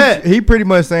week bet? He pretty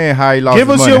much saying how he lost Give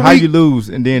his us money. your How week- you lose,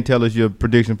 and then tell us your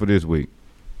prediction for this week.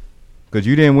 Because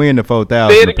you didn't win the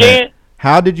 4,000. Say it again.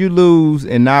 How did you lose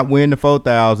and not win the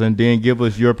 4,000? Then give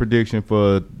us your prediction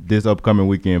for this upcoming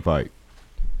weekend fight.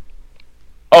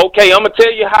 Okay, I'm gonna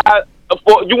tell you how.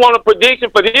 You want a prediction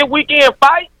for this weekend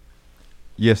fight?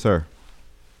 Yes, sir.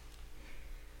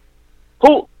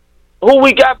 Who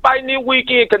we got fighting this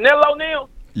weekend? Canelo now?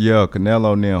 Yeah,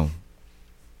 Canelo now.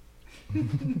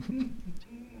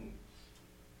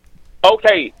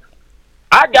 Okay,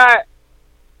 I got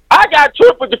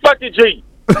triple the fucking G.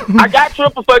 I got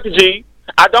triple fucking G.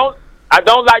 I don't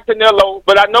like Canelo,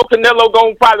 but I know Canelo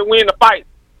gonna probably win the fight.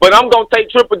 But I'm gonna take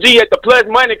Triple G at the plus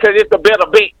money because it's a better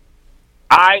bet.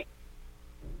 All right.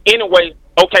 Anyway,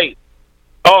 okay.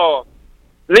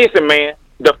 Listen, man.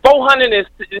 The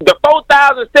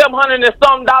 $4,700 and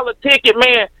some dollar ticket,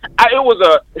 man. It was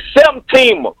a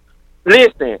 7-teamer.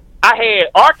 Listen, I had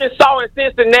Arkansas and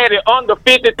Cincinnati under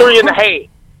 53 and a half.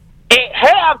 At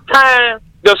halftime,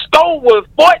 the score was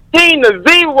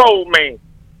 14-0, man.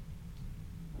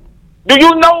 Do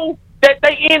you know that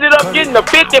they ended up getting a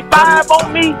 55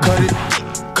 on me?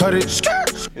 Cut it.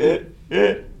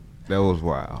 That was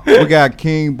wild. We got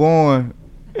King Born.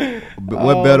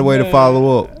 What better way to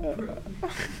follow up?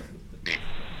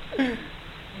 Got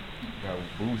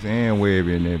Boots and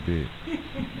Webby in that bit.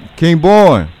 King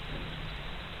Born.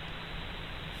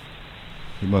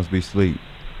 He must be asleep.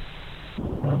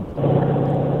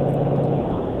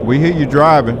 We hear you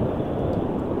driving.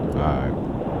 All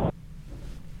right.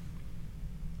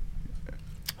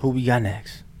 Who we got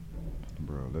next?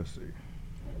 Bro, let's see.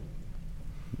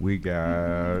 We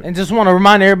got... And just want to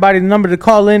remind everybody the number to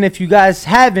call in if you guys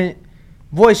haven't.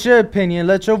 Voice your opinion.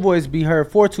 Let your voice be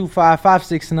heard.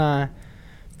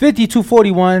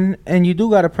 425-569-5241. And you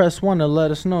do got to press 1 to let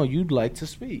us know you'd like to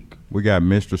speak. We got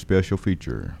Mr. Special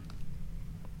Feature.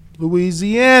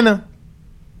 Louisiana.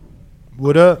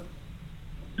 What up?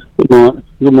 Good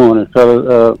morning,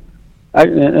 fellas. I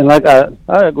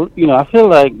feel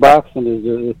like boxing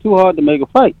is too hard to make a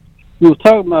fight. We was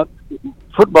talking about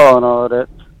football and all that.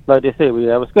 Like they say, we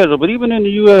have a schedule. But even in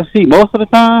the UFC, most of the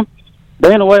time,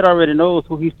 Dana White already knows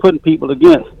who he's putting people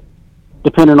against,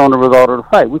 depending on the result of the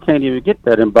fight. We can't even get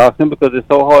that in boxing because it's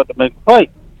so hard to make a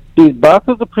fight. These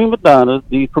boxers are prima donnas.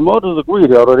 These promoters are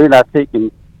greedy, although they're not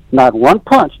taking not one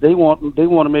punch. They want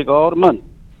to make all the money.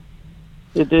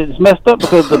 It's messed up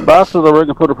because the boxers are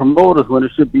working for the promoters when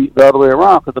it should be the other way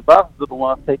around because the boxers are the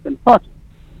ones taking the punches.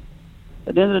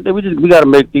 At the end of the day, we got to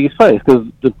make these fights because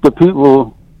the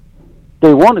people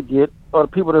they want to get are the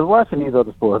people that's watching these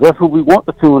other sports. That's who we want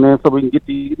to tune in so we can get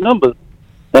these numbers.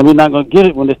 And we're not going to get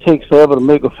it when it takes forever to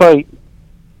make a fight.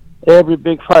 Every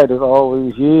big fight is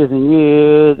always years and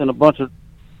years and a bunch of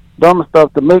dumb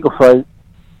stuff to make a fight.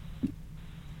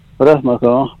 But that's my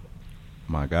call.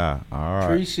 My God. All right.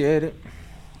 Appreciate it.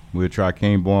 We'll try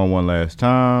King Born one last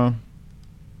time.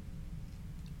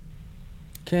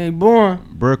 King Born.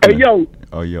 Brooklyn. Hey, yo.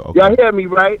 Oh, yeah. Okay. Y'all hear me,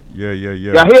 right? Yeah.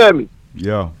 Y'all hear me?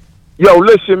 Yeah. Yo,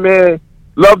 listen, man.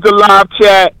 Love the live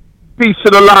chat. Peace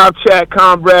to the live chat,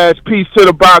 comrades. Peace to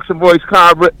the Boxing Voice,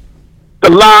 comrades. The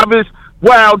livest,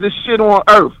 wildest shit on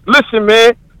earth. Listen,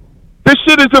 man. This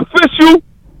shit is official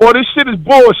or this shit is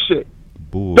bullshit.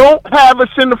 Don't have us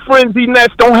in the frenzy,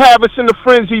 Nets. Don't have us in the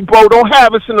frenzy, bro. Don't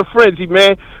have us in the frenzy,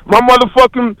 man. My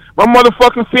motherfucking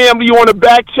family on the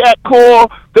back chat call.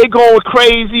 They going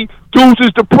crazy. Dudes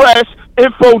is depressed.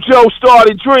 Info Joe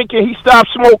started drinking. He stopped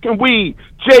smoking weed.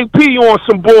 JP on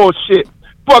some bullshit.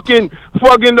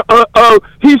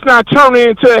 He's not turning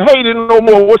into a hater no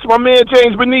more. What's my man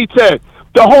James Benitez?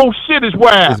 The whole shit is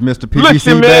wild. Is Mr. PBC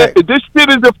Listen, man, back? if this shit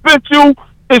is official,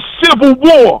 it's civil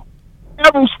war.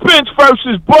 Errol Spence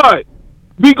versus Bud.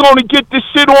 We gonna get this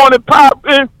shit on and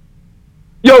popping.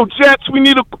 Yo, Jets, we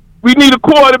need a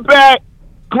quarterback.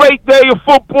 Great day of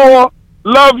football.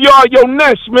 Love y'all. Yo,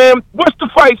 Ness, man. What's the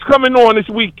fights coming on this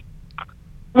weekend,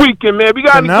 man? We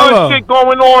got any good shit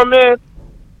going on, man?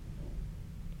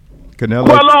 Canelo.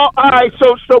 Quello, all right.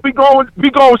 So we going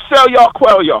sell y'all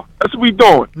Quello. That's what we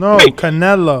doing. No,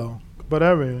 Canelo.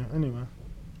 Whatever. Anyway.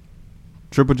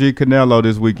 Triple G Canelo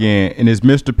this weekend. And is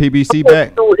Mr. PBC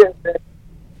back?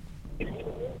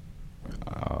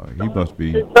 He must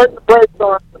be.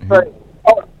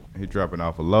 He dropping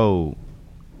off a load.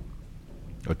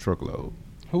 A truckload.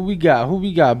 Who we got,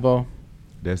 Bo?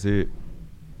 That's it.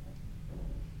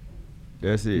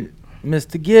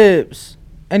 Mr. Gibbs.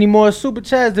 Any more super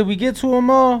chats? Did we get to them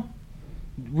all?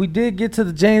 We did get to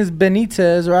the James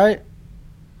Benitez, right?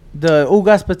 The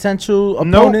Ugas potential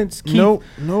opponents.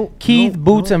 Keith,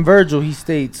 Boots, and Virgil. He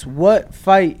states, what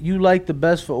fight you like the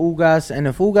best for Ugas? And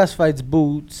if Ugas fights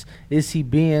Boots, is he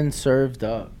being served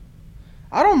up?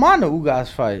 I don't mind the Ugas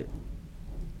fight.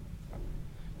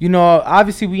 You know,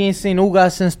 obviously we ain't seen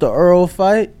Ugas since the Earl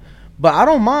fight. But I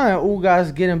don't mind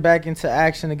Ugas getting back into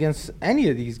action against any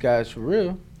of these guys for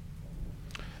real.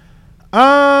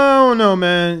 I don't know,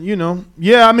 man. You know,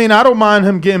 yeah, I mean, I don't mind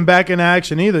him getting back in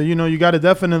action either. You know, you got to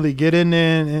definitely get in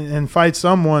there and fight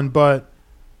someone. But,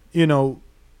 you know,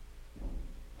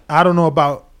 I don't know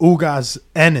about Ugas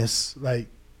Ennis. Like,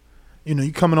 you know,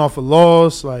 you coming off a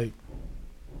loss. Like,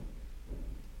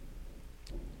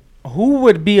 who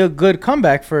would be a good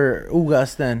comeback for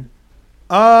Ugas then?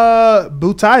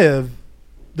 Butayev.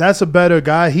 That's a better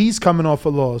guy. He's coming off a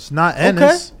loss, not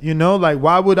Ennis. Okay. You know, like,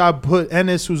 why would I put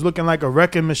Ennis, who's looking like a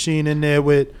wrecking machine, in there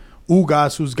with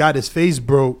Ugas, who's got his face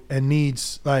broke and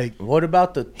needs, like, what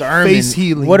about the Thurman face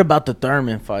healing? What about the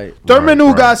Thurman fight? Thurman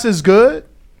Ugas is good.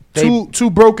 Two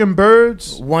broken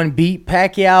birds. One beat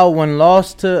Pacquiao, one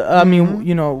lost to. I mean,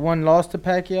 you know, one lost to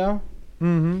Pacquiao.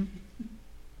 Mm-hmm.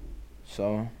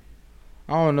 So,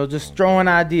 I don't know. Just throwing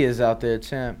ideas out there,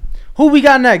 champ. Who we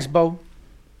got next, Bo?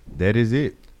 That is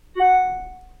it.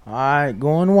 All right,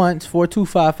 going once.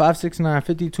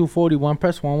 425-569-5241.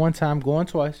 Press one time. Going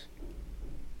twice.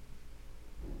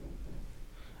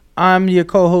 I'm your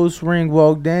co-host,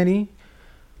 Ringwalk Danny.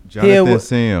 Jonathan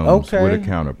Sims with a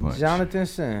counterpunch. Jonathan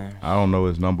Sims. I don't know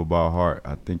his number by heart.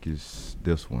 I think it's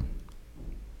this one.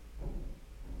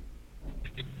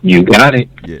 You got it.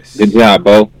 Yes. Good job,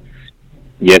 Bo.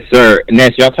 Yes, sir.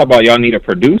 Ness, y'all talk about y'all need a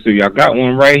producer. Y'all got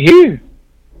one right here.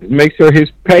 Make sure his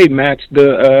pay match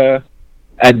the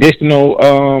additional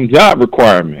job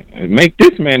requirement. And make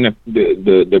this man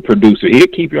the producer. He'll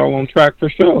keep y'all on track for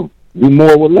sure. Do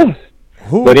more with less.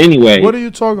 Who? But anyway, what are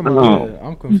you talking about? Yeah,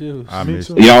 I'm confused.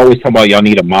 Y'all always talk about y'all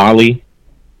need a Molly.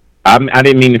 I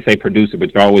didn't mean to say producer,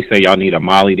 but y'all always say y'all need a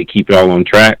Molly to keep y'all on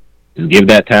track. Just give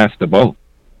that task to Bo.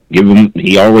 Give him.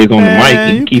 He always on the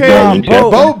mic. He keep y'all in check.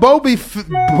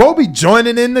 Bo be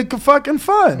joining in the fucking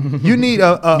fun. You need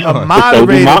a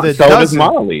moderator that does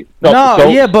Molly.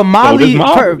 But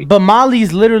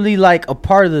Molly's literally like a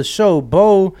part of the show.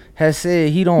 Bo has said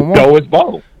he don't want. So is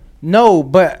Bo. No,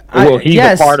 but he's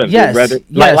a part of it. Brother.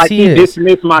 Like he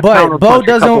dismissed my counterpunch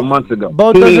a couple months ago.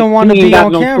 Bo doesn't want to be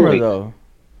on camera though.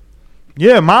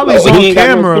 Yeah, Molly's on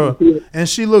camera and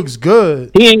she looks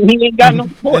good. He ain't got no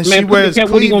support, and man. she wears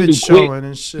cleavage showing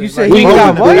and shit. You said he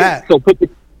got what? So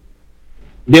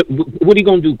what he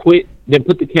gonna do? Quit? Then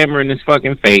put the camera in his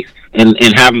fucking face and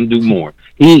have him do more.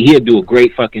 He'll do a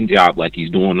great fucking job like he's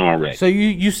doing already. So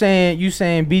you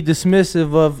saying be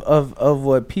dismissive of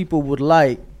what people would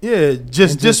like. Yeah,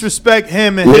 just disrespect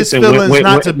him and his feelings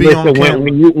not to be on camera.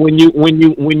 When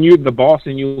you're the boss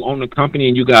and you own the company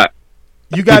and you got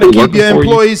to keep your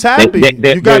employees happy.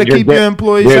 You got to keep your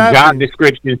employees happy.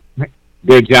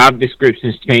 Their job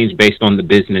descriptions change based on the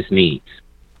business needs.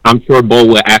 I'm sure Bo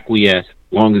will acquiesce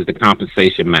long as the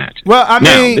compensation matches. Well, I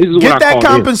Now, mean, this is what get I that call this.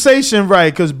 compensation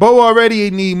right, because Bo already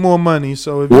need more money.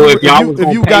 So Well, if y'all you, was if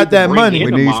gonna you pay got to that bring money, in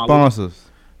We the need Molly. sponsors.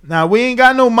 now we ain't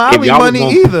got no Molly y'all was money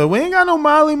gonna- either. We ain't got no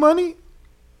Molly money.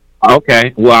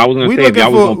 Okay. Well, I was We gonna say if looking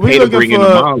y'all was for gonna pay to bring in a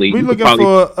Molly, we you could looking probably.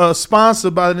 for a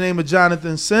sponsor by the name of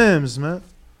Jonathan Sims, man.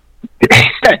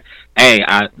 Hey,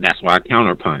 that's why I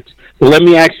counterpunch. So let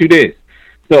me ask you this.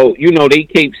 So, you know, they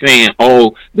keep saying,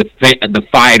 oh, the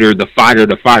fighter.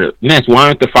 Ness, why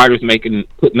aren't the fighters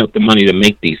putting up the money to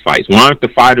make these fights? Why aren't the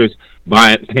fighters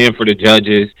paying for the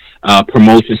judges,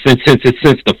 promotion?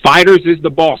 Since the fighters is the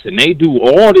boss and they do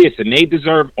all this and they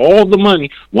deserve all the money,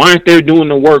 why aren't they doing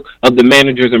the work of the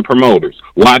managers and promoters?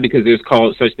 Why? Because there's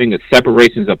called such thing as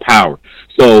separations of power.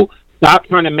 So stop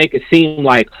trying to make it seem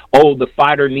like, oh, the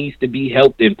fighter needs to be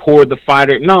helped and poor the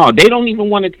fighter. No, they don't even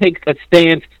want to take a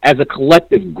stance as a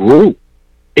collective group.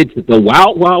 It's the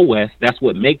wild, wild west. That's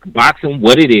what makes boxing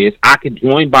what it is. I could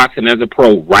join boxing as a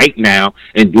pro right now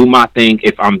and do my thing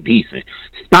if I'm decent.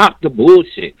 Stop the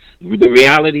bullshit. The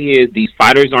reality is these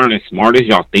fighters aren't as smart as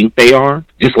y'all think they are.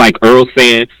 Just like Earl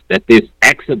saying that this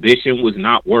exhibition was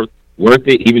not worth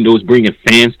it, even though it's bringing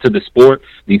fans to the sport.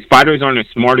 These fighters aren't as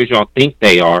smart as y'all think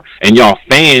they are, and y'all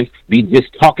fans be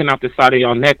just talking out the side of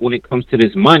y'all neck when it comes to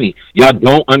this money. Y'all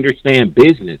don't understand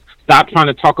business. Stop trying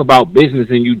to talk about business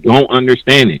and you don't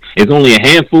understand it. It's only a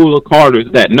handful of Carters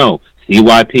that know.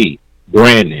 CYP,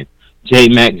 Brandon,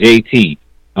 J-Mac, JT,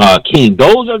 King.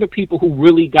 Those are the people who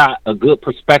really got a good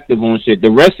perspective on shit. The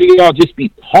rest of y'all just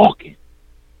be talking.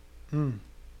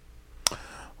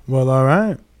 Well, all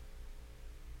right.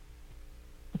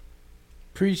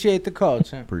 Appreciate the call,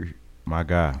 champ. My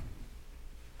guy.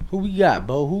 Who we got,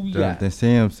 Bo? Who we got? Jonathan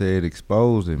Sims said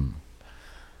expose him.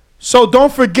 So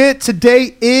don't forget,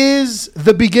 today is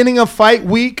the beginning of fight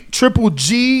week. Triple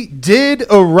G did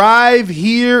arrive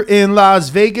here in Las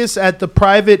Vegas at the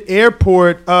private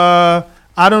airport. I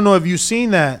don't know if you've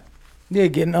seen that. Yeah,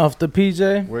 getting off the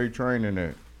PJ. Where you training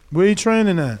at? Where you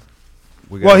training at?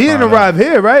 Well, he didn't arrive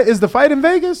here, right? Is the fight in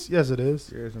Vegas? Yes, it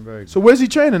is. Yeah, it's in Vegas. So where's he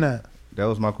training at? That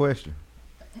was my question.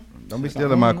 Don't be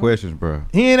stealing my questions, bro.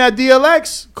 He ain't at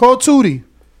DLX. Call Tootie.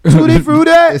 Tootie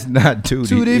Fruity. It's not Tootie.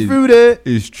 Tootie Fruity.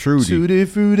 It's Trudy. Tootie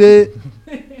Fruity.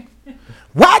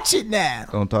 Watch it now.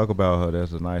 Don't talk about her.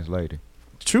 That's a nice lady.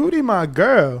 Trudy, my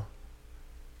girl.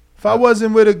 If I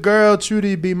wasn't with a girl,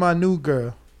 Trudy'd be my new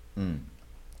girl. We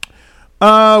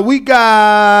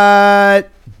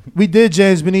did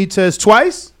James Benitez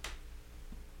twice.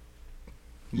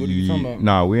 What are you talking about?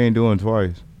 Nah, we ain't doing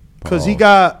twice. Because he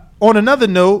got, on another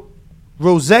note,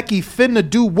 Rozeki finna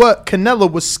do what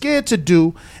Canelo was scared to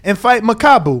do and fight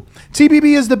Makabu.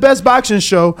 TBB is the best boxing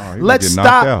show. Let's get knocked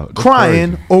stop out. That's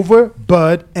crying crazy. over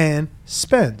Bud and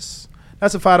Spence.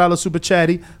 That's a $5 super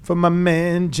chatty from my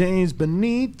man James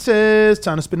Benitez.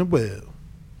 Time to spin the wheel.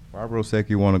 Why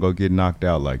Rosecki want to go get knocked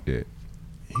out like that?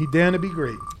 He damn to be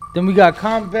great. Then we got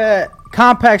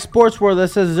Compact Sports World that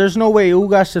says there's no way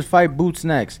Ugas should fight Boots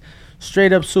next.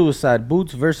 Straight up suicide.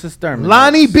 Boots versus Thurman.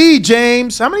 Lonnie B,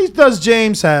 James. How many does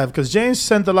James have? Because James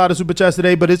sent a lot of super chats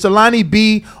today, but it's a Lonnie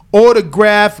B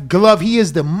autograph glove. He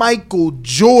is the Michael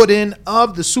Jordan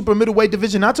of the super middleweight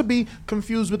division. Not to be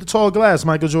confused with the tall glass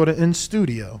Michael Jordan in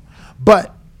studio.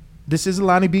 But this is a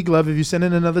Lonnie B glove. If you send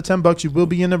in another $10, you will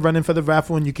be in the running for the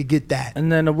raffle, and you could get that.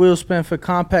 And then a wheel spin for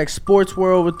Compact Sports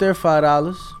World with their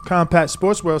 $5. Compact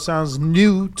Sports World sounds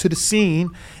new to the scene,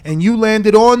 and you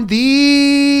landed on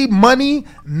the Money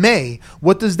May.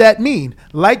 What does that mean?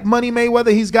 Like Money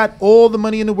Mayweather, he's got all the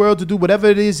money in the world to do whatever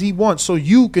it is he wants, so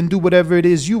you can do whatever it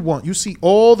is you want. You see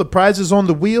all the prizes on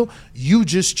the wheel. You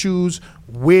just choose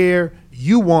where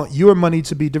you want your money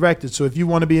to be directed. So if you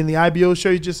want to be in the IBO show,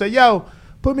 you just say, yo,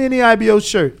 put me in the IBO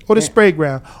shirt, or the spray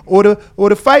ground, or the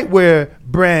Fightwear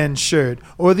brand shirt,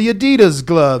 or the Adidas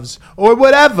gloves, or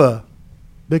whatever.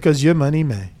 Because your money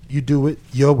may. You do it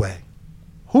your way.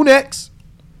 Who next?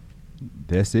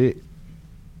 That's it.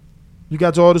 You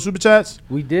got to all the super chats?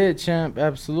 We did, champ.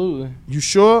 Absolutely. You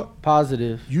sure?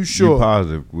 Positive. You sure? You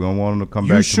positive. We don't want them to come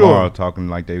You back sure? tomorrow talking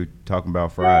like they talking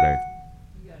about Friday.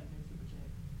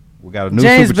 We got a new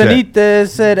James super chat. Benitez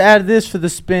said, add this for the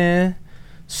spin.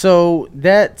 So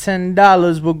that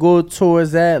 $10 will go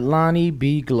towards that Lonnie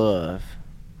B glove.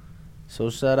 So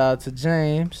shout out to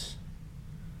James.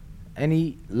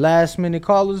 Any last minute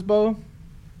callers, Bo?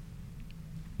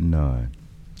 None.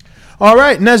 All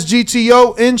right, and that's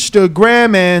GTO,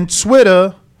 Instagram, and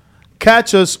Twitter.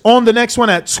 Catch us on the next one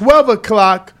at 12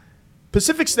 o'clock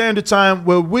Pacific Standard Time,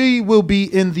 where we will be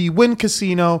in the Wynn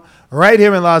Casino right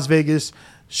here in Las Vegas,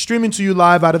 streaming to you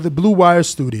live out of the Blue Wire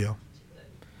studio.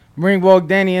 Ringwalk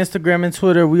Danny, Instagram and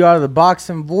Twitter. We are the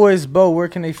Boxing Boys. Bo, where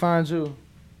can they find you?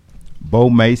 Bo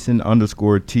Mason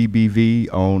 _TBV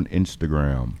on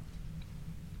Instagram.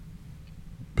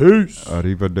 Peace.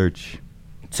 Arrivederci.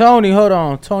 Tony, hold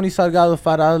on. Tony Salgado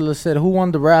 $5 said, "Who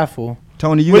won the raffle?"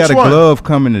 Tony, you Which got a one? glove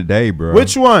coming today, bro.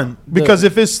 Which one? Because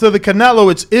if it's to the Canelo,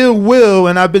 it's Ill Will,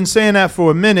 and I've been saying that for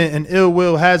a minute, and Ill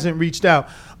Will hasn't reached out.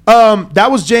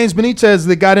 That was James Benitez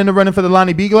that got in the running for the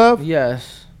Lonnie B glove?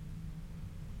 Yes.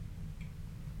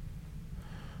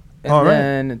 And All right.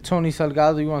 then Tony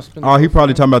Salgado, you want to spin? Oh, he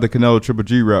probably talking about the Canelo Triple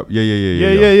G rap. Yeah.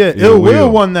 Yeah. Ill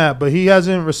Will won that, but he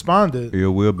hasn't responded.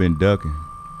 Ill Will been ducking.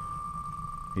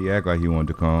 He act like he wanted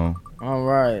to come. All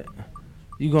right.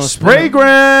 You gonna Spray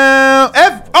ground.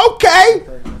 Okay.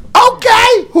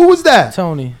 Who was that?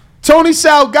 Tony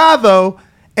Salgado.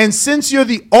 And since you're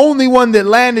the only one that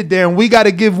landed there, and we got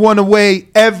to give one away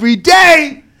every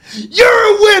day, you're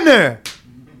a winner.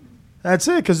 That's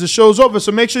it, because the show's over.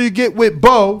 So make sure you get with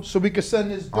Bo so we can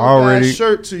send this dope-ass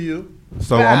shirt to you.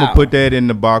 So I'm going to put that in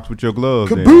the box with your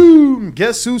gloves. Kaboom!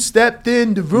 Guess who stepped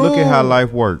in the room? Look at how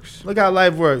life works. Look how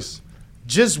life works.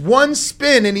 Just one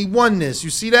spin and he won this. You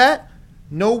see that?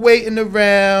 No waiting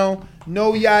around.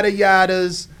 No yada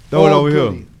yadas. Throw it All over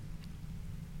goody. here.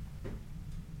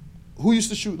 Who used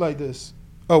to shoot like this?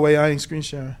 Oh, wait, I ain't screen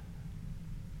sharing.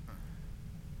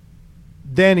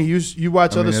 Danny, you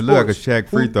watch other it sports. look like a Shaq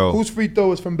free throw. Whose free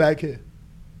throw is from back here?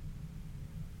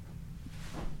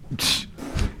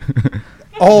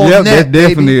 All Yep, net, that's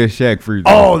definitely baby. a Shaq free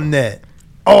throw. All net.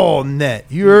 All net.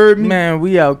 You heard me? Man,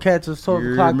 we out. Catch us 12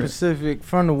 You o'clock heard me? Pacific,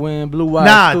 front of wind, Blue Wire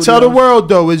Nah, Studios. tell the world,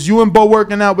 though. Is you and Bo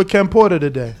working out with Ken Porter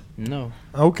today? No.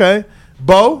 Okay.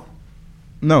 Bo?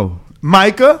 No.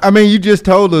 Micah? I mean, you just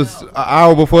told us an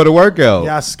hour before the workout.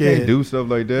 Y'all scared. Can't do stuff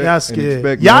like that. Y'all and scared.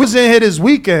 expect Y'all nothing. was in here this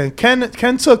weekend.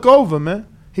 Ken took over, man.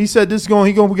 He said he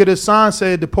gonna get his sign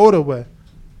said the Porter way.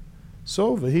 It's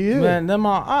over. He is. Man, them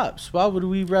are ops. Why would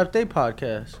we rep their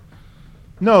podcast?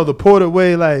 No, the Porter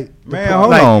way, like Man,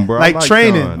 hold on, bro. I Like like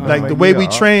training, Sean. like Like, the way yeah, we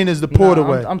train is the Porter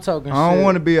way. I'm talking shit. I don't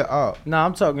want to be an op. Nah,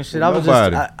 I'm talking shit.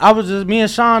 Nobody. I was just, me and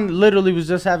Sean literally was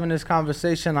just having this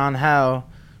conversation on how,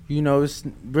 it's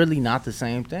really not the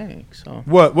same thing. So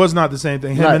What was not the same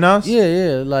thing? Him like, and us?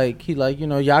 Yeah. Like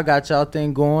y'all got y'all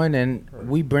thing going, and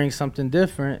we bring something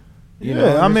different. You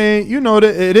know, I mean, that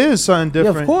it is something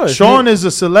different. of course. Sean is a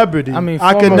celebrity. I mean,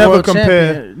 I could former never world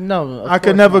compare. champion. No, I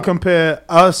could never compare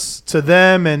us to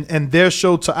them and their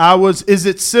show to ours. Is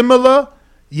it similar?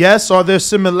 Yes. Are there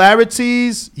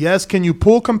similarities? Yes. Can you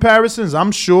pull comparisons?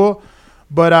 I'm sure.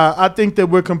 But I think that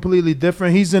we're completely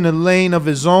different. He's in a lane of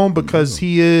his own because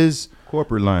he is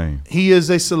corporate lane. He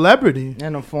is a celebrity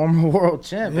and a former world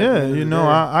champion.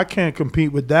 Yeah, I can't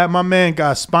compete with that. My man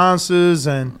got sponsors,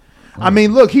 and I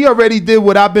mean, look, he already did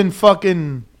what I've been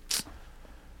fucking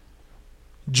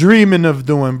dreaming of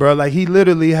doing, bro. Like, he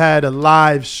literally had a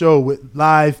live show with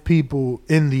live people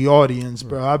in the audience,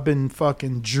 bro. I've been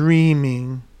fucking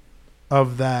dreaming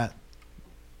of that.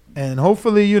 And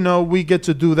hopefully, we get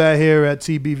to do that here at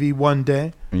TBV one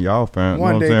day. And y'all found,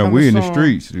 One you know day what I'm saying? coming We in the soon.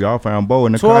 streets. Y'all found Bo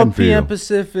in the 12 cotton p.m. field.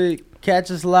 Pacific.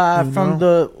 Catch us live from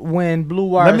the Blue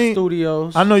Wire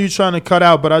Studios. I know you're trying to cut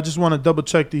out, but I just want to double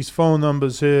check these phone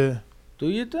numbers here. Do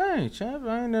your thing, champ.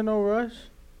 I ain't in no rush.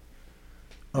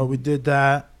 Oh, we did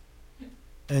that.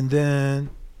 And then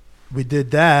we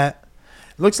did that.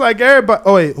 Looks like everybody.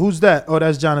 Oh, wait. Who's that? Oh,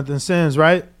 that's Jonathan Sims,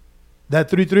 right? That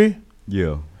 3-3?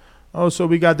 Yeah. Oh, so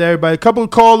we got everybody. A couple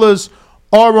of callers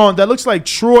are on. That looks like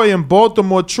Troy in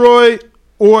Baltimore. Troy,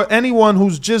 or anyone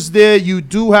who's just there, you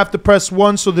do have to press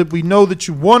 1 so that we know that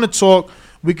you want to talk.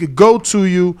 We could go to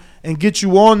you and get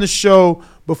you on the show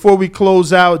before we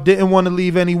close out. Didn't want to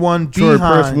leave anyone Troy,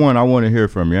 behind. press 1. I want to hear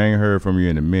from you. I ain't heard from you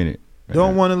in a minute.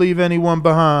 Don't want to leave anyone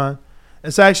behind.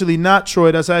 It's actually not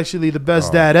Troy. That's actually the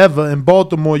best dad ever in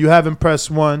Baltimore. You haven't pressed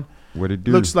 1. What it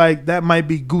do? Looks like that might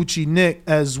be Gucci Nick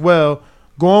as well.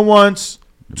 Going once,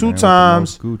 The 2 man with the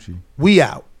times. most Gucci. We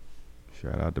out.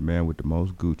 Shout out the man with the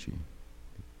most Gucci.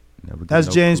 Never get That's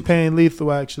no James Gucci. Payne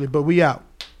Lethal, actually. But we out.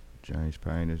 James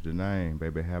Payne is the name,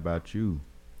 baby. How about you?